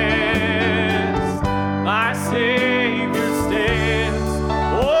test, my Savior stands.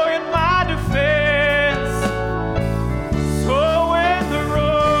 Oh, in my defense. So when the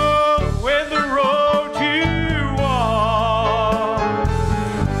road you walk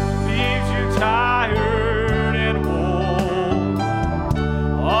leaves you tired and worn,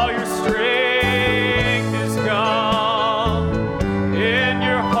 all your strength is gone, and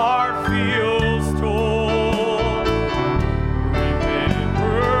your heart feels torn,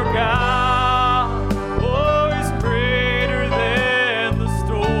 remember God, oh, is greater than the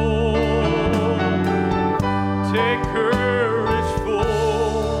storm. Take courage for,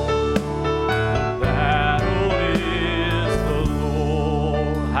 the battle is the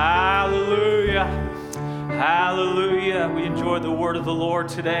Lord. Hallelujah. Hallelujah. We enjoyed the word of the Lord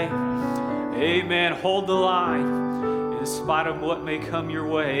today. Amen. Hold the line in spite of what may come your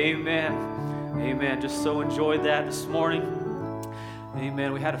way. Amen. Amen. Just so enjoyed that this morning.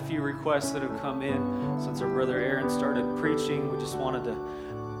 Amen. We had a few requests that have come in since our brother Aaron started preaching. We just wanted to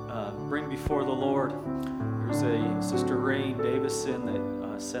bring before the Lord. There's a Sister Rain Davison that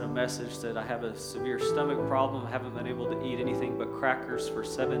sent a message that I have a severe stomach problem. I haven't been able to eat anything but crackers for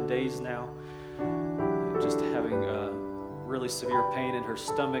 7 days now. Just having really severe pain in her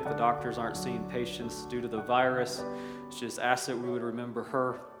stomach. The doctors aren't seeing patients due to the virus. She just asked that we would remember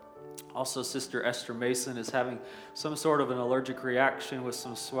her. Also, Sister Esther Mason is having some sort of an allergic reaction with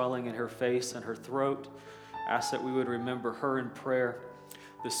some swelling in her face and her throat. Ask that we would remember her in prayer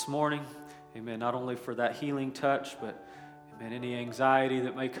this morning. Amen. Not only for that healing touch, but amen, any anxiety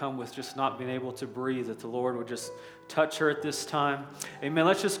that may come with just not being able to breathe, that the Lord would just touch her at this time. Amen.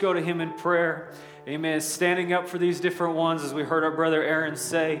 Let's just go to Him in prayer. Amen. Standing up for these different ones, as we heard our brother Aaron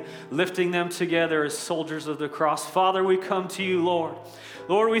say, lifting them together as soldiers of the cross. Father, we come to you, Lord.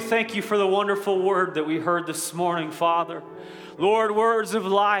 Lord, we thank you for the wonderful word that we heard this morning, Father. Lord, words of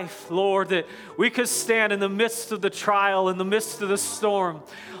life, Lord, that we could stand in the midst of the trial, in the midst of the storm.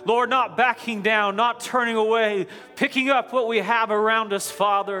 Lord, not backing down, not turning away, picking up what we have around us,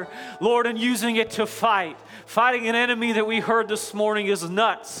 Father, Lord, and using it to fight. Fighting an enemy that we heard this morning is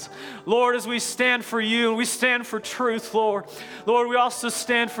nuts. Lord, as we stand for you and we stand for truth, Lord. Lord, we also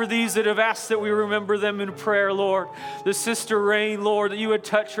stand for these that have asked that we remember them in prayer, Lord. The Sister Rain, Lord, that you would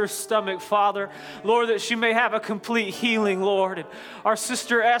touch her stomach, Father. Lord, that she may have a complete healing, Lord. And our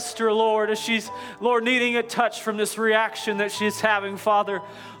Sister Esther, Lord, as she's, Lord, needing a touch from this reaction that she's having, Father.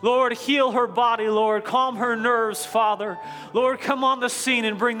 Lord, heal her body, Lord. Calm her nerves, Father. Lord, come on the scene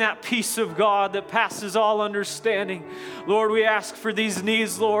and bring that peace of God that passes all understanding. Lord, we ask for these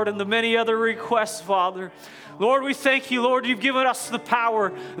needs, Lord, and the many other requests, Father. Lord, we thank you, Lord, you've given us the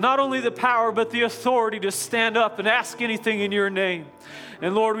power, not only the power, but the authority to stand up and ask anything in your name.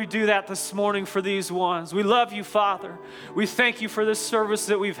 And Lord, we do that this morning for these ones. We love you, Father. We thank you for this service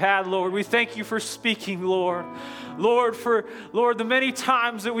that we've had, Lord. We thank you for speaking, Lord. Lord, for, Lord, the many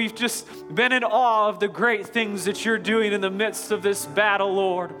times that we've just been in awe of the great things that you're doing in the midst of this battle,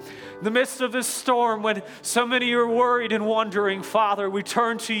 Lord. In the midst of this storm, when so many are worried and wondering, Father, we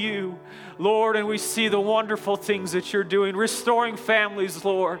turn to you, Lord, and we see the wonderful things that you're doing, restoring families,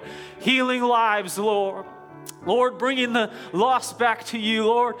 Lord, healing lives, Lord. Lord, bringing the lost back to you,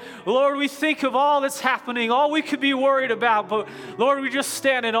 Lord. Lord, we think of all that's happening, all we could be worried about, but Lord, we just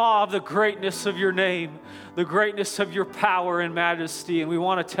stand in awe of the greatness of your name, the greatness of your power and majesty, and we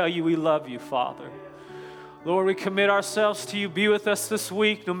want to tell you we love you, Father. Lord, we commit ourselves to you. Be with us this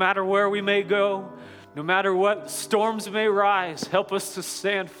week, no matter where we may go, no matter what storms may rise. Help us to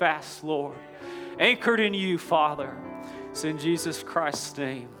stand fast, Lord, anchored in you, Father. It's in Jesus Christ's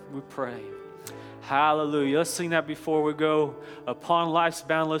name we pray. Hallelujah. Let's sing that before we go. Upon life's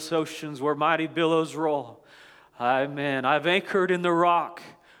boundless oceans where mighty billows roll. Amen. I've anchored in the rock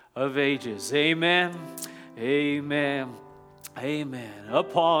of ages. Amen. Amen. Amen.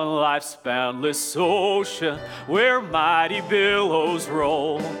 Upon life's boundless ocean where mighty billows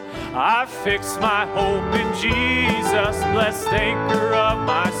roll, I fix my hope in Jesus, blessed anchor of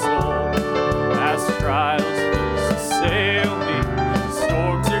my soul. As trials assail me,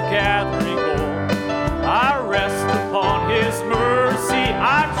 storms are gathering gold, I rest upon His mercy,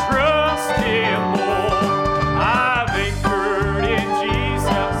 I trust Him more. I've anchored in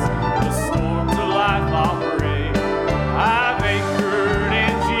Jesus, the storms of life I'll brave. I've anchored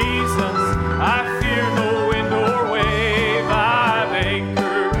in Jesus, I fear no wind or wave. I've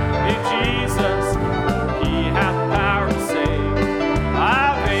anchored in Jesus, for He hath power to save.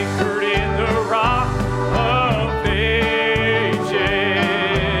 I've anchored in the rock of ages.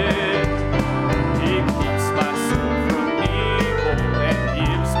 He keeps my soul from evil and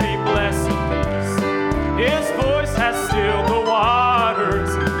gives me blessed peace. His voice has stilled the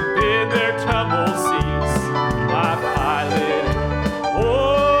waters, bid their tumble cease. My pilot,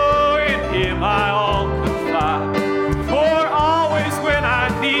 oh, in Him I